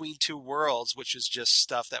Between Two Worlds, which is just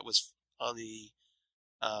stuff that was on the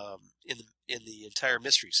in the entire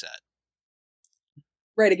mystery set.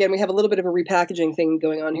 Right. Again, we have a little bit of a repackaging thing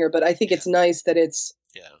going on here, but I think it's nice that it's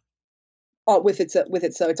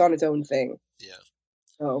it's on its own thing. Yeah.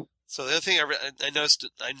 So the other thing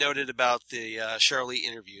I noted about the Sheryl Lee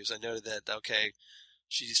interviews, I noted that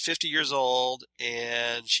she's 50 years old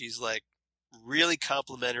and she's like really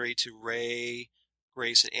complimentary to Ray,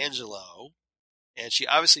 Grace, and Angelo. And she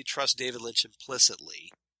obviously trusts David Lynch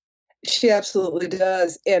implicitly. She absolutely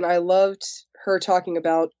does. And I loved her talking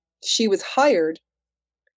about she was hired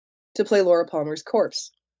to play Laura Palmer's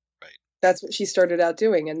corpse. Right. That's what she started out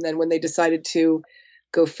doing. And then when they decided to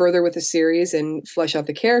go further with the series and flesh out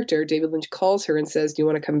the character, David Lynch calls her and says, do you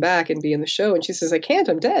want to come back and be in the show? And she says, I can't,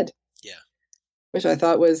 I'm dead. Yeah. Which I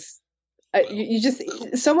thought was, you just,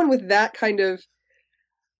 someone with that kind of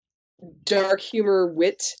dark humor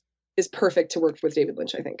wit is perfect to work with David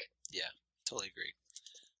Lynch, I think. Yeah, totally agree.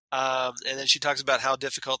 And then she talks about how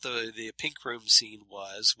difficult the pink room scene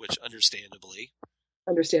was, which understandably,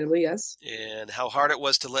 yes. And how hard it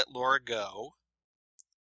was to let Laura go,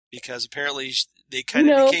 because apparently they kind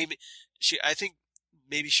of became. I think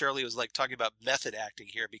maybe Sheryl Lee was like talking about method acting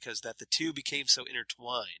here, because that the two became so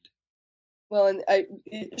intertwined. Well, and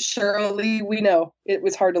Sheryl Lee, we know it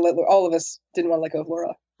was hard to all of us didn't want to let go of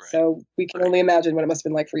Laura. Right. So we can only imagine what it must have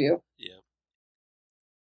been like for you. Yeah.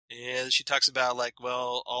 And she talks about, like,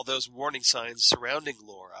 well, all those warning signs surrounding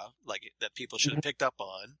Laura, like, that people should have picked up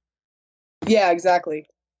on. Yeah, exactly.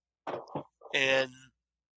 And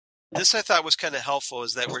this I thought was kind of helpful,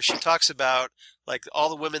 is that where she talks about, like, all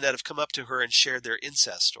the women that have come up to her and shared their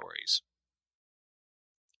incest stories.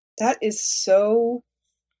 That is so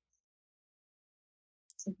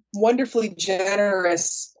wonderfully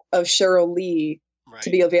generous of Sheryl Lee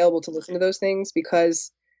to be available to listen to those things,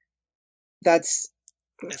 because it's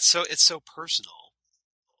so personal.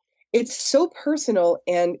 It's so personal,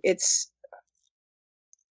 and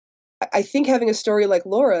I think having a story like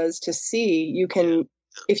Laura's to see, you can,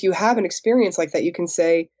 if you have an experience like that, you can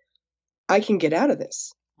say, I can get out of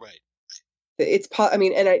this. Right. I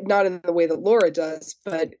mean, and not in the way that Laura does,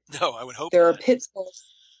 but no, I would hope there not. are pitfalls.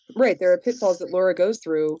 Right, there are pitfalls that Laura goes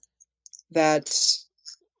through that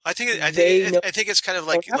I think it's kind of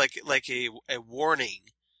like a warning,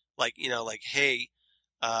 like, like, hey,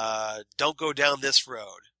 don't go down this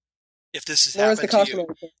road if this has happened to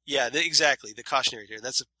you. Yeah, exactly, the cautionary tale.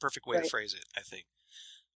 That's a perfect way to phrase it, I think.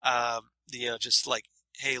 Just like,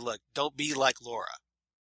 hey, look, don't be like Laura.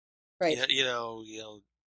 Right.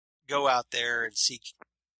 Go out there and seek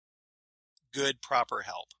good, proper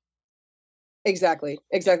help. Exactly.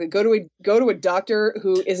 Go to a doctor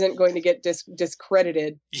who isn't going to get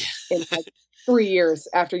discredited in like 3 years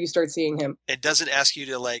after you start seeing him. It doesn't ask you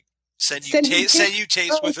to, like, send you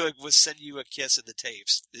tapes with send you a kiss in the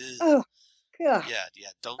tapes. Ugh. Oh, God. Yeah.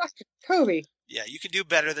 Don't. Dr. Jacoby. Yeah, you can do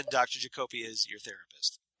better than Dr. Jacoby is your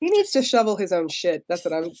therapist. He needs to shovel his own shit. That's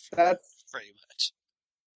pretty much.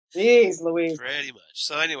 Jeez Louise. Pretty much.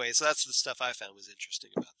 So anyway, that's the stuff I found was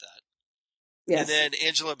interesting about that. Yes. And then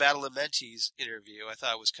Angelo Badalamenti's interview I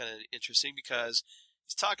thought was kind of interesting, because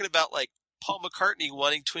he's talking about, like, Paul McCartney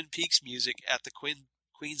wanting Twin Peaks music at the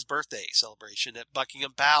Queen's birthday celebration at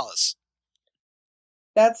Buckingham Palace.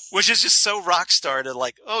 Which is just so rock star to,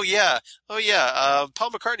 like, oh yeah,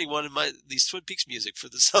 Paul McCartney wanted these Twin Peaks music for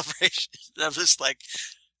the celebration. And I'm just like,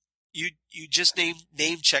 you just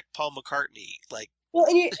name check Paul McCartney, like, well,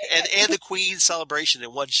 and the Queen celebration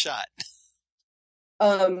in one shot.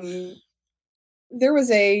 There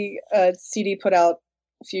was a CD put out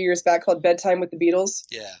a few years back called Bedtime with the Beatles.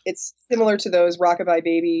 Yeah. It's similar to those Rockabye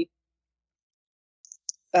Baby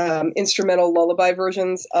instrumental lullaby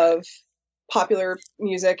versions of popular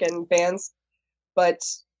music and bands. But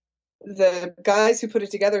the guys who put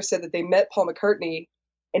it together said that they met Paul McCartney,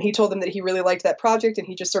 and he told them that he really liked that project, and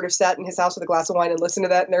he just sort of sat in his house with a glass of wine and listened to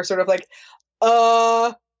that, and they're sort of like,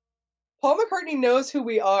 Paul McCartney knows who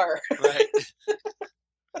we are. Right.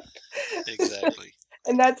 Exactly.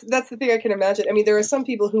 And that's the thing I can imagine. I mean, there are some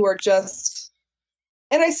people who are just,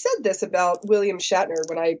 and I said this about William Shatner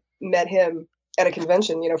when I met him at a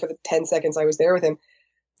convention, for the 10 seconds I was there with him,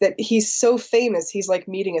 that he's so famous, he's like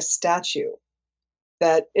meeting a statue,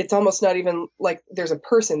 that it's almost not even like there's a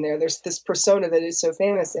person there. There's this persona that is so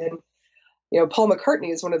famous. And, Paul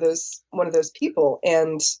McCartney is one of those people.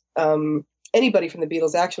 And anybody from the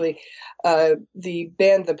Beatles, actually, the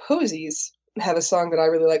band The Posies have a song that I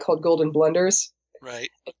really like called Golden Blunders. Right.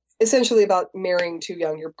 Essentially about marrying too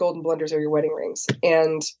young. Your golden blunders are your wedding rings.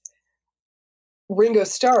 And Ringo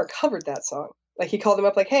Starr covered that song. Like, he called them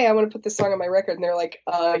up like, hey, I want to put this song on my record. And they're like,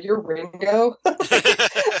 you're Ringo?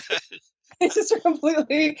 It's just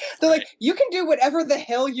completely, they're like, you can do whatever the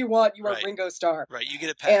hell you want. You are Ringo Starr. Right. You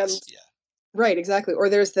get a pass. Yeah. Right. Exactly. Or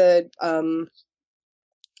there's the,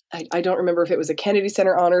 I don't remember if it was a Kennedy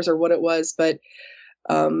Center honors or what it was, but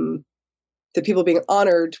the people being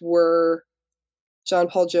honored were John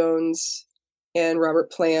Paul Jones and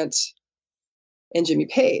Robert Plant and Jimmy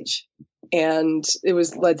Page. And it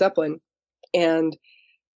was Led Zeppelin. And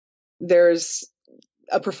there's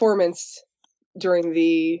a performance during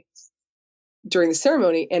the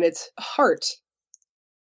ceremony, and it's Heart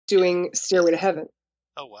doing Stairway to Heaven.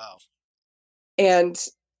 Oh, wow. And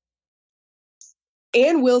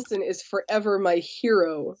Ann Wilson is forever my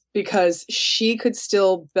hero, because she could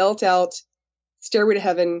still belt out Stairway to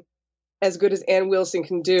Heaven as good as Ann Wilson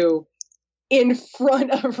can do in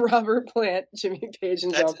front of Robert Plant, Jimmy Page,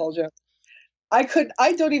 and John Paul Jones. I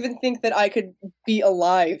don't even think that I could be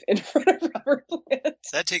alive in front of Robert Plant.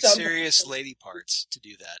 That takes serious lady parts to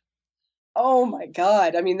do that. Oh my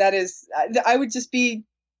God. I mean, I would just be,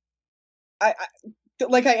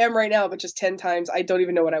 like I am right now, but just 10 times. I don't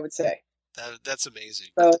even know what I would say. That's amazing.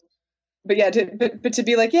 So, but yeah, to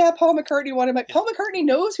be like, yeah, Paul McCartney wanted my, Paul McCartney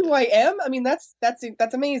knows who I am. I mean, that's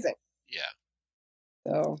amazing. Yeah.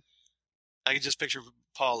 So I can just picture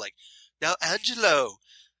Paul like, Now, Angelo,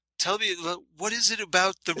 tell me, what is it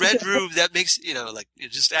about the Red Room that makes, like, you're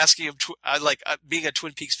just asking him, being a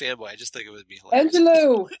Twin Peaks fanboy, I just think it would be hilarious. Angelo,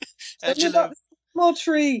 tell me Angelo. about the small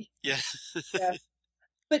tree. Yeah. Yeah.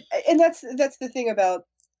 And that's the thing about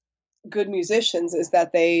good musicians is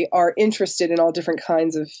that they are interested in all different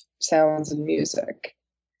kinds of sounds and music.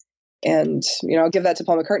 And, I'll give that to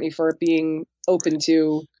Paul McCartney for being open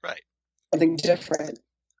to something different.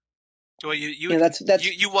 Well, you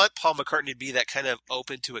want Paul McCartney to be that kind of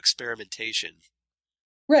open to experimentation.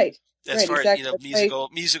 Right. As far exactly. as,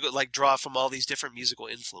 musical, like draw from all these different musical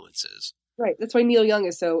influences. Right. That's why Neil Young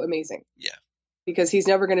is so amazing. Yeah. Because he's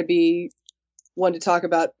never going to be one to talk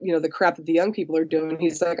about, the crap that the young people are doing.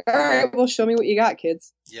 He's like, all right, well, show me what you got,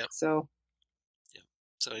 kids. Yep. So. Yeah.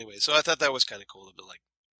 So anyway, I thought that was kind of cool to be like,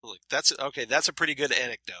 that's okay. That's a pretty good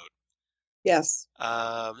anecdote. Yes.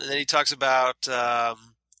 And then he talks about the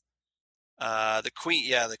Queen.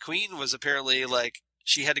 Yeah, the Queen was apparently like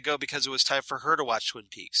she had to go because it was time for her to watch Twin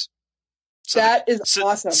Peaks. So that is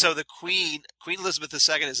awesome. So the Queen Elizabeth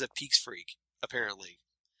II, is a Peaks freak, apparently.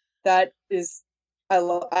 That is, I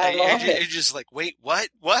love it. You're just like, wait, what?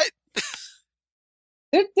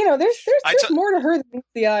 There's more to her than meets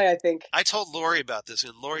the eye, I think. I told Lori about this,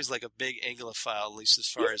 and Lori's like a big Anglophile, at least as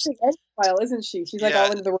far as. She's an Anglophile, isn't she? She's like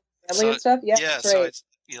all into the royal family and stuff. Yeah. Yeah. Right. So it's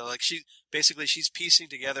like she's piecing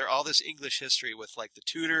together all this English history with like the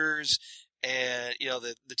Tudors, and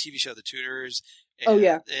the TV show The Tudors. And,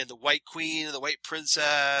 and the White Queen and the White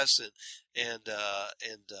Princess, and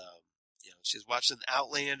she's watching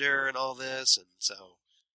Outlander and all this, and so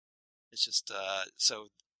it's just so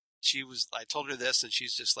she was. I told her this, and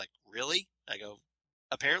she's just like, "Really?" I go,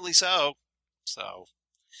 "Apparently so." So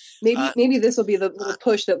maybe this will be the little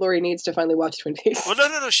push that Lori needs to finally watch Twin Peaks. Well,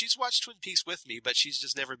 no. She's watched Twin Peaks with me, but she's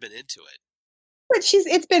just never been into it. But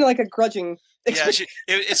it's been like a grudging. Yeah,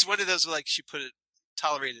 it's one of those like she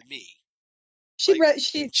tolerated me. She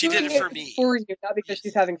did it for me, for you, not because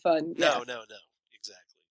she's having fun. No,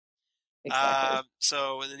 exactly.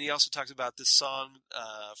 So, and then he also talks about this song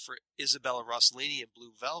for Isabella Rossellini and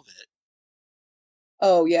Blue Velvet.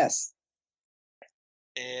 Oh yes.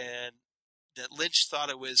 And that Lynch thought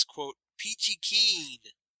it was, quote, peachy keen.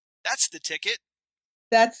 That's the ticket.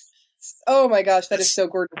 Oh my gosh, that is so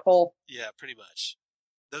Gordon Cole. Yeah, pretty much.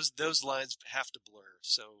 Those lines have to blur.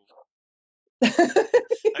 So,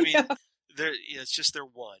 I mean. Yeah. It's just their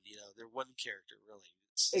one, their one character, really.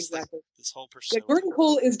 It's exactly. Like this whole persona. Yeah, Gordon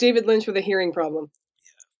Cole is David Lynch with a hearing problem.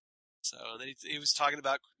 Yeah. So then he was talking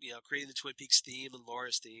about, creating the Twin Peaks theme and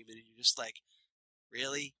Laura's theme, and you're just like,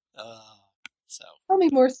 really? So. Tell me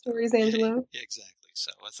more stories, Angelo. Yeah, exactly.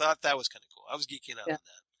 So I thought that was kind of cool. I was geeking out on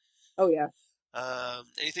that. Oh, yeah.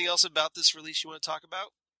 Anything else about this release you want to talk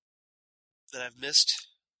about that I've missed?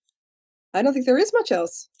 I don't think there is much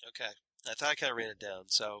else. Okay. I thought I kind of ran it down.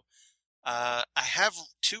 So, I have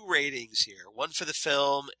two ratings here, one for the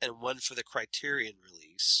film and one for the Criterion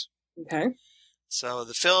release. Okay. So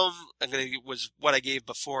the film was what I gave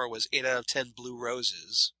before was 8 out of 10 blue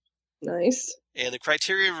roses. Nice. And the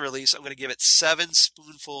Criterion release, I'm going to give it 7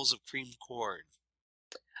 spoonfuls of creamed corn.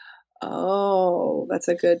 Oh, that's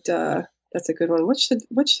a good one. What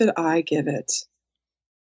should I give it?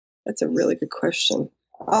 That's a really good question.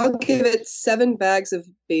 I'll give it 7 bags of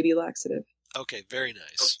baby laxative. Okay, very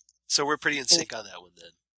nice. So we're pretty in sync on that one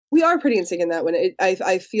then. We are pretty in sync in that one.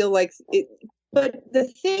 I feel like it, but the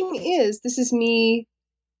thing is, this is me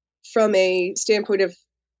from a standpoint of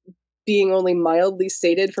being only mildly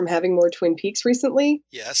sated from having more Twin Peaks recently.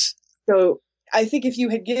 Yes. So I think if you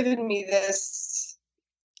had given me this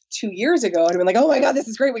 2 years ago, I'd have been like, oh my God, this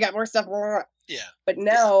is great. We got more stuff. Yeah. But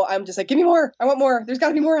now I'm just like, give me more. I want more. There's got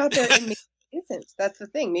to be more out there. And maybe it isn't. That's the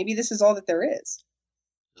thing. Maybe this is all that there is.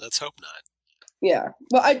 Let's hope not. Yeah.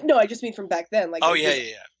 Well, I just mean from back then. Like,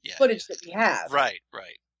 yeah. Footage that we have. Right.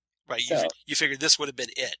 So. You figured this would have been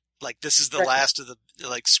it. Like, this is the last of the,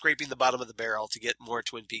 like, scraping the bottom of the barrel to get more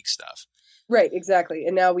Twin Peaks stuff. Right, exactly.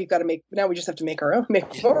 And now we just have to make our own,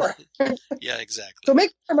 make more. Yeah, exactly. So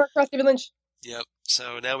make more Cross David Lynch. Yep.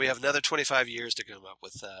 So now we have another 25 years to come up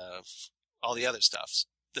with all the other stuff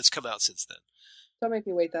that's come out since then. Don't make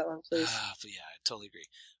me wait that long, please. But yeah, I totally agree.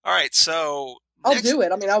 All right, so I'll do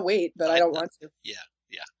it. I mean, I'll wait, but I don't want to. Yeah.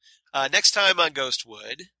 Next time on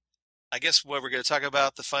Ghostwood, I guess we're going to talk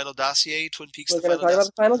about the Final Dossier, Twin Peaks. We're going to talk about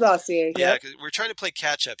the Final Dossier. Yeah, because we're trying to play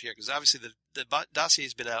catch up here because obviously the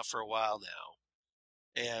dossier's been out for a while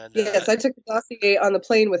now. And yes, I took the dossier on the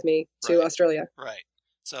plane with me to Australia. Right.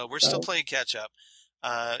 So we're still playing catch up.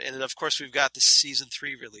 And then, of course, we've got the season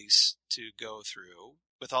 3 release to go through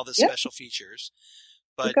with all the special features.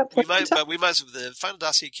 But we might as well, the Final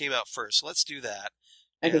Dossier came out first. So let's do that.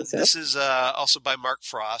 I And think so. this is also by Mark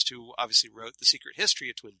Frost, who obviously wrote The Secret History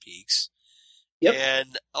of Twin Peaks. Yep.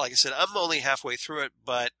 And like I said, I'm only halfway through it,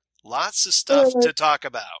 but lots of stuff to talk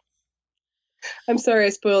about. I'm sorry I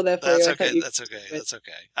spoiled that for That's you. okay. That's okay. That's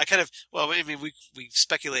okay. I kind of, well, I mean, we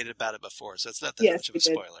speculated about it before, so it's not that much of a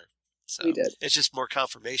spoiler. So we did. It's just more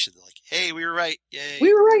confirmation. Like, hey, we were right. Yay.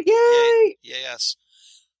 We were right. Yay. Yes.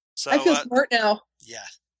 So I feel smart now. Yeah.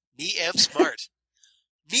 Me am smart.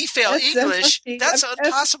 Me fail English. That's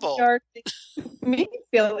impossible. Me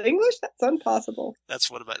fail English? That's impossible.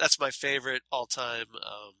 That's my favorite all-time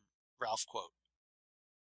Ralph quote.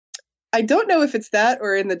 I don't know if it's that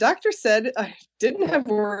or in the doctor said I didn't have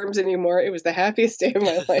worms anymore. It was the happiest day of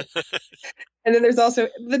my life. And then there's also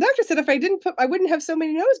the doctor said if I didn't I wouldn't have so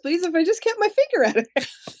many nosebleeds if I just kept my finger out of it.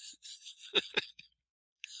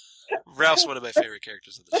 Ralph's one of my favorite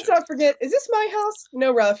characters in the show. Let's not forget, is this my house?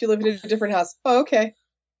 No, Ralph, you live in a different house. Oh, okay.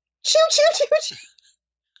 Choo choo choo choo.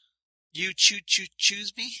 You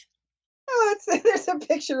choose me? Oh, there's a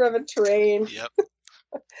picture of a train. Yep.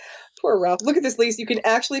 Poor Ralph. Look at this, Lise. You can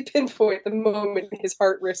actually pinpoint the moment his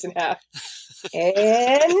heart rips in half.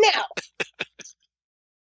 And now.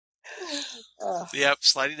 Yep,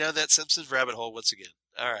 sliding down that Simpsons rabbit hole once again.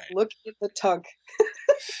 All right. Look at the tongue.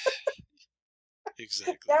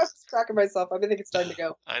 Exactly. Now I'm just cracking myself. I think it's time to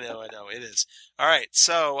go. I know. It is. All right.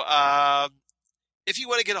 So, if you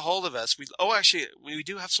want to get a hold of us, actually, we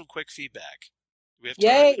do have some quick feedback.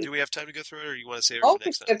 Do we have time to go through it, or you want to save it for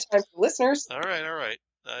next time? We have time for listeners. All right.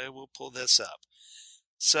 I will pull this up.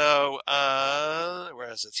 So,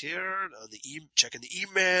 where is it here? On the checking the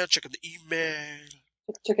email. Checking the email.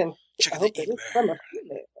 Okay.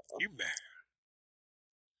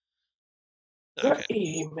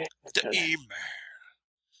 The email.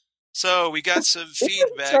 So we got some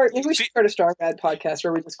feedback. Maybe we should start a Strong Bad podcast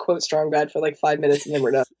where we just quote Strong Bad for like 5 minutes and then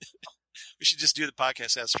we're done. We should just do the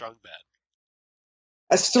podcast as Strong Bad.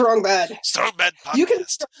 A Strong Bad. Strong Bad podcast. You can be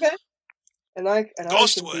Strong Bad.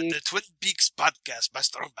 Ghostwood, the Twin Peaks podcast by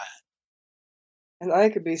Strong Bad. And I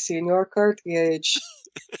could be Senor Cartgage.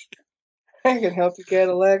 I can help you get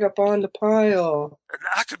a leg up on the pile. And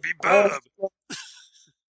I could be Bub.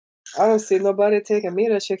 I don't see nobody taking me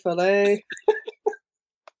to Chick-fil-A.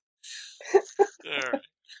 All right.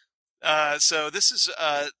 So this is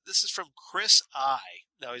from Chris I.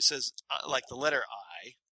 Now he says like the letter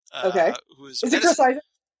I. Okay. Is it Chris I?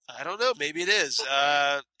 I don't know. Maybe it is.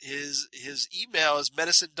 His email is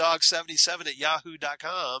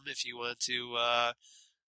medicinedog77@yahoo.com. If you want to. I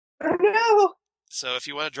don't know. So if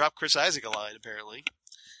you want to drop Chris Isaac a line, apparently.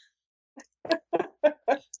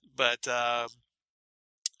 But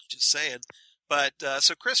just saying. But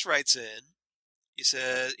so Chris writes in. He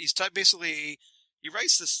says basically he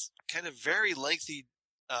writes this kind of very lengthy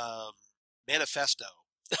manifesto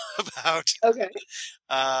about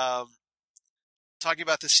talking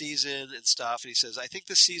about the season and stuff. And he says, I think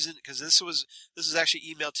this season, because this is actually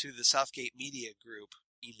emailed to the Southgate Media Group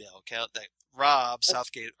email account that Rob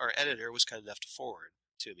Southgate, our editor, was kind enough to forward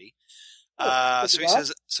to me.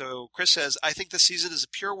 So Chris says, I think the season is a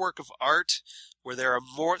pure work of art where there are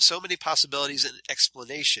so many possibilities and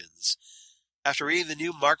explanations. After reading the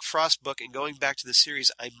new Mark Frost book and going back to the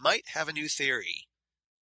series, I might have a new theory.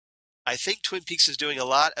 I think Twin Peaks is doing a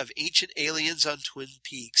lot of ancient aliens on Twin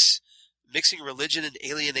Peaks, mixing religion and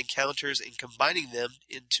alien encounters and combining them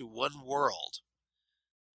into one world.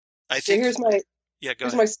 I think. Here's my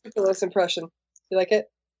Stipulos impression. You like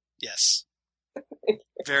it? Yes.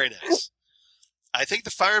 Very nice. I think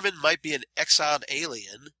the fireman might be an exiled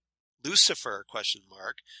alien, Lucifer ?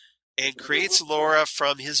 And creates Laura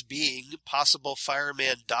from his being possible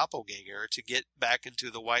fireman doppelganger to get back into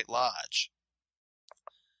the White Lodge.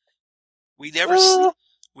 We never see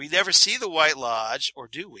the White Lodge, or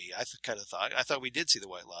do we? I thought we did see the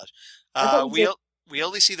White Lodge. We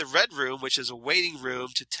only see the Red Room, which is a waiting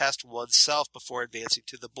room to test oneself before advancing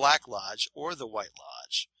to the Black Lodge or the White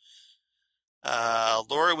Lodge.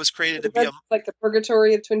 Laura was created to be like the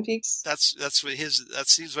purgatory of Twin Peaks. That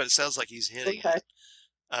seems what it sounds like he's hinting at.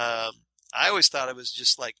 I always thought it was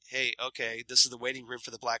just like, hey, okay, this is the waiting room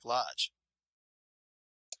for the Black Lodge.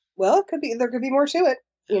 Well, there could be more to it.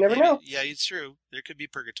 You never know. Yeah, it's true. There could be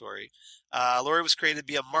purgatory. Laura was created to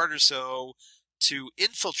be a martyr, so to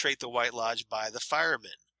infiltrate the White Lodge by the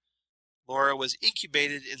firemen. Laura was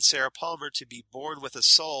incubated in Sarah Palmer to be born with a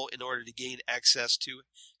soul in order to gain access to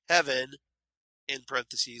heaven, in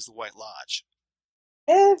parentheses, the White Lodge.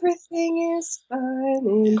 Everything is fine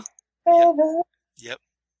in heaven. Yep.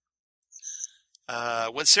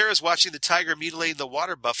 When Sarah's watching the tiger mutilating the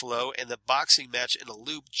water buffalo and the boxing match in a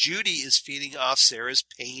loop, Judy is feeding off Sarah's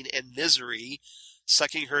pain and misery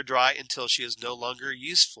sucking her dry until she is no longer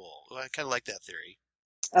useful. Well, I kind of like that theory.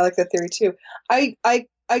 I like that theory too. I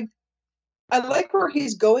like where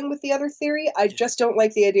he's going with the other theory. I just don't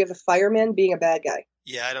like the idea of the fireman being a bad guy.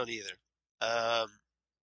 Yeah, I don't either. I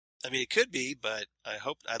mean, it could be, but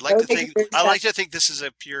I'd like to think this is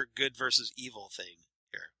a pure good versus evil thing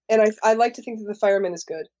here. And I like to think that the fireman is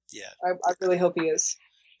good. Yeah. I really hope he is.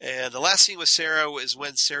 And the last scene with Sarah is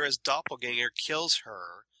when Sarah's doppelganger kills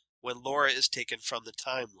her when Laura is taken from the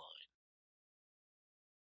timeline.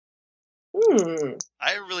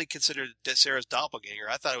 I really considered Sarah's doppelganger.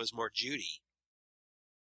 I thought it was more Judy.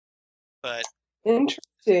 But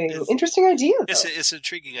interesting idea, though. It's an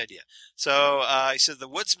intriguing idea. So he said the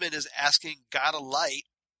woodsman is asking God a light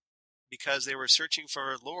because they were searching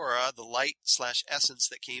for Laura, the light/essence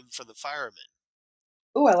that came from the fireman.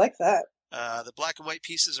 Oh, I like that. The black and white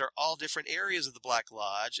pieces are all different areas of the Black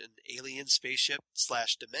Lodge, an alien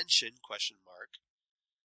spaceship/dimension, ?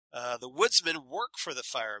 The woodsmen work for the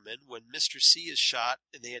firemen when Mr. C is shot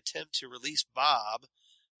and they attempt to release Bob,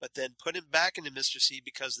 but then put him back into Mr. C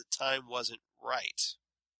because the time wasn't right.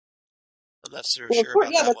 I'm not sure about that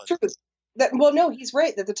one. Yeah, that's true. No, he's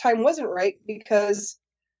right that the time wasn't right because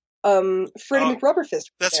Freddie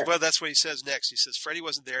McRubberfist was there. Well, that's what he says next. He says Freddie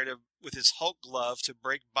wasn't there with his Hulk glove to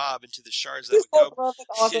break Bob into the shards that would go.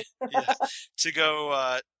 Awesome.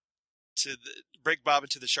 Break Bob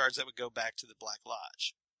into the shards that would go back to the Black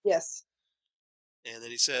Lodge. Yes. And then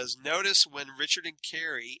he says, notice when Richard and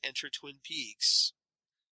Carrie enter Twin Peaks,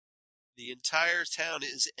 the entire town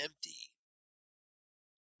is empty.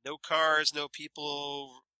 No cars, no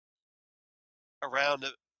people around,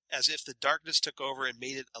 as if the darkness took over and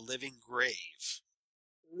made it a living grave.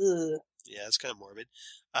 Ugh. Yeah, it's kind of morbid.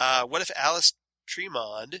 What if Alice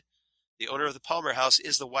Tremond, the owner of the Palmer House,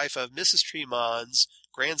 is the wife of Mrs. Tremond's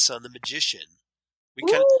grandson, the magician?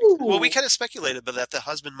 We kind of speculated, but that the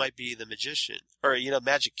husband might be the magician, or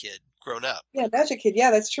magic kid grown up. Yeah, magic kid.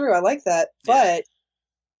 Yeah, that's true. I like that. Yeah. But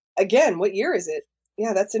again, what year is it?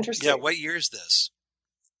 Yeah, that's interesting. Yeah, what year is this?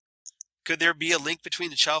 Could there be a link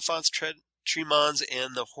between the Chalfonts, Tremonds,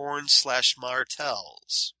 and the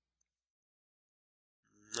Horns/Martells?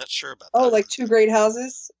 Not sure about that. Oh, like two great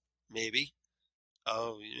houses? Maybe.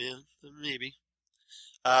 Oh, yeah, maybe.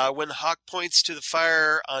 When Hawk points to the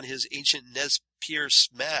fire on his ancient Nez Perce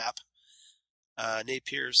map,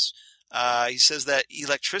 he says that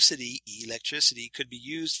electricity could be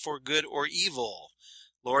used for good or evil.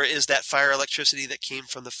 Laura is that fire electricity that came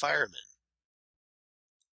from the firemen.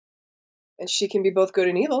 And she can be both good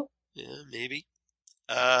and evil. Yeah, maybe.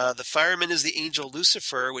 The fireman is the angel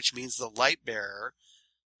Lucifer, which means the light bearer,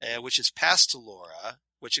 which is passed to Laura,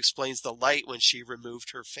 which explains the light when she removed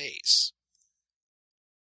her face.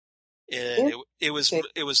 And it was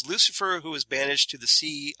Lucifer who was banished to the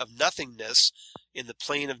sea of nothingness in the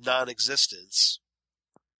plane of non-existence.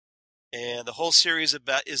 And the whole series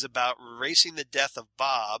is about erasing the death of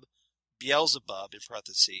Bob, Beelzebub in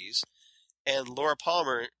parentheses, and Laura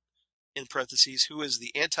Palmer in parentheses, who is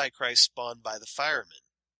the Antichrist spawned by the firemen.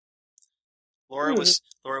 Laura was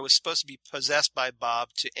supposed to be possessed by Bob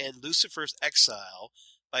to end Lucifer's exile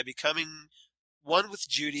by becoming one with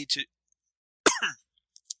Judy to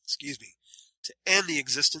to end the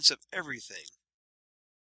existence of everything.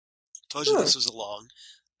 Told you this was a long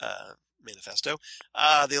manifesto.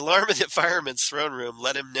 The alarm in the fireman's throne room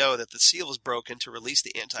let him know that the seal was broken to release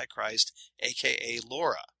the Antichrist, a.k.a.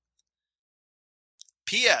 Laura.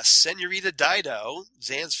 P.S. Senorita Dido,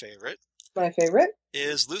 Zan's favorite. My favorite.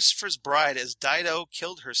 Is Lucifer's bride as Dido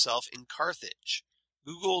killed herself in Carthage.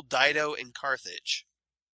 Google Dido in Carthage.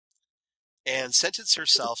 And sentenced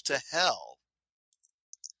herself to hell.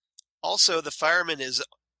 Also, the fireman is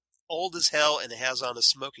old as hell and has on a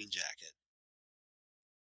smoking jacket.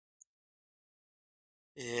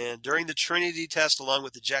 And during the Trinity test, along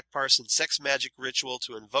with the Jack Parsons sex magic ritual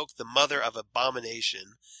to invoke the Mother of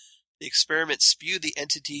Abomination, the experiment spewed the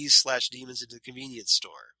entities/demons into the convenience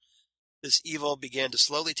store. This evil began to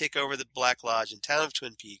slowly take over the Black Lodge and town of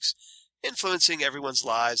Twin Peaks, influencing everyone's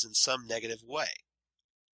lives in some negative way.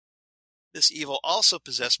 This evil also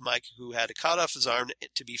possessed Mike, who had to cut off his arm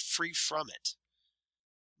to be free from it.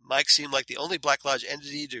 Mike seemed like the only Black Lodge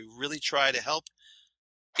entity to really try to help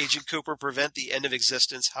Agent Cooper prevent the end of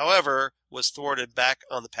existence, however, was thwarted back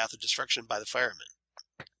on the path of destruction by the firemen.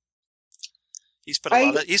 He's put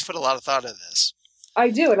a lot of thought into this. I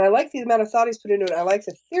do, and I like the amount of thought he's put into it. I like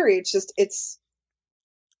the theory. It's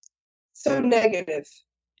so negative.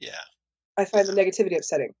 Yeah. I find the negativity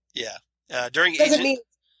upsetting. Yeah. Doesn't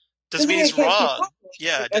mean he's wrong.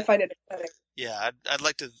 Yeah. I find it upsetting. Yeah, I'd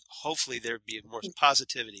like to. Hopefully, there'd be more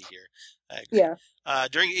positivity here. I agree. Yeah.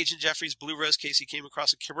 During Agent Jeffrey's Blue Rose case, he came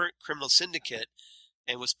across a criminal syndicate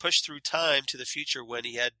and was pushed through time to the future when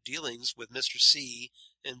he had dealings with Mr. C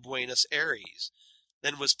in Buenos Aires.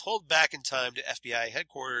 Then was pulled back in time to FBI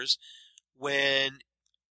headquarters when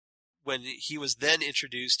he was then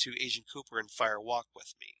introduced to Agent Cooper in Fire Walk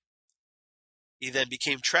with Me. He then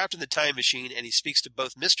became trapped in the time machine, and he speaks to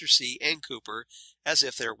both Mr. C and Cooper as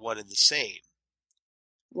if they're one and the same.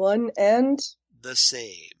 One and The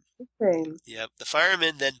same. the same. Yep. The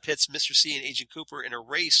fireman then pits Mr. C and Agent Cooper in a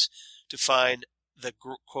race to find the,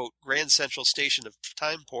 quote, Grand Central Station of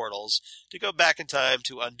time portals to go back in time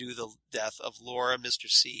to undo the death of Laura, Mr.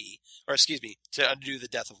 C, or excuse me, to undo the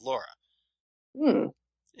death of Laura. Hmm.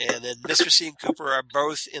 And then Mr. C and Cooper are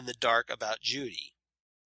both in the dark about Judy.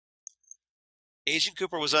 Agent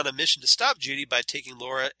Cooper was on a mission to stop Judy by taking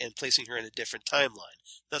Laura and placing her in a different timeline,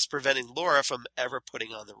 thus preventing Laura from ever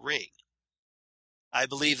putting on the ring. I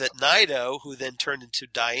believe that Nido, who then turned into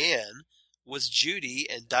Diane, was Judy,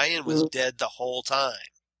 and Diane was dead the whole time.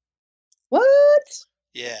 What?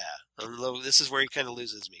 Yeah, this is where he kind of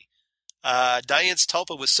loses me. Diane's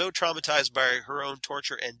Tulpa was so traumatized by her own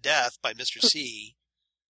torture and death by Mr. C,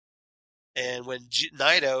 and when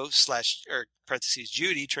Nido /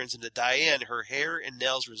 Judy turns into Diane, her hair and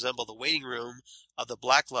nails resemble the waiting room of the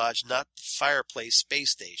Black Lodge, not the fireplace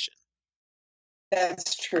space station.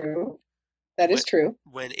 That's true. That is true.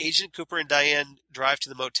 When Agent Cooper and Diane drive to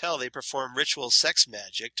the motel, they perform ritual sex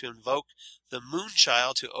magic to invoke the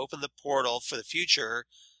Moonchild to open the portal for the future,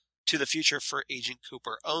 to the future for Agent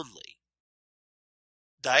Cooper only.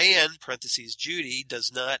 Diane (Judy)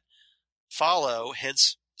 does not follow,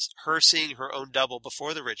 hence her seeing her own double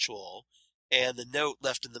before the ritual, and the note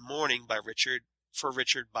left in the morning by Richard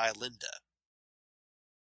by Linda.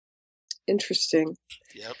 Interesting.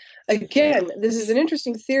 Yep. Again, this is an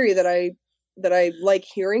interesting theory that I like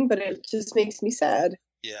hearing, but it just makes me sad.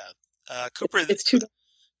 Yeah. Cooper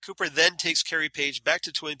then takes Carrie Page back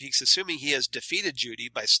to Twin Peaks, assuming he has defeated Judy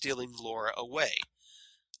by stealing Laura away.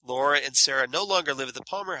 Laura and Sarah no longer live at the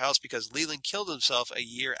Palmer house because Leland killed himself a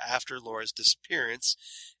year after Laura's disappearance,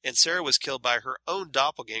 and Sarah was killed by her own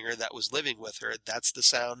doppelganger that was living with her. That's the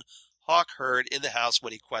sound Hawk heard in the house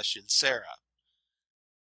when he questioned Sarah.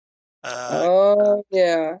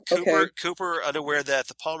 Yeah. Okay. Cooper, unaware that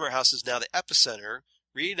the Palmer house is now the epicenter,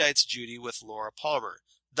 reunites Judy with Laura Palmer,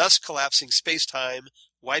 thus collapsing space-time,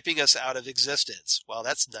 wiping us out of existence. Wow,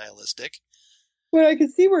 that's nihilistic. Well, I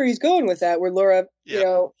can see where he's going with that, where Laura,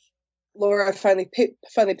 Laura finally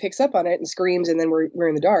picks up on it and screams, and then we're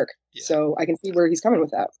in the dark. Yeah. So I can see where he's coming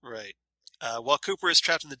with that. Right. While Cooper is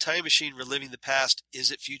trapped in the time machine reliving the past,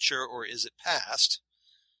 is it future or is it past?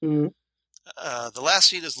 Mm-hmm. The last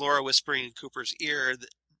scene is Laura whispering in Cooper's ear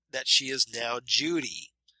that she is now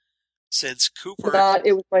Judy. Since Cooper...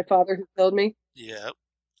 It was my father who killed me? Yeah.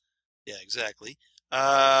 Yeah, exactly.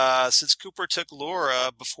 Since Cooper took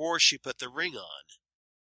Laura before she put the ring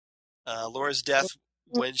on. Laura's death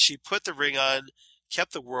when she put the ring on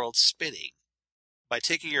kept the world spinning. By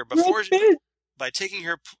taking her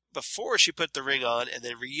before she put the ring on and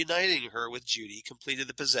then reuniting her with Judy completed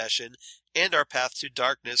the possession and our path to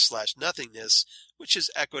darkness / nothingness, which is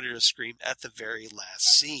echoed in a scream at the very last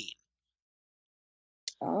scene.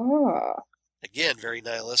 Again, very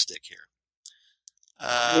nihilistic here.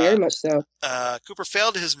 Very much so. Cooper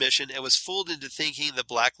failed his mission and was fooled into thinking the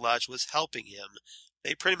Black Lodge was helping him.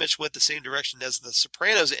 They pretty much went the same direction as the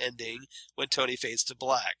Sopranos ending when Tony fades to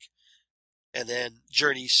black. And then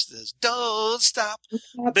Journey says, "Don't stop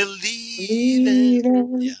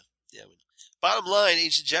believing." Yeah. Bottom line,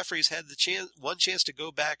 Agent Jeffries had one chance to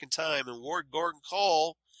go back in time and ward Gordon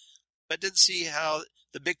Cole, but didn't see how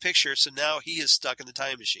the big picture, so now he is stuck in the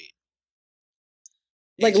time machine.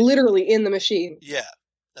 Like literally in the machine. Yeah,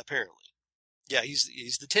 apparently. Yeah,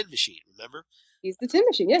 he's the tin machine, remember? He's the tin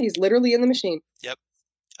machine. Yeah, he's literally in the machine. Yep.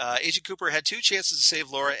 Agent Cooper had 2 chances to save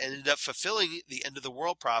Laura and ended up fulfilling the end of the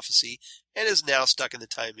world prophecy and is now stuck in the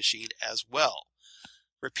time machine as well.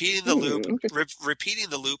 Repeating the loop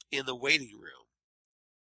in the waiting room.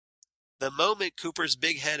 The moment Cooper's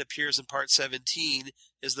big head appears in part 17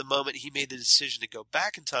 is the moment he made the decision to go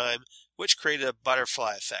back in time, which created a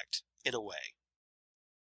butterfly effect, in a way.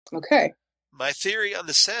 Okay. My theory on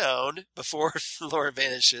the sound before Laura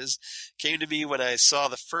vanishes came to me when I saw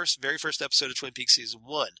the very first episode of Twin Peaks Season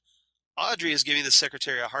 1. Audrey is giving the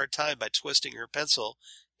secretary a hard time by twisting her pencil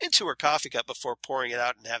into her coffee cup before pouring it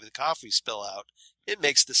out and having the coffee spill out. It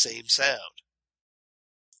makes the same sound.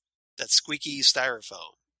 That squeaky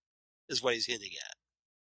styrofoam is what he's hinting at.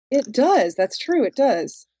 It does. That's true. It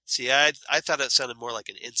does. See, I thought it sounded more like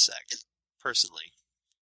an insect. personally.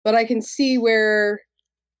 But I can see where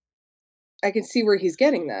he's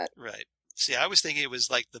getting that. Right. See, I was thinking it was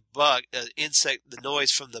like the bug, insect, the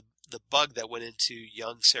noise from the bug that went into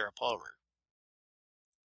young Sarah Palmer.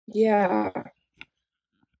 Yeah.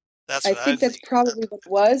 That's I what I'm think that's thinking. probably what it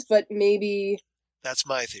was, but maybe That's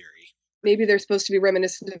my theory. maybe they're supposed to be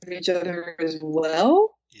reminiscent of each other as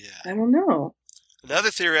well. Yeah. I don't know.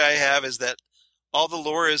 Another theory I have is that all the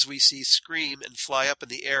Lauras we see scream and fly up in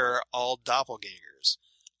the air are all doppelgangers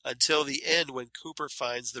until the end when Cooper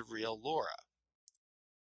finds the real Laura.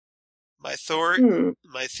 My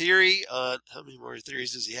theory on how many more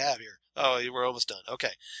theories does he have here? Oh, we're almost done.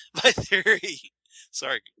 Okay. My theory.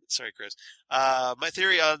 Sorry, Chris. My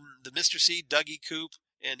theory on the Mr. C, Dougie Coop,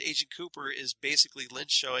 and Agent Cooper is basically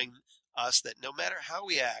Lynch showing us that no matter how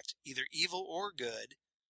we act, either evil or good,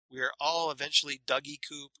 we are all eventually Dougie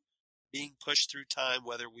Coop, being pushed through time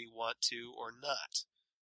whether we want to or not.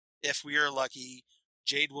 If we are lucky,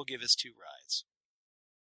 Jade will give us 2 rides.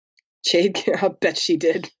 Jade, I'll bet she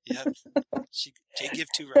did. Yep. Jade give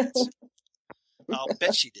 2 rides. I'll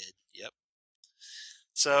bet she did. Yep.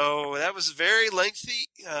 So that was very lengthy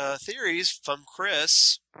theories from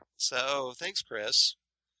Chris. So thanks, Chris.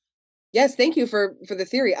 Yes, thank you for the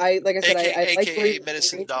theory. I said, I like AKA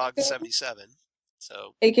Medicine Dog 77.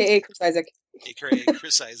 So AKA Chris Isaac. AKA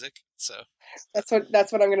Chris Isaac. So that's what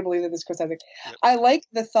I'm going to believe, that this Chris Isaac. Yep. I like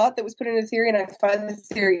the thought that was put into the theory, and I find the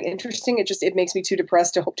theory interesting. It makes me too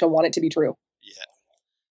depressed to want it to be true. Yeah.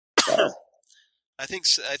 So. I think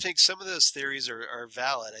some of those theories are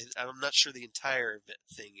valid. I'm not sure the entire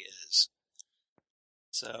thing is.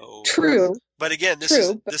 So true. But again, this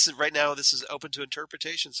is right now. This is open to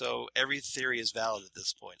interpretation. So every theory is valid at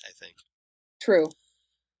this point, I think. True.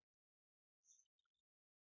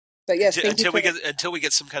 But yes, until we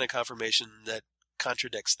get some kind of confirmation that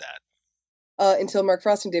contradicts that. Until Mark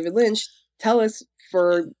Frost and David Lynch tell us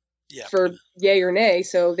for yay or nay.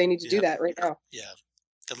 So they need to do that right now. Yeah.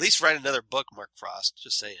 At least write another book, Mark Frost.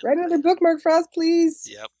 Just saying. Write another book, Mark Frost, please.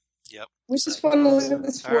 Yep. Which is fun to live in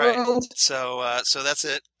this world. Right. So that's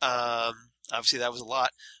it. Obviously that was a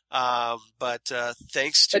lot. But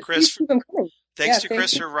thanks to Chris. Thanks to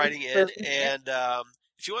Chris for writing in. And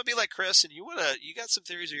if you want to be like Chris and you got some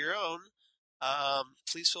theories of your own,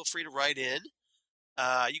 please feel free to write in.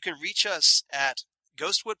 You can reach us at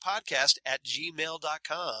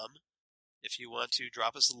ghostwoodpodcast@gmail.com if you want to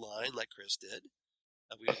drop us a line like Chris did.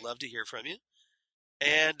 We would love to hear from you.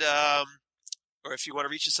 And or if you want to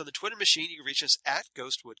reach us on the Twitter machine, you can reach us at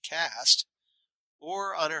GhostwoodCast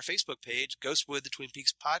or on our Facebook page, Ghostwood, the Twin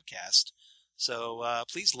Peaks Podcast. So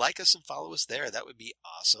please like us and follow us there. That would be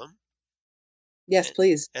awesome. Yes,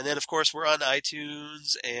 please. And then, of course, we're on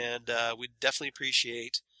iTunes, and we'd definitely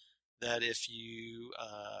appreciate that if you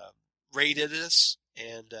rated us,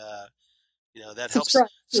 and that helps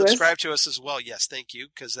subscribe to us as well. Yes, thank you,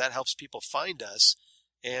 because that helps people find us.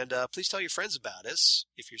 And please tell your friends about us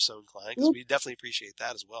if you're so inclined, because we definitely appreciate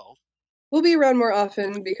that as well. We'll be around more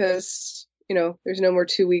often because, there's no more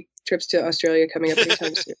 2-week trips to Australia coming up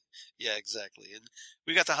anytime soon. Yeah, exactly. And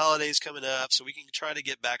we got the holidays coming up, so we can try to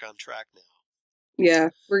get back on track now. Yeah,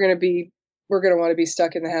 we're going to want to be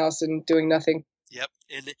stuck in the house and doing nothing. Yep.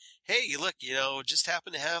 And hey, look, just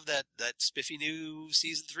happen to have that spiffy new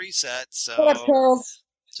season 3 set. So Shut up, Charles.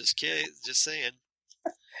 Just saying.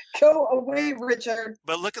 Go away, Richard.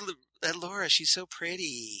 But look at Laura. She's so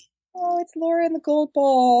pretty. Oh, it's Laura in the gold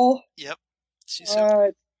ball. Yep. She's so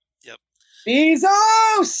pretty. Yep.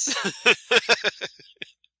 Bezos!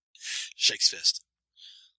 Shakes fist.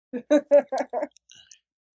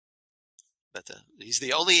 But he's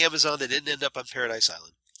the only Amazon that didn't end up on Paradise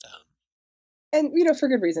Island. And, for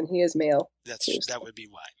good reason. He is male. That would be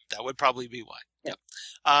why. That would probably be why. Yep.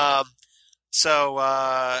 So,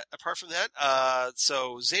 apart from that,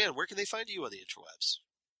 Zan, where can they find you on the interwebs?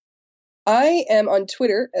 I am on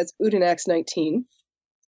Twitter as Udinax19.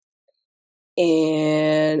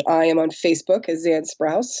 And I am on Facebook as Zan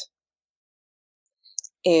Sprouse.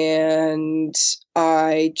 And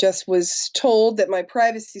I just was told that my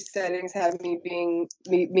privacy settings have me being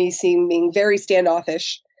very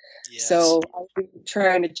standoffish. Yes. So I'm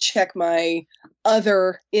trying to check my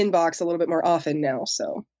other inbox a little bit more often now.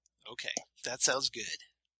 So okay, that sounds good.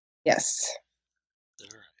 Yes. All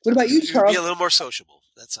right. What about you, Charles? Be a little more sociable.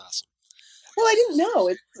 That's awesome. Well, I didn't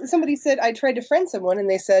know. Somebody said I tried to friend someone, and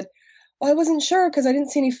they said, well, I wasn't sure because I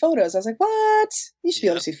didn't see any photos. I was like, what? You should be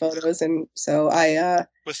able to see photos. And so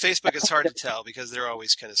with Facebook, it's hard to tell because they're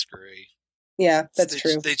always kind of screwy. Yeah, that's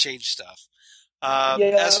true. They change stuff.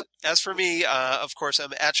 As for me, of course,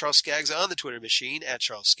 I'm at Charles Skaggs on the Twitter machine, at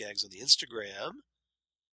Charles Skaggs on the Instagram.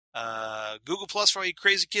 Google Plus for all you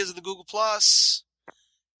crazy kids in the Google Plus.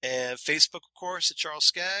 And Facebook, of course, at Charles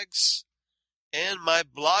Skaggs. And my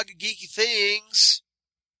blog of geeky things.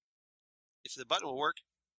 If the button will work.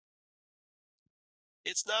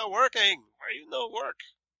 It's not working. Why do you know it work?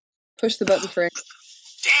 Push the button, Frank.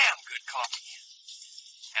 Damn good coffee.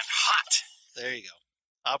 And hot. There you go.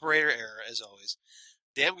 Operator error, as always.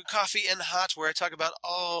 Damn good coffee and hot, where I talk about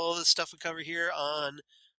all the stuff we cover here on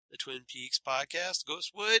the Twin Peaks podcast,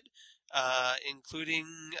 Ghostwood, including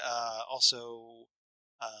also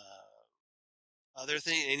other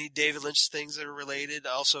things, any David Lynch things that are related,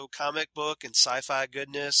 also comic book and sci-fi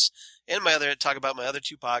goodness, and talk about my other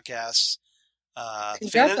two podcasts.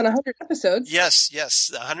 Congrats on 100 episodes.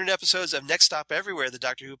 Yes, 100 episodes of Next Stop Everywhere, the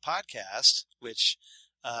Doctor Who podcast, which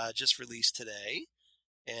just released today,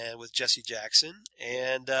 and with Jesse Jackson,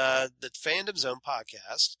 and the Fandom Zone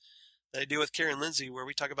podcast that I do with Karen Lindsay, where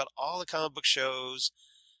we talk about all the comic book shows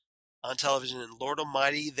on television, and Lord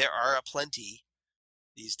Almighty, there are aplenty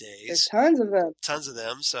these days. There's tons of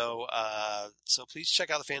them. So please check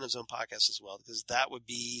out the Fandom Zone podcast as well, because that would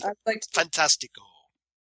be fantastico.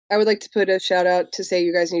 I would like to put a shout out to say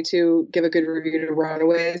you guys need to give a good review to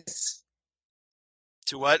Runaways.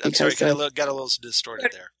 To what? I'm sorry, got a little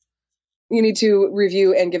distorted there. You need to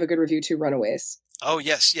review and give a good review to Runaways. Oh,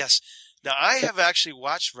 yes. Now, I have actually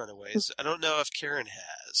watched Runaways. I don't know if Karen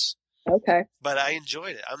has. Okay. But I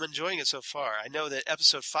enjoyed it. I'm enjoying it so far. I know that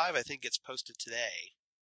episode 5, I think, gets posted today.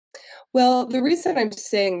 Well, the reason I'm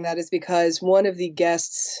saying that is because one of the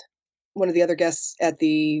other guests at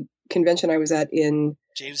the convention I was at in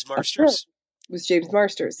James Marsters was James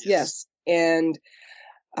Marsters. Yes. And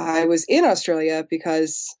I was in Australia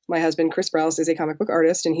because my husband, Chris Sprouse, is a comic book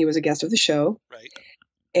artist, and he was a guest of the show. Right.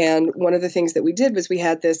 And one of the things that we did was we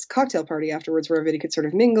had this cocktail party afterwards where everybody could sort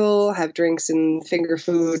of mingle, have drinks and finger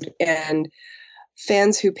food, and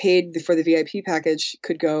fans who paid for the VIP package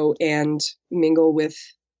could go and mingle with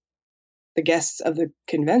the guests of the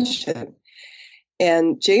convention.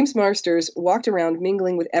 And James Marsters walked around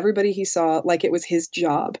mingling with everybody he saw like it was his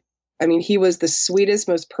job. I mean, he was the sweetest,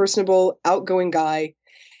 most personable, outgoing guy.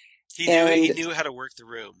 He knew how to work the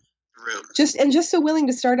room. Just so willing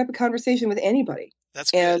to start up a conversation with anybody.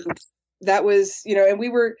 That's good. And that was, and we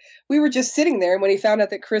were just sitting there. And when he found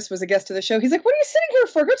out that Chris was a guest of the show, he's like, "What are you sitting here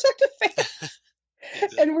for? Go talk to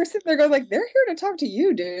fans." And we're sitting there going like, "They're here to talk to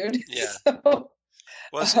you, dude." Yeah. So,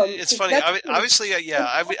 well, it's funny. Obviously,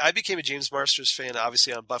 I became a James Marsters fan,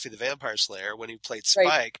 obviously, on Buffy the Vampire Slayer when he played Spike.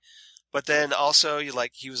 Right. But then also,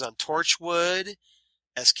 he was on Torchwood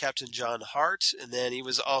as Captain John Hart, and then he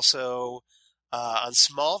was also on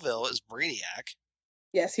Smallville as Brainiac.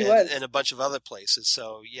 Yes, he was. And a bunch of other places.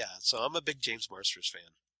 So, so I'm a big James Marsters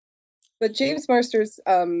fan. But James Marsters,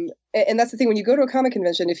 and that's the thing, when you go to a comic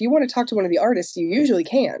convention, if you want to talk to one of the artists, you usually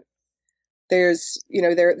can. There's,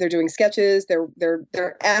 they're doing sketches, they're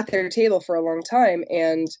at their table for a long time,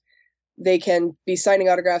 and they can be signing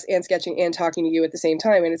autographs and sketching and talking to you at the same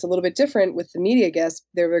time. And it's a little bit different with the media guests.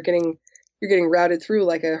 You're getting routed through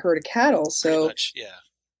like a herd of cattle. So, pretty much,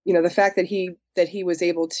 yeah. The fact that he was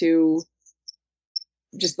able to,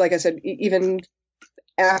 just like I said, even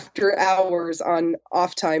after hours on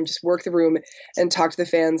off time, just work the room and talk to the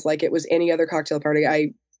fans like it was any other cocktail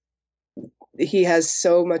party. He has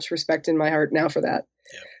so much respect in my heart now for that.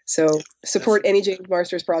 Yeah. So support any James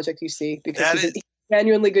Marsters project you see, because he's a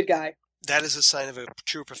genuinely good guy. That is a sign of a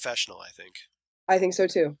true professional, I think. I think so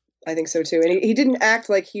too. And he didn't act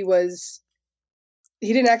like it was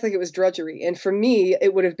drudgery. And for me,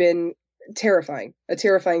 it would have been a terrifying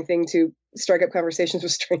thing to strike up conversations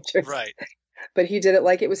with strangers. Right. But he did it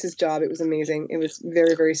like it was his job. It was amazing. It was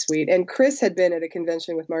very, very sweet. And Chris had been at a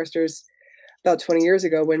convention with Marsters about 20 years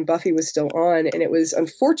ago when Buffy was still on. And it was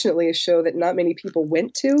unfortunately a show that not many people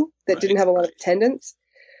went to, that didn't have a lot of attendance.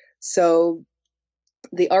 So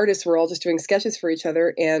the artists were all just doing sketches for each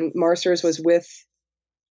other. And Marsters was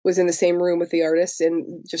in the same room with the artists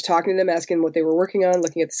and just talking to them, asking what they were working on,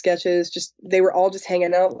 looking at the sketches. They were all just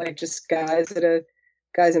hanging out like just guys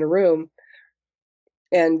in a room.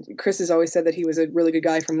 And Chris has always said that he was a really good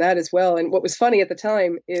guy from that as well. And what was funny at the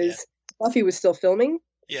time is Buffy was still filming.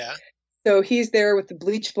 Yeah. So he's there with the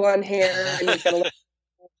bleach blonde hair, and he's got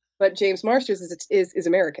but James Marsters is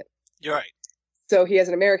American. You're right. So he has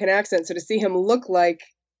an American accent. So to see him look like,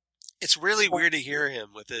 it's really weird to hear him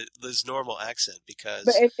with his normal accent, because.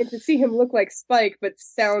 And to see him look like Spike but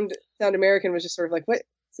sound American was just sort of like, what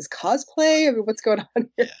is this, cosplay? I mean, what's going on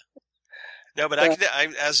here? Yeah. No, but I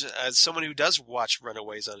as someone who does watch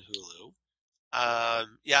Runaways on Hulu,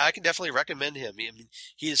 I can definitely recommend him. I mean,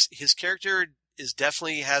 his character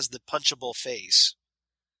definitely has the punchable face,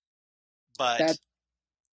 but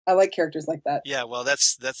I like characters like that. Yeah, well,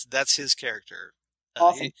 that's his character.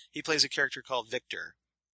 Awesome. He plays a character called Victor,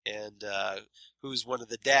 and who's one of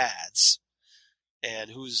the dads,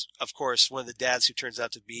 and who's, of course, one of the dads who turns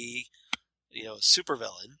out to be, a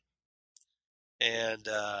supervillain. And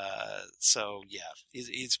so, yeah,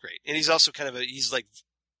 he's great. And he's also he's like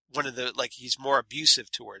one of the, like, he's more abusive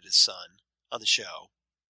toward his son on the show.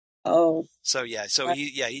 Oh. So, yeah,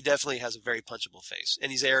 he definitely has a very punchable face,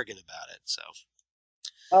 and he's arrogant about it, so.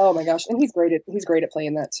 Oh my gosh, and he's great at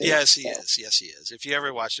playing that too. Yes, he is. Yes, he is. If you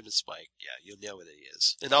ever watched him in Spike, yeah, you'll know what he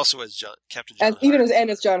is. And also as Captain John Hart. Even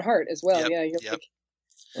as John Hart as well. Yep, Yeah, you're yep.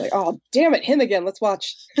 like, oh damn it, him again. Let's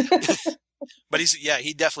watch. But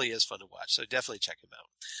he definitely is fun to watch. So definitely check him out.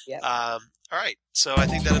 Yeah. All right. So I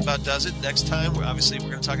think that about does it. Next time, we're going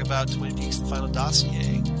to talk about Twin Peaks: The Final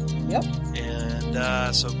Dossier. Yep.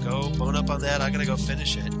 And so go bone up on that. I'm gonna go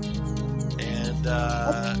finish it.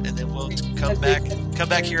 And then we'll come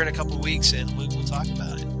back here in a couple of weeks, and we'll talk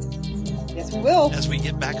about it. Yes, we will. As we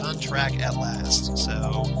get back on track at last.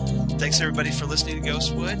 So, thanks everybody for listening to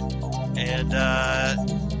Ghostwood, and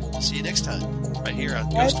we'll see you next time right here on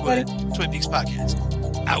Ghostwood Twin Peaks Podcast.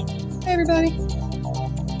 Out. Hey, everybody.